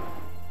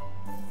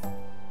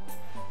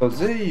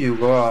ゼイユ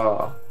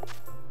が、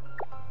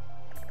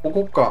こ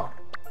こか。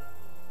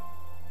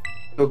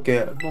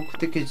OK。目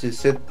的地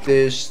設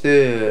定し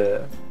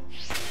て、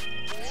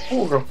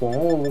オーガポン、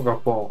オーガ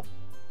ポ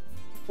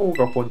ン。オー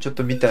ガポンちょっ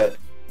と見たい。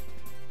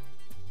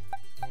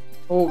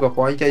オーガ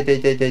ポン、いたいた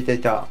いたいたいた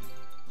いた。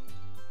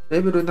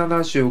レベル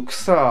70、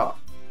草。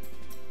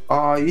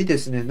ああ、いいで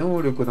すね。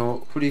能力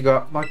の振り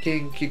が負け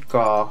ん気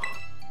か。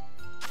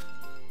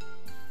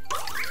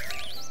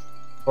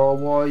か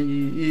わい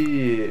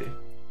い。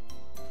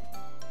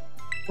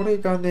これ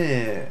が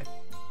ね、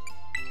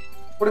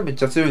これめっ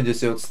ちゃ強いんで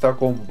すよ。ツタ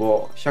コン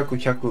ボ。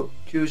100、100。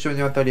急所に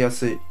当たりや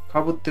すい。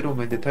かぶってる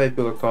面でタイ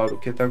プが変わる。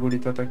ケタグ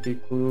リ叩き、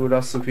ク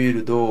ラスフィー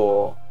ル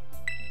ド。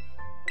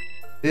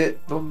で、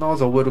どんな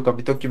技覚えるか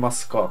見ときま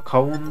すか。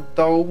カウン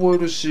ター覚え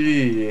る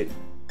し、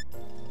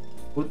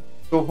ウッ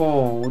ド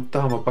ホーン、ウッ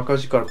ドハマー、バカ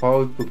力、パ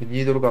ワーウィップ、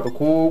ニードルガード、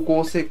光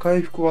合成、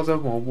回復技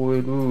も覚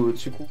える。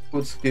遅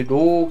刻つけ、ロ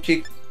ーキ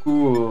ッ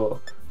ク。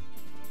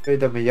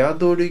ダメ、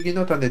宿り木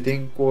の種、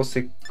電光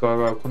石火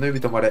が、この指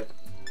止まれ。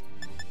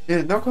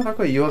ね、なかな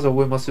かいい技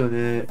覚えますよ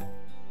ね。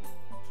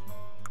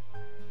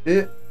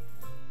で、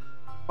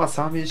まあ、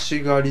寂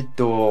しがり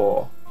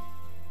と、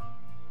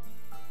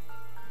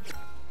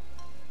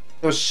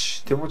よ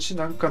し、手持ち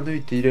なんか抜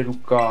いて入れる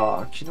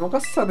か。キノガ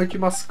ッサ抜き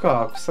ます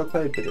か。草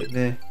タイプで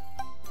ね。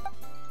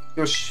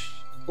よし、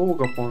オー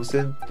ガポン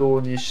先頭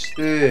にし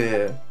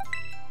て、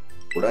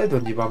プライド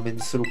2番目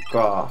にする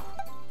か。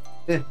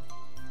ね、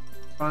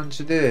感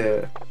じ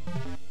で、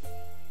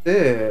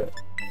で、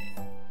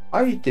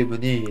アイテム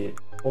に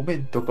お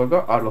面とか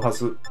があるは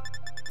ず。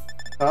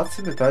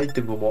集めたアイ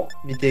テムも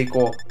見てい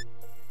こう。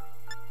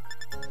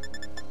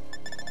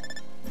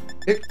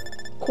結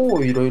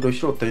構いろいろ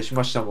拾ったりし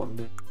ましたもん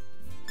ね。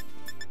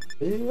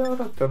新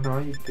たな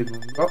アイテム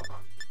が、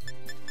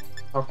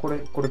あ、これ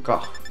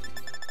か。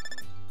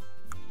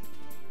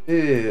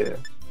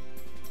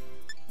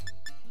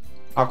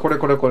あ、これ。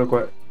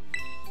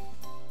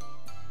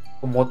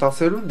持た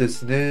せるんで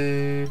す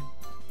ね。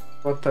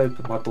タイ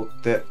プまと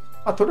って。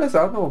とりあえず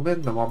あの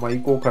面のまま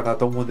行こうかな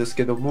と思うんです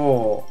けど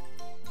も、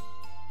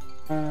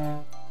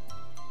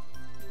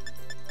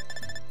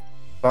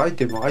アイ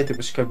テム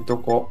しっかり見と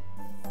こ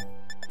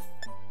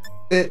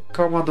う。で、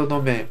かまど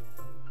の面。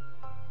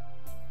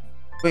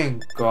面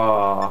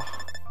か。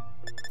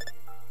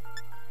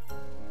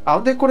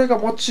で、これが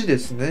持ちで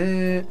す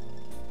ね。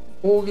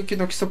攻撃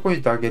の基礎ポイ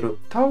ント上げる。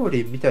タウ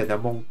リンみたいな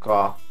もん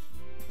か。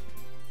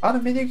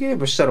ミニゲー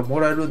ムしたらも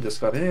らえるんです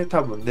かね。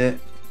多分ね。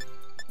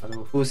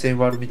風船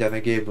割るみたいな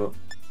ゲーム。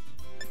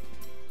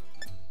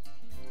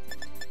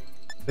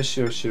よし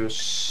よしよ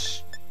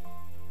し。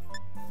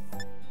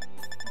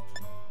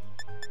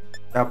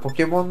ポ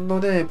ケモンの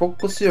ね、ボッ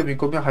クス読み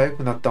込み早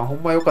くなったのほん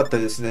ま良かった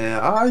ですね。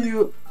ああいう、ち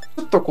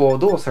ょっとこう、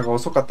動作が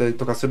遅かったり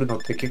とかするのっ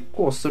て結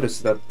構ストレ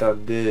スだった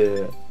ん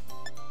で、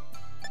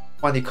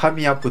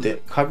神アップデ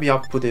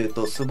ー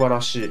ト素晴ら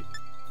しい。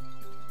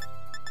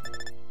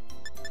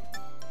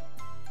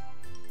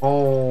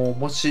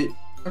餅。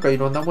なんかい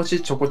ろんな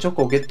餅ちょこちょ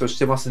こゲットし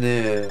てます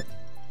ね。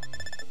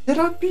テ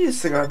ラピー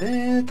スが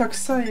ね、たく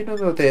さんいる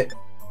ので、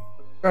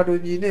気軽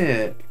に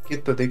ね、ゲ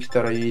ットでき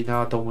たらいい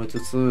なと思い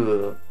つ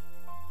つ、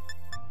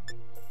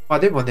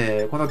でも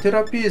ね、このテ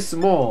ラピース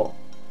も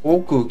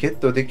多くゲッ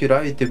トできる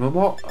アイテム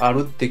もあ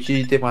るって聞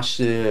いてまし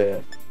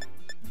て、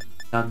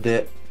なん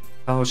で、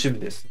楽しみ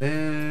です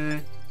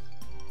ね。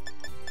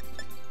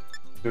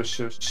よ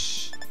しよ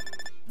し。ち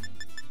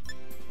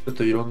ょっ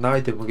といろんなア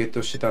イテムゲッ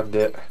トしてたん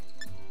で、し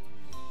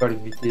っかり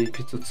見てい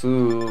きつつ、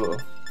よ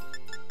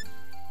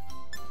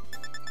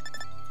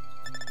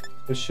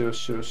しよ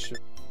しよし。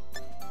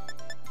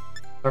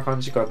こんな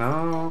感じか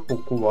な、こ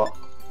こは。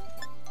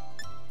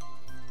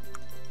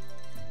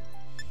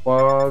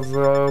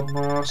技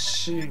マ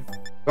シン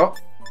が、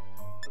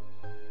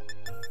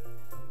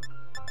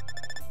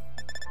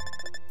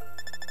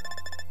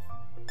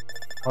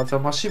技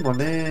マシンも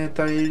ね、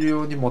大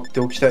量に持って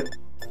おきたい。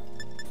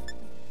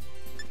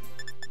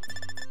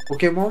ポ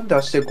ケモン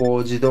出してこ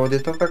う自動で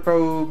戦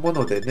うも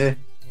のでね、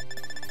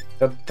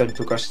やったり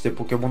とかして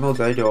ポケモンの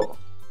材料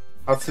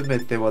集め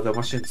て技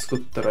マシン作っ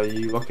たら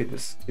いいわけで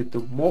すけど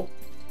も、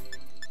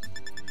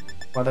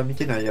まだ見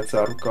てないやつ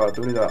あるか、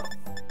どれだ。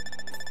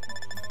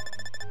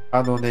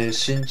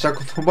新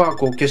着のマー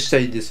クを消した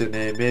いんですよ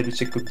ね。メール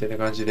チェックみたいな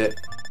感じで。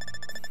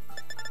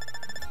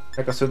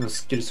なんかそういうの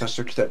スッキリさせ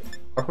ておきたい。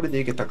これで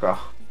いけた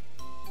か。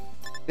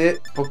で、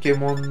ポケ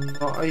モン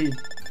のアイ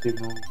テ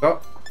ムが、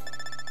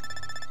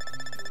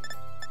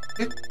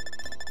結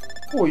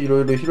構い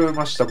ろいろ拾い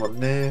ましたもん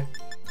ね。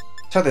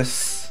茶で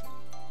す。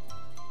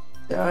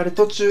いや、あれ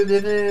途中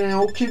でね、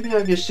置き土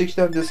産してき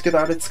たんですけど、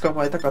あれ捕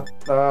まえたかっ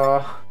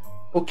た。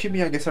置き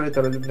土産され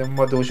たら、ね、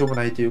どうしようも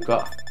ないという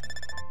か、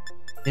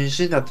瀕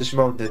死になってし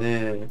まうんで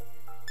ね。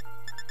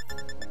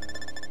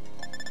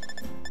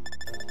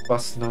バ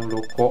スの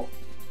鱗。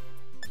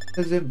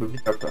で、全部見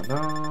たか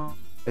な。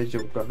大丈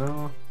夫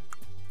か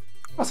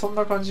な。そん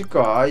な感じ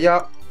か。い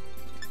や、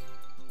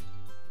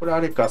これ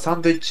あれか、サ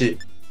ンドイッチ。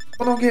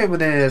このゲーム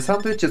ね、サ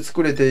ンドイッチ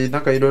作れて、な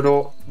んかいろい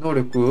ろ能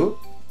力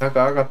なん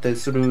か上がったり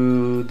する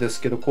んです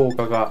けど、効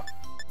果が。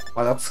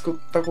まだ作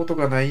ったこと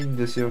がないん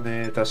ですよ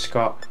ね、確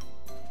か。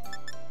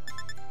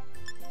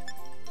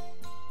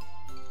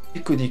ピ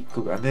クニッ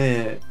クが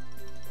ね。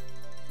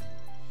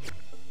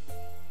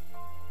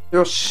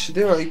よし、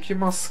では行き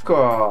ます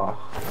か。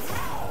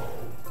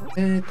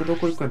ど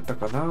こ行くんやった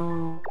かな。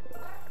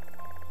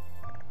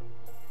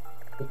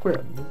ここや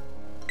ね。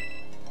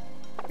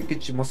敵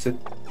地も設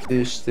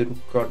定してる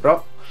か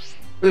ら。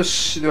よ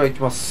し、では行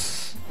きま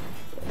す。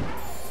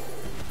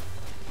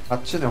あ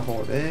っちの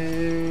方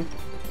ね。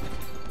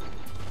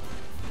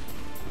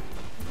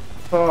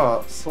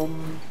さあ、そん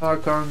な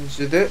感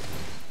じで、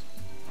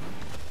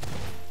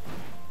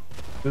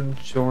順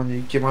調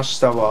に行きまし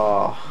た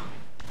わ。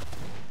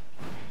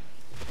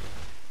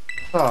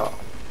さあ、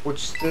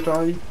落ちてる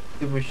アイ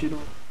テム拾っ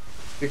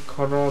て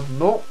から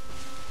の、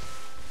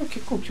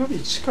結構距離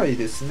近い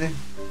ですね。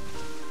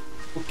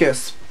OK、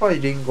酸っぱい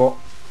リンゴ。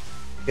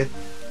ゲッ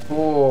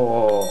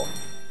ト。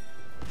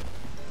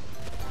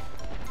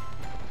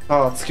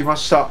さあ、着きま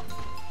した。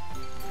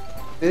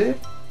で、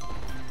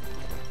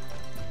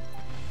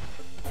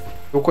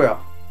どこや？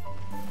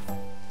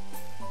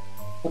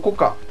ここ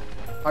か。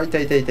あ、いた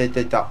いたいたいた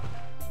いた。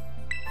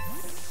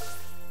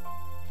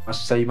いま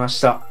した、いま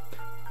した。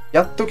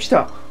やっと来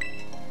た。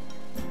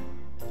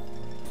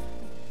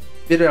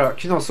ベレラ、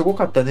昨日すご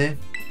かったね。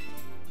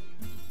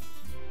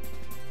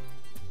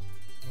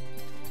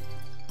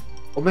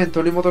ごめん、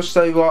取り戻し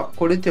たいわ。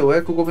これってお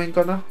役ごめん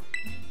かな。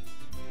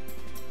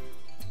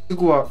す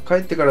ぐは帰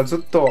ってからずっ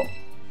と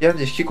部屋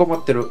に引きこも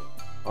ってる。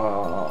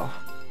あ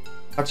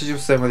あ、80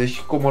歳まで引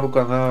きこもる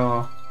か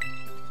な。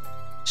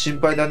心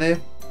配だ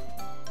ね。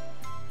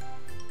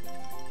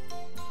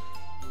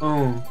う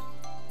ん。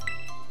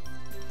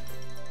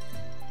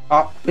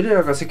あ、ベレ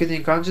ラが責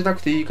任感じな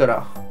くていいか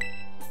ら。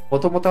も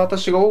ともと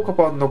私がオーカ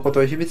パンのこと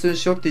を秘密に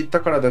しようって言っ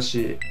たからだ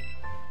し。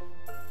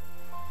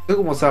す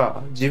ぐも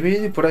さ、地味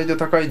にプライド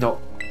高いの。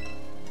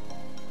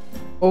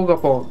オーガ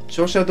ポン、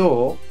調子は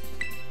どう？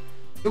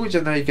すぐじ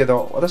ゃないけ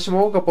ど、私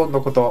もオーガポンの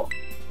こと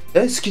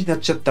大好きになっ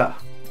ちゃった。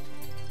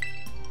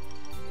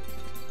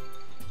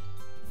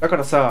だか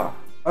らさ、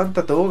あん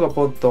たとオーガ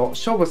ポンと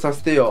勝負さ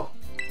せてよ。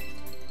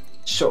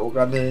しょう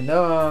がねえ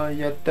なあ、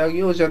やってあげ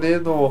ようじゃねえ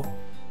の。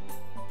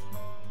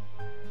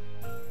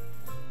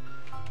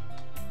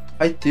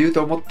はいって言う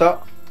と思った。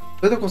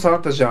それでこそあ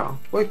んたじゃん。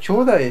これ兄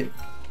弟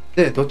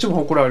で、どっちも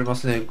誇りありま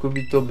すね。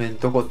首と目ん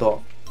とこ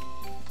と。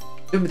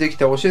準備でき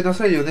たら教えな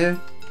さいよね。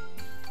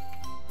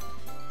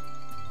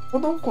こ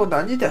の子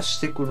何出し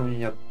てくるん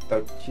やった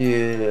っ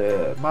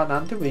け？まあ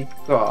何でもいい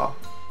か。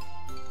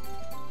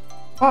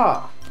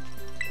まあ、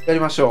やり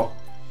ましょ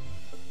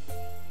う。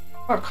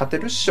まあ勝て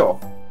るっしょ。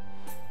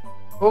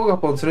オーガ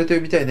ポン連れて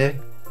るみたい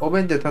ね。お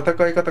面で戦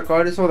い方変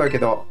わりそうだけ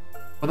ど、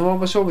このまま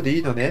勝負でい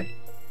いのね。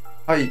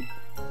はい。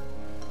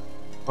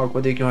まあこ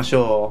れでいきまし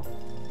ょう。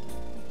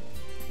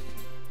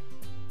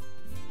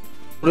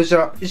それじ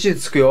ゃ、位置に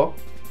つくよ。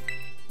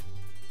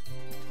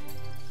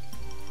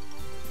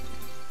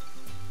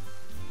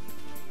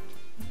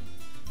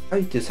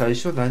相手最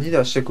初何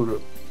出してく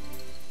る？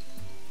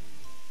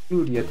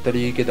有利やったら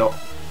いいけど。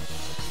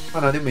ま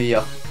あ何でもいい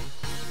や。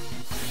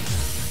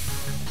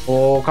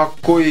おー、かっ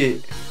こい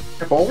い。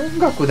やっぱ音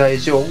楽大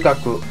事、音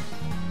楽。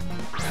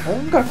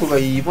音楽が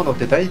いいものっ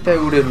て大体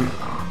売れる。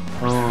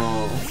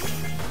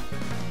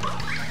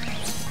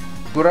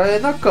グラエ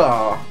ナ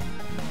か。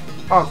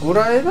あ、グ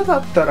ラエナだ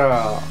った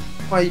ら、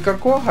まあ、イカ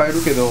コは入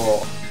るけど、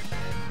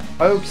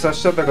早起きさ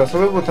せちゃったから、そ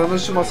れも楽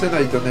しませな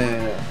いと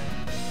ね、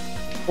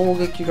攻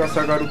撃が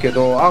下がるけ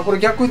ど、あ、これ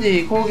逆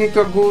に攻撃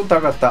がぐーんと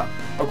上がった。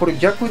あ、これ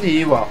逆にい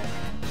いわ。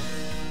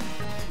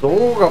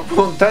動画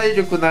ポン体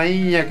力ない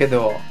んやけ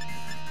ど、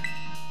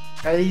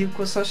回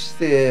復させ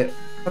て、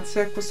活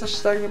躍さ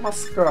せてあげま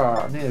す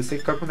か。ね、せ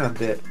っかくなん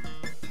で。こ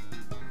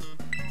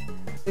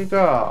れ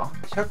が、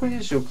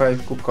120回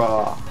復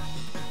か。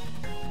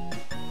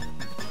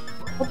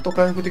もっと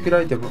回復できる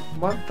アイテム、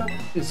また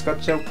使っ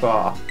ちゃう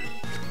か。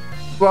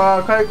う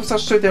わー、回復さ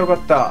せといてよか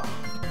った。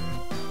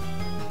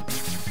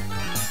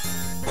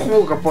コ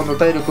ーガポンの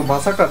体力ま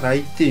さかな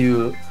いってい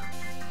う。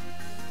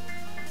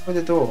これ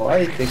でどう？あ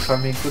えて噛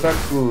み砕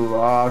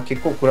く。あー、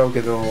結構食らう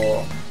けど。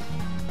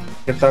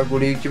ケタグ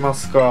リいきま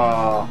す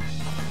か。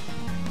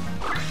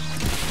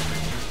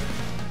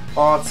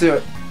あー、強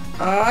い。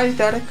あー、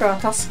誰か、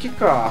助け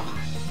か。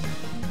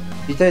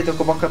痛いと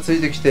こばっかつい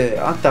てきて、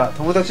あんた、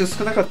友達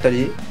少なかった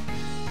り？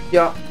い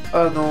や、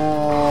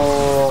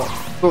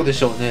どうで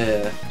しょう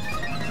ね。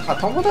あ、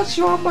友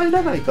達はあんまい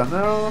らないか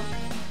な。ちょ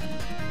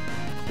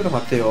っと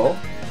待ってよ。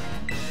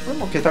これ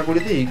もケタゴリ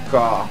でいい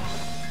か。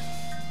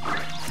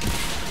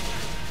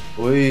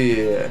おい。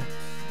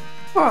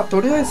まあ、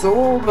とりあえず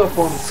オーガ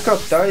ポン使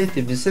ってあえ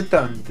て見せ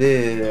たん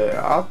で、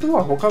あと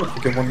は他の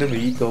ポケモンでも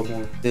いいと思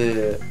うん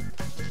で、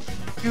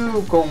キュ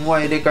ーコン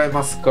は入れ替え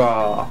ます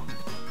か。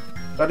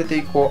誰で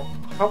いこ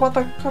う。羽ば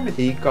たかめ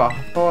ていいか。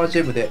パワージ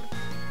ェムで。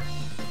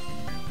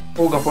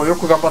オーガポンよ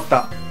く頑張っ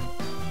た。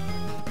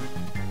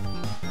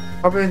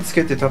仮面つ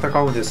けて戦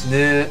うんです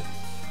ね。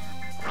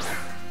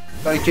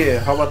体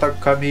型、羽ばた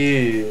か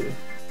み。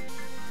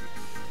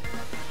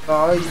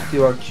相手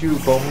は9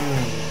本。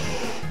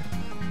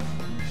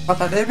ま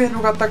たレベ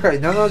ルが高い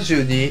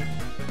72。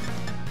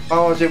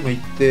パワージェムいっ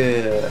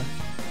て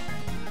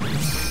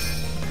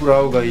食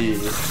らうがいい。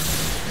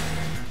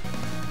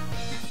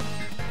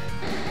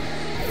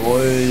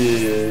お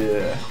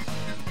い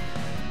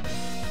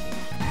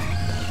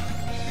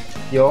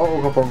よ、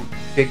オガポン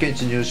経験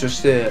値入手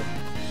して。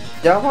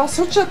ヤマ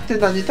ソチャって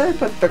何タイ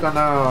プやったか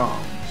な。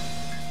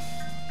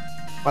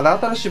まだ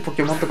新しいポ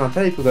ケモンとかの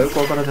タイプがよく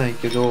わからない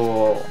け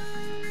ど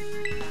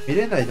見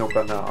れないの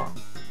かな。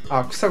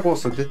あ、草ゴー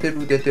スト出て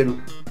る出てる。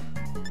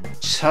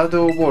シャ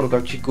ドウボールが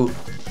効く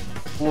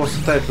ゴー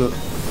ストタイプ。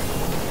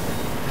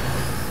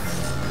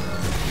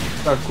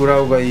さあ食ら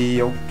うがい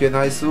い。オッケー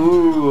ナイス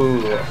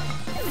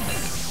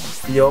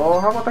いい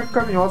よ。羽ばたき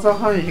神技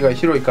範囲が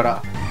広いか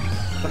ら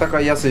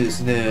戦いやすいで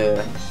す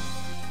ね。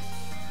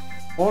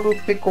モル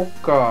ペコ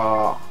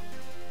か。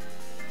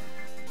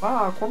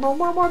まあこの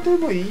ままで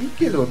もいい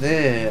けど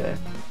ね。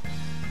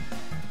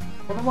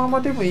このま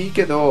までもいい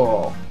け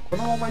どこ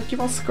のままいき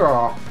ます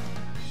か。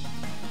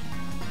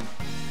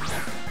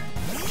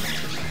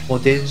も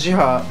う電磁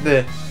波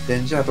で、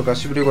電磁波とか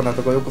しびれ粉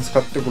とかよく使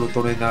ってくる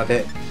トレーナー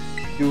で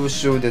優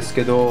秀です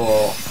けど、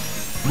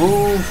ム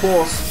ーンフ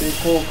ォー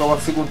スで効果は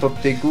すぐ取っ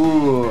ていく。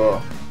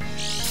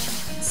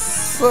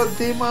さあ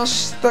出ま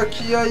した、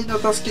気合の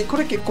助け。こ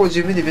れ結構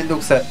地味にめんど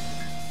くさい。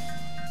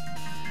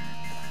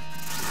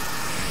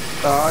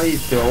相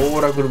手はオ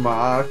ーラ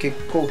車。結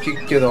構効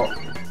くけど、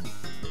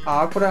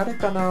これあれ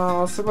か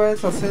な。素早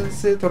さ先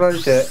制取られ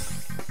て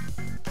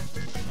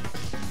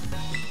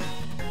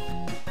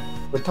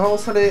これ倒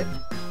され、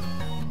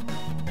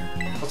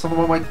その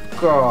ままいく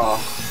か。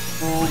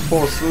ムーンフ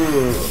ォース。オ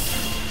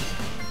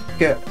ッ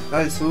ケー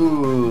ナイス。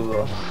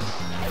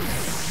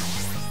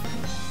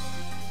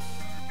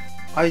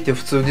相手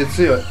普通に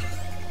強い。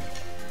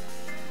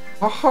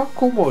母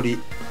子守。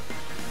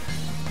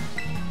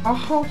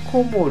母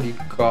子守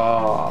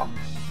か。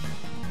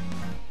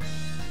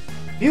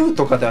ミュウ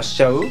とか出し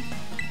ちゃう。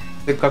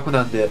せっかく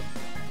なんで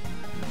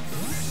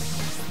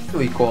ミュ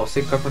ウ行こう。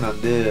せっかくな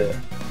んで。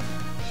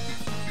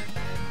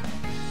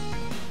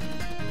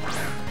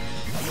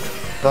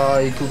さ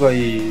あ行くが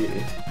いい。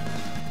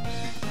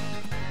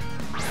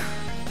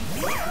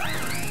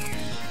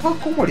母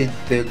子守っ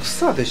て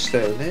草でした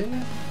よね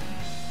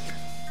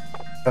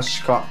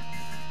確か。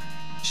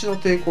石の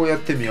抵抗や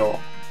ってみよ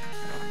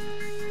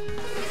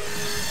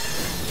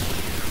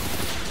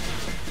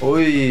う。お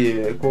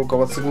い、効果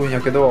はすごいん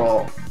やけ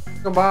ど、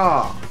ま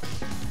あ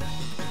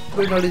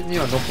これなりに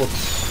は残っ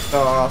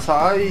た。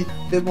さあ相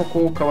手も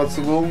効果は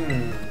すごい。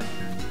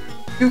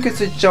吸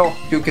血いっちゃおう。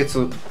吸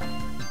血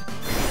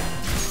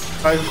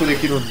回復で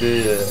きるん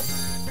で。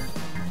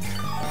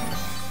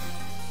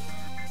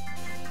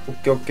オ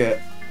ッケーオッ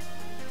ケ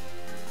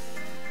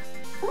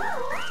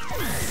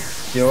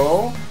ー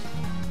よ。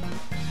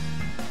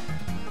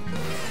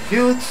ミ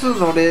ュウ2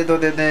のレード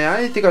でね、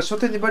相手が初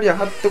手にバリア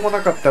張ってこ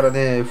なかったら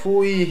ね、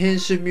封印変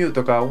身ミュウ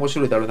とか面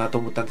白いだろうなと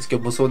思ったんですけ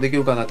ど、無双でき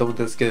るかなと思っ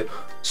たんですけど、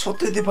初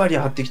手でバリ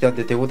ア張ってきたん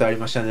で手応えあり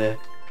ましたね。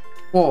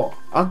も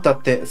う、あんた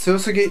って強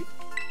すぎ。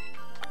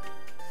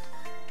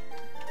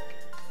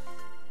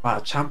ま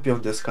あ、チャンピオ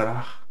ンですか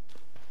ら。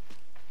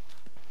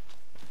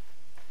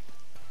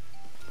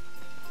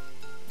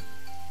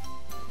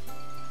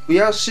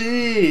悔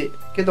しい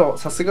けど、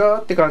さすが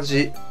って感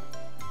じ。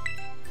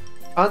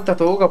あんた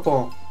とオガポ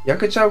ン、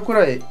焼けちゃうく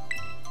らい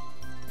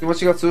気持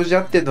ちが通じ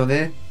合ってんの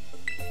ね。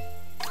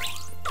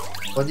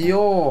何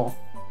よ。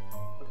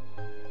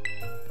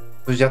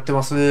通じ合って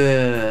ます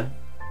ね。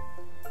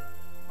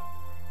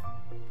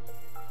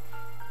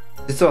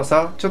実は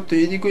さ、ちょっと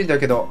言いにくいんだ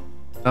けど、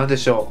なんで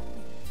しょう。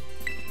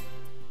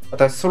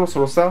私そろそ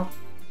ろさ、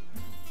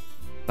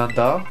なん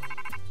だ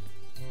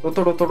ロ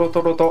トロトロ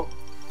トロと、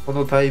こ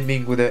のタイミ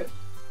ングで、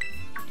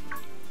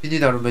気に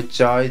なるめっ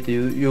ちゃ相手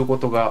言うこ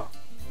とが、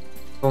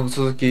その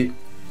続き。い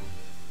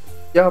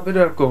や、ベ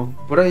ルラ君、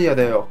ブライヤー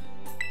だよ。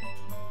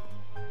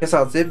今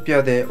朝、ゼンピ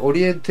アでオ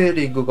リエンテー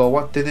リングが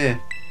終わってね、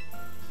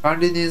管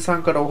理人さ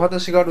んからお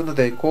話があるの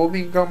で、公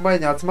民館前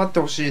に集まって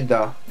ほしいん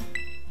だ。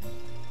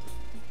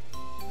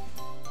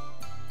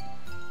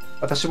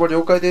私も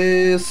了解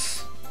で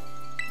す。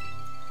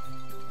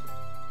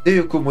デ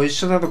ユ君も一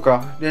緒なの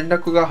か。連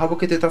絡が省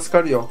けて助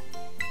かるよ。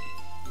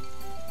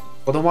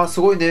子供は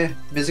すごいね。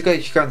短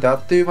い期間であ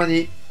っという間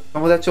に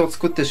友達を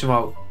作ってし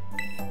まう。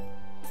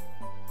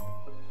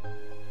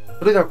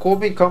それでは公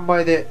民館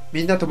前で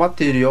みんなと待っ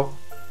ているよ。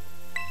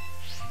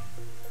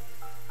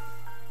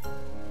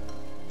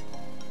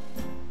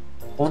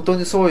本当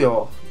にそう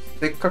よ。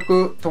せっか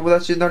く友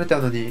達になれた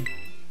のに。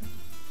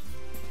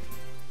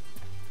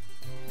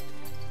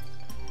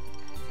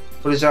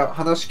それじゃあ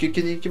話聞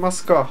きに行きま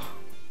すか。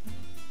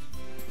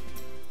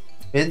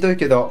めんどい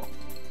けど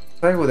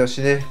最後だ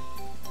しね。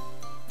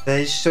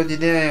一緒に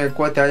ね、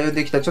こうやって歩ん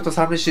できたらちょっと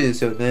寂しいで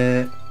すよ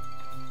ね。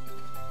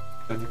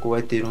こう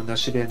やっていろんな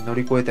試練乗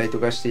り越えたりと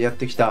かしてやっ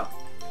てきた。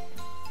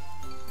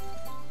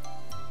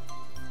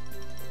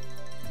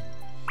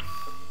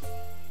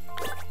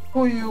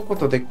というこ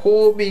とで、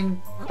公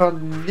民館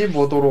に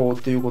戻ろ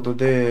うということ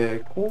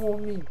で、公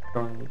民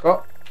館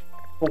が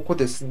ここ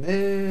です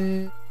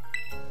ね。よ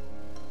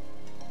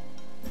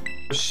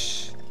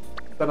し。そ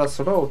したら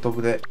空を飛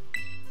ぶで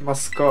いきま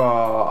す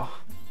か。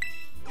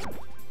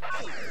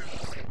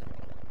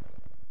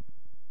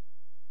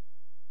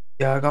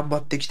いやー、頑張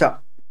ってき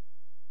た。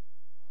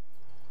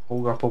オ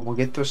ーガポも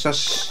ゲットした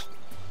し。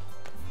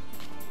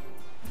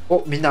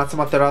お、みんな集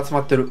まってる、集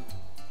まってる。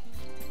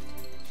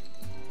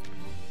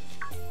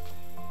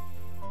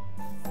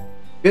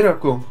ベラ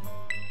君、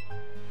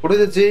これ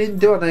で全員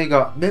ではない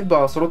が、メンバ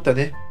ーは揃った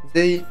ね。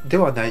全員で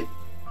はない。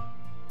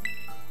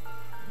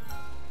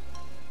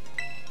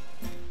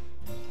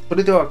そ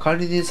れでは管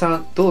理人さ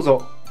ん、どう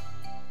ぞ。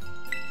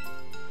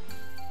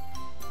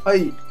は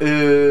い、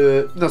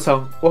皆さ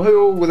ん、おは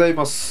ようござい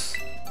ます。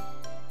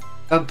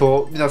なん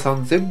と、皆さ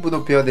ん全部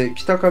のペアで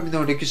北上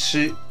の歴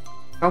史、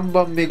看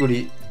板巡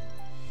り、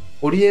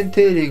オリエン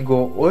テーリング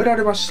を終えら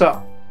れまし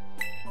た。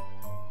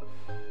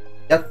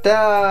やった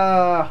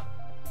ー。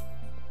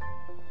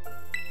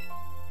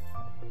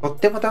とっ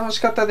ても楽し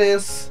かったで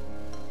す。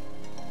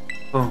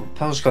うん、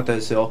楽しかったで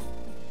すよ。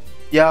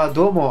いやー、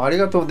どうもあり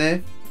がとう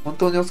ね。本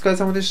当にお疲れ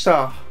様でし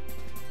た。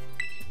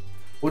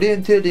オリエ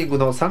ンテーリング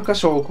の参加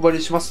賞をお配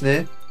りします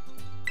ね。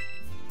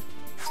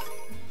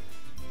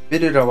ベ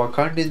レラは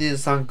管理人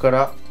さんか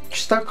ら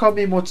北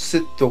上餅セ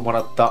ットをも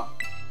らった。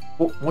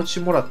お、餅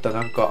もらった、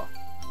なんか。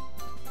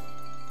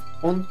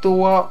本当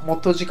はも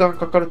っと時間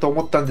かかると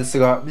思ったんです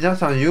が、皆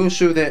さん優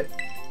秀で、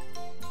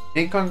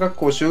年間学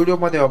校終了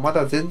まではま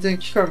だ全然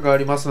期間があ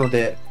りますの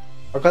で、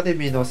アカデ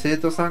ミーの生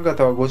徒さん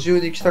方はご自由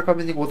に北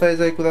上にご滞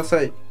在くだ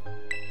さい。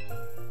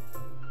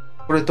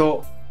これ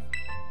と、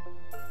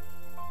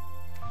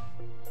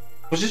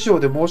ご事情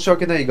で申し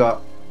訳ないが、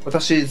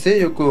私、ゼ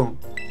イヨ君、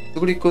つ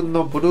ぐり君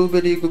のブルー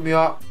ベリー組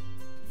は、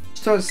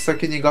一足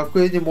先に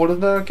学園に戻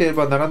らなけれ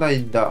ばならない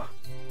んだ。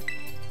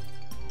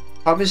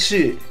寂し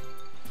い。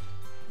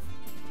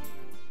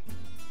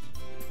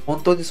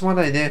本当にすま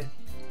ないね。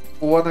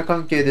大穴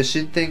関係で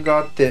進展が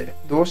あって、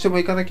どうしても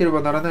行かなけれ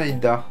ばならない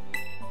んだ。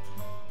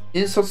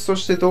引率と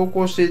して同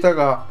行していた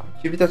が、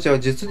君たちは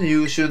実に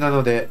優秀な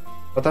ので、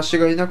私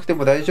がいなくて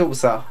も大丈夫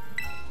さ。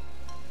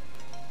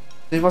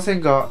すいませ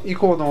んが、以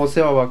降のお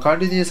世話は管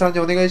理人さんに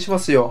お願いしま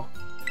すよ。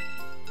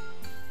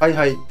はい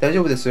はい、大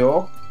丈夫です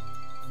よ。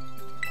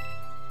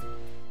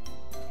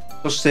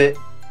そして、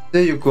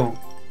ゼイユ君、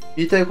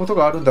言いたいこと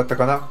があるんだった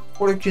かな。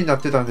これ気にな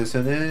ってたんです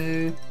よ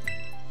ね。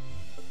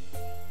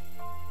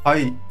は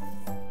い。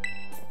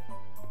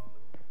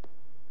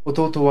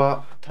弟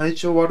は体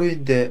調悪い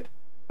んで、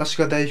私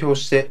が代表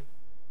して、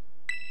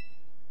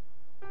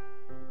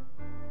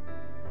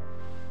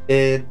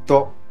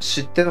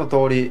知っての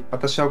通り、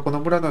私はこの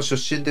村の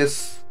出身で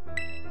す。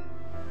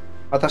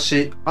あ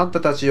んた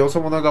たちよそ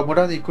者が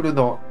村に来る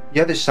の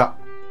嫌でした。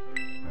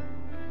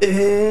え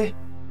えー、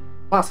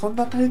まあそん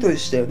な態度で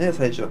したよね、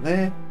最初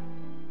ね。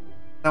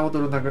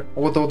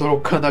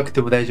驚かなく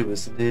ても大丈夫で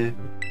すね。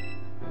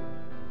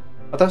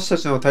私た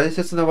ちの大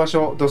切な場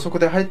所、土足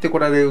で入ってこ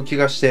られる気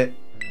がして。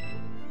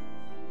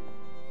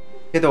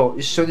けど、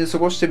一緒に過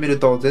ごしてみる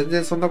と全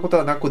然そんなこと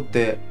はなくっ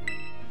て、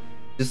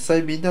実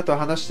際みんなと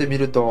話してみ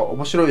ると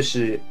面白い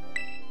し、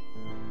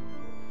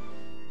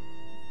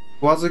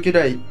食わず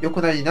嫌い良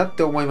くないなっ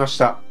て思いまし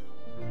た。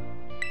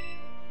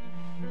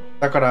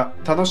だから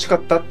楽しか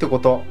ったってこ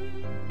と。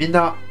みん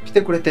な来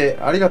てくれて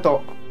ありが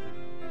と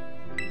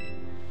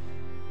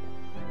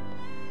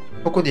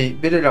う。特に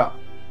ベレラ。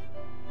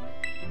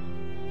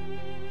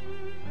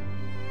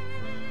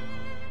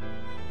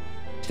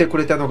来てく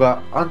れたの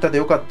があんたで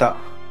よかった。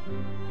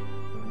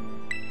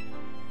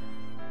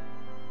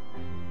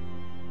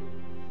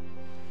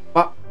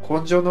ま、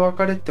根性の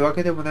別れってわ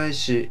けでもない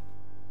し、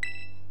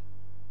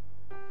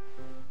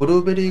ブル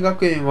ーベリー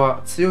学園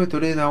は強いト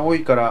レーナー多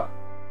いから、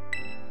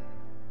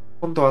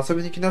今度遊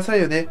びに来なさ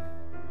いよね。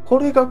こ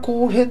れが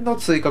後編の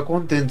追加コ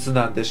ンテンツ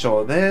なんでし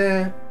ょう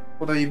ね。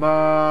この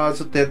今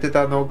ずっとやって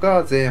たの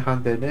が前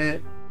半で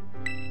ね。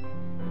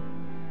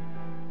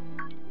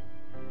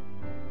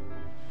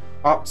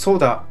あ、そう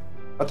だ。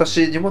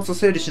私、荷物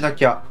整理しな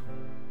きゃ。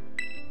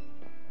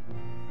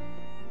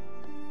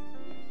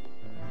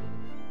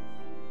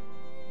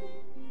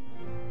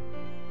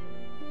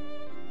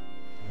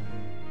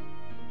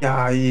い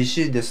やー、いい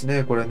シーンです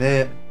ね、これ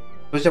ね。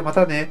それじゃま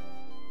たね。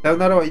さよ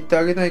ならは言って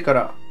あげないか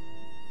ら。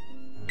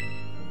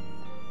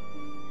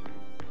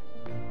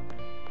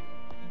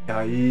い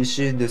や、いい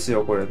シーンです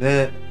よ、これ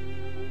ね。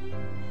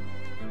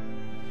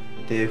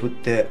手振っ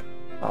て。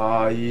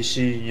ああ、いい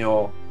シーン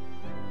よ。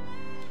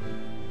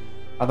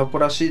あの子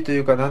らしいとい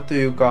うか、なんと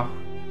いうか。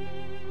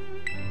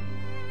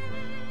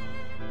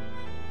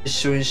一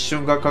瞬一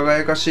瞬が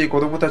輝かしい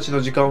子供たちの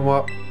時間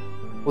は、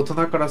大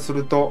人からす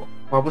ると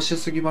眩し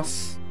すぎま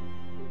す。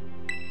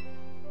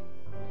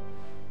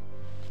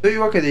とい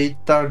うわけで一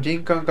旦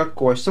林間学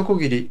校は一区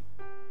切り。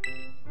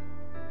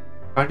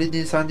管理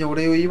人さんにお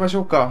礼を言いまし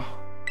ょうか。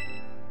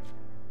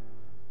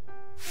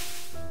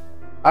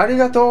あり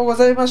がとうご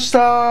ざいまし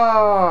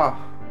た。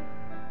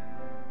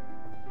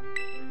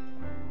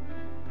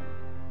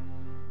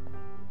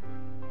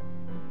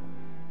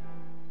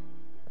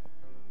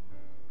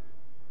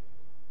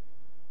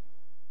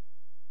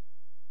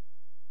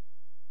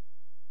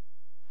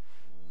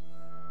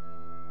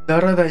な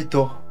らない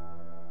と。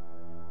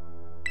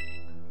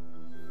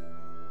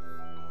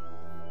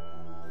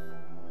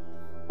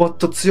もっ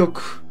と強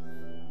く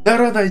な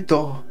らない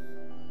と。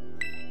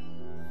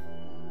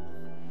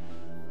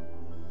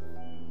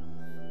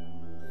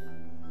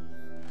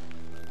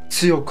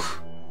強く、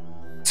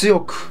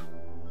強く、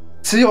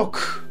強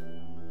く、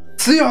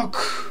強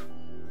く。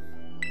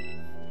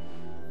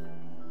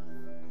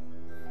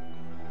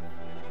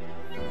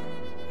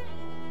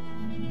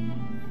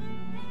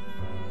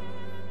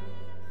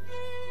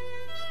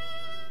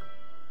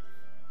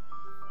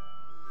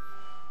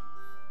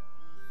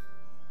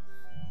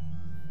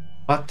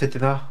待ってて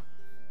な、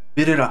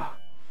ベレラ。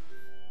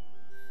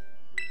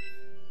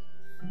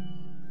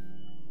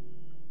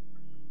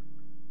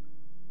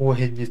後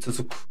編に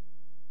続く。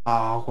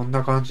ああ、こん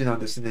な感じなん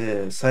です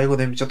ね。最後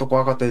で見ちゃっと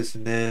怖かったです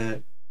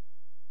ね。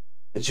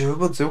十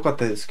分強かっ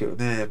たですけど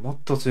ね。もっ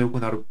と強く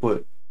なるっぽい。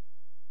い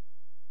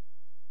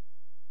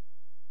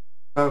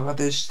かが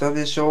でした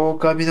でしょう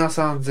か皆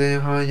さん。前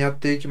半やっ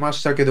ていきま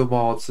したけど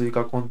も、追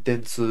加コンテ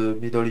ンツ、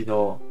緑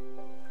の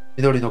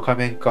仮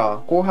面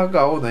か。後半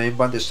が青の円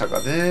盤でしたか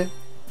ね。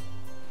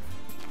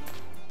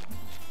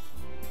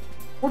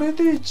これ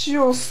で一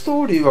応ス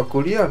トーリーは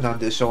クリアなん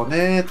でしょう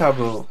ね、多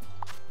分。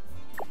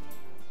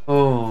う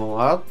ん。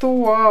あ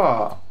と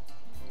は、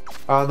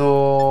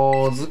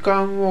図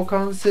鑑を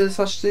完成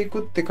させていく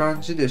って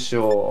感じでし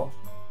ょ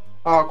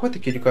う。ああ、こうやって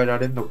切り替えら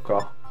れるの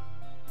か。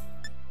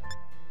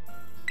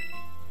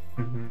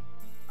うんうん。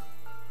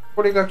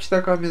これが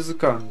北上図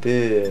鑑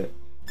で、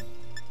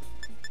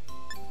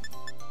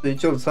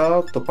一応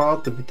ざーっとパー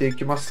ッと見てい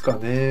きますか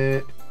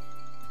ね。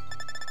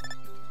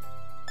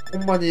ほ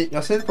んまに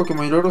野生のポケ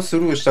モンいろいろス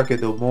ルーしたけ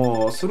ど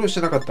も、スルー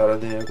しなかったら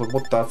ね、これも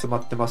っと集ま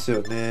ってます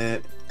よ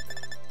ね。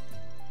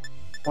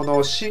こ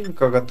の進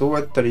化がどう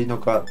やったらいいの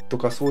かと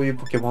か、そういう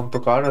ポケモンと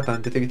か、新た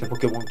に出てきたポ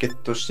ケモンゲッ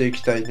トしてい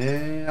きたい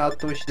ね。あ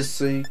と、翡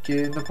翠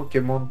系のポ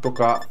ケモンと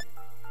か、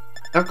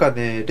なんか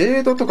ね、レ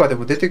ードとかで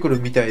も出てくる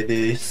みたい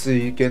で、翡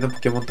翠系のポ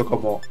ケモンとか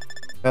も。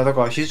いや、だ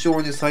から非常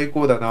に最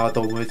高だな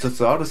と思いつ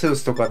つ、アルセウ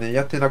スとかね、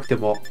やってなくて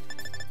も、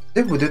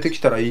全部出てき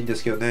たらいいんで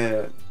すけど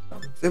ね。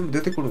全部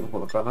出てくるの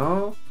か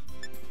な。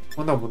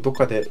こんなんもどっ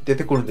かで出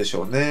てくるんでし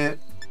ょうね。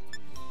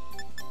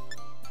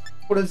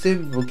これ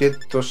全部ゲ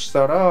ットし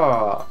た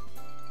ら、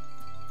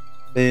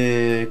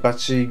ガ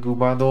チグ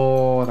マ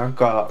のなん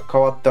か変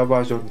わった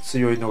バージョン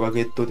強いのが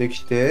ゲットで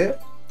きて、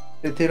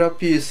で、テラ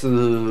ピース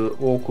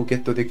多くゲ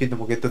ットできるの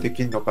もゲットで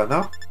きるのか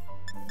な。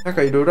なん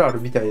かいろいろある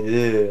みたい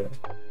で、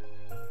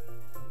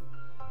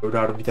いろい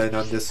ろあるみたい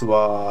なんです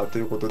わ。と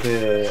いうこと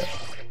で、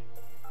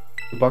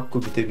バック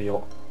見てみ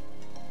よ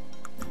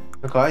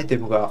う。なんかアイテ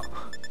ムが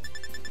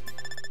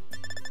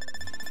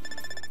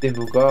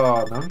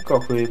なんか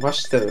増えま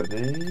したよ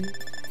ね。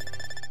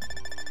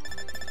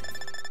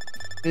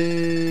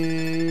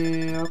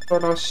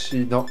新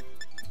しいの。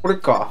これ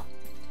か。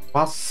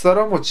まっさ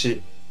ら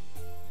餅。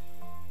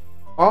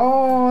あ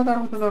ー、な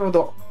るほど、なるほ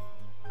ど。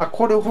あ、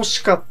これ欲し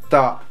かっ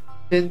た。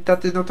ペン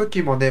立ての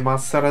時もね、まっ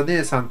さら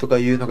姉さんとか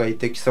いうのがい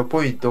て、基礎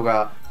ポイント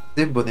が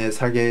全部ね、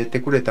下げて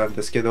くれたん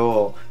ですけ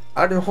ど、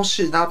あれ欲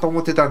しいなと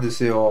思ってたんで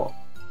すよ。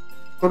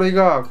それ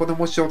が、この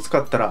餅を使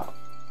ったら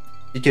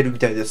いけるみ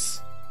たいで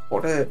す。こ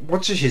れ、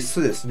餅必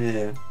須です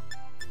ね。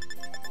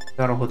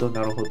なるほど、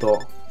なるほど。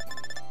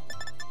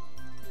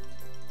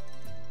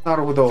な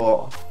るほ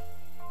ど。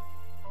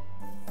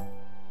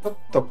ちょっ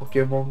とポ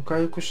ケモン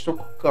回復しと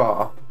く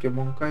か。ポケ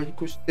モン回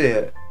復し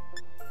て、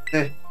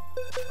ね。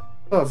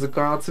さあ、図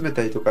鑑集め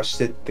たりとかし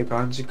てって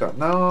感じか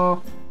な。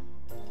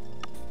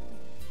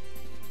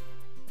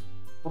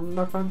こん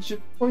な感じっ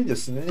ぽいで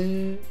す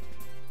ね。い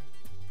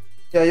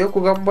や、よ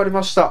く頑張り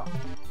ました。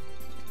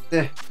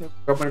ね、よ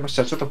く頑張りまし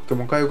た。ちょっとポケ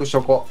モン回復し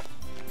とこ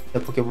う。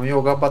ポケモンよ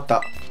う頑張っ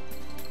た。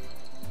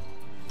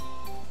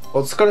お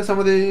疲れ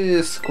様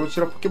です。こち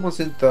らポケモン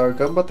センター、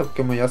頑張ったポ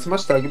ケモン休ま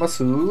せてあげま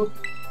す？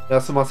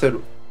休ませ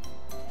る。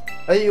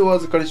はい、お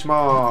預かりし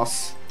ま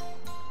す。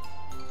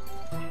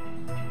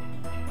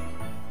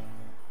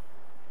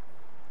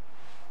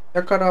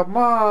だから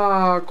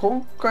まあ、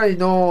今回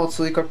の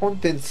追加コン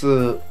テン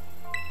ツ、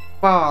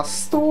まあ、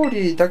ストー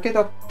リーだけ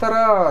だった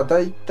ら、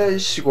だいたい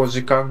4、5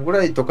時間ぐ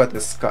らいとかで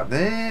すか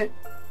ね。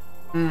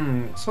う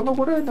ん、その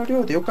ぐらいの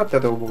量でよかった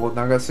と思う。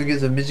長すぎ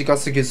ず、短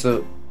すぎ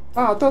ず。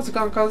まあ、あとは時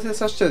間完成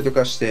させたりと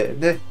かして、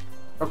ね、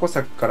過去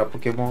作からポ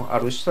ケモンあ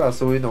る人は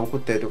そういうのを送っ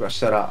たりとかし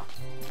たら、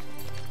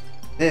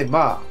ね、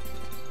ま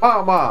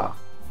あ、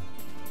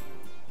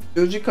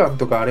10時間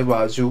とかあれ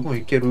ば十分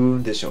いける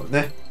んでしょう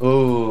ね。う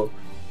ん。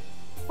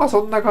まあ、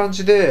そんな感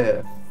じ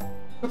で、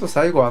ちょっと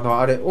最後、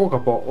あれ、オーガ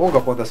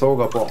ポンです、オー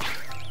ガポン。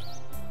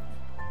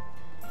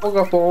オー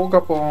ガポン、オー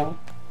ガポン、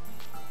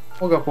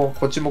オーガポン、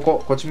こっち向こ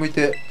う、こっち向い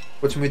て、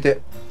こっち向いて。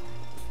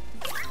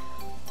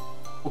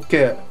オッ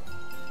ケー。オッ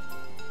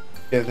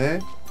ケー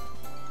ね。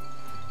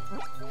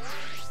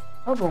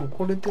多分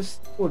これで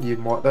ストーリー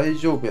も大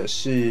丈夫や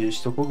し、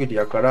一区切り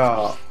やか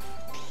ら、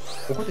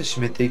ここで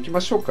締めていきま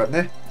しょうか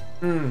ね。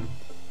うん。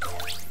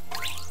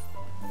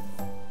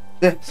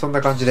で、そん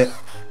な感じで。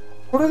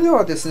これで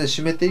はですね、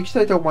締めていき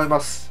たいと思い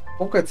ます。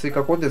今回追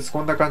加コンテンツ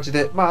こんな感じ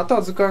で、あと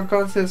は図鑑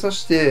完成さ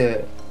せ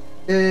て、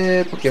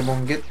ポケモ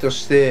ンゲット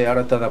して、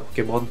新たなポ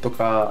ケモンと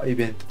か、イ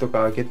ベントと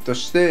かゲット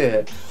し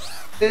て、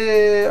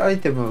アイ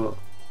テム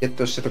ゲッ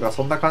トしてとか、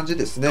そんな感じ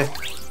ですね。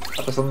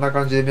あとそんな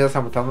感じで皆さ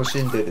んも楽し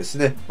んでです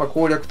ね、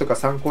攻略とか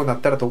参考になっ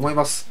たらと思い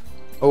ます。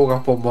オーガ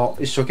ポンも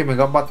一生懸命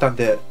頑張ったん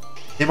で、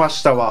出ま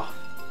したわ。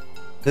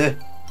ね。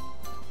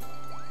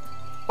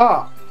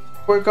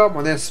これから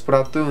もね、スプ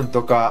ラトゥーン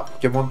とか、ポ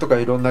ケモンとか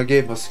いろんなゲ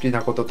ーム好き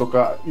なことと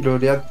か、いろい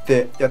ろやっ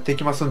てい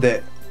きますん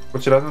で、こ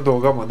ちらの動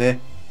画も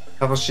ね、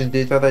楽しん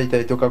でいただいた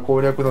りとか、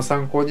攻略の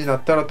参考にな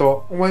ったら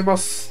と思いま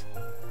す。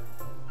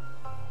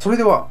それ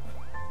では、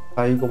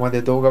最後ま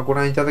で動画ご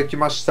覧いただき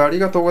ましてあり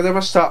がとうござい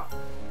ました。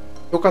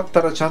よかっ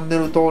たらチャンネ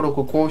ル登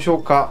録、高評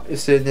価、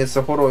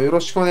SNS フォローよ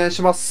ろしくお願い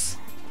します。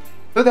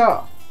それで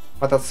は、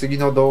また次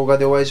の動画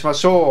でお会いしま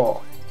し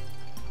ょ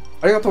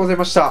う。ありがとうござい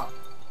ました。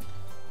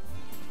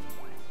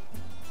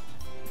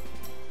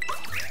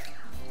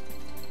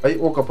はい、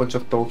オーカポンち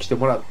ょっと起きて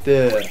もらっ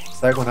て、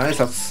最後の挨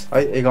拶。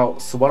はい、笑顔、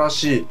素晴ら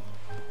しい。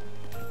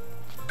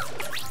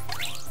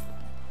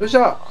それじ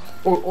ゃあ、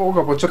オー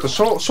カポンちょっと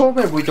正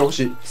面向いてほ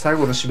しい。最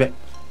後の締め。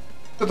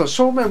ちょっと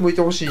正面向い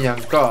てほしいんや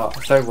んか。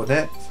最後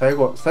ね。最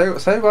後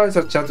挨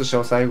拶ちゃんとし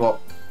よう、最後。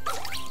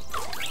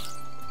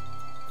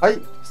は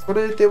い、そ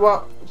れで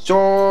は、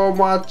も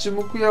うあっち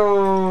向くや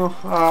ん。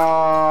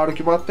歩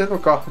き回ってんの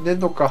か、寝ん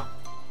のか。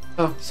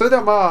それで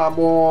は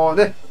もう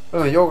ね、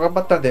よう頑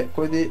張ったんで、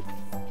これで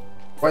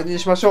終わりに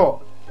しまし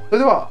ょう。それ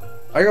では、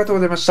ありがとう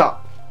ございました。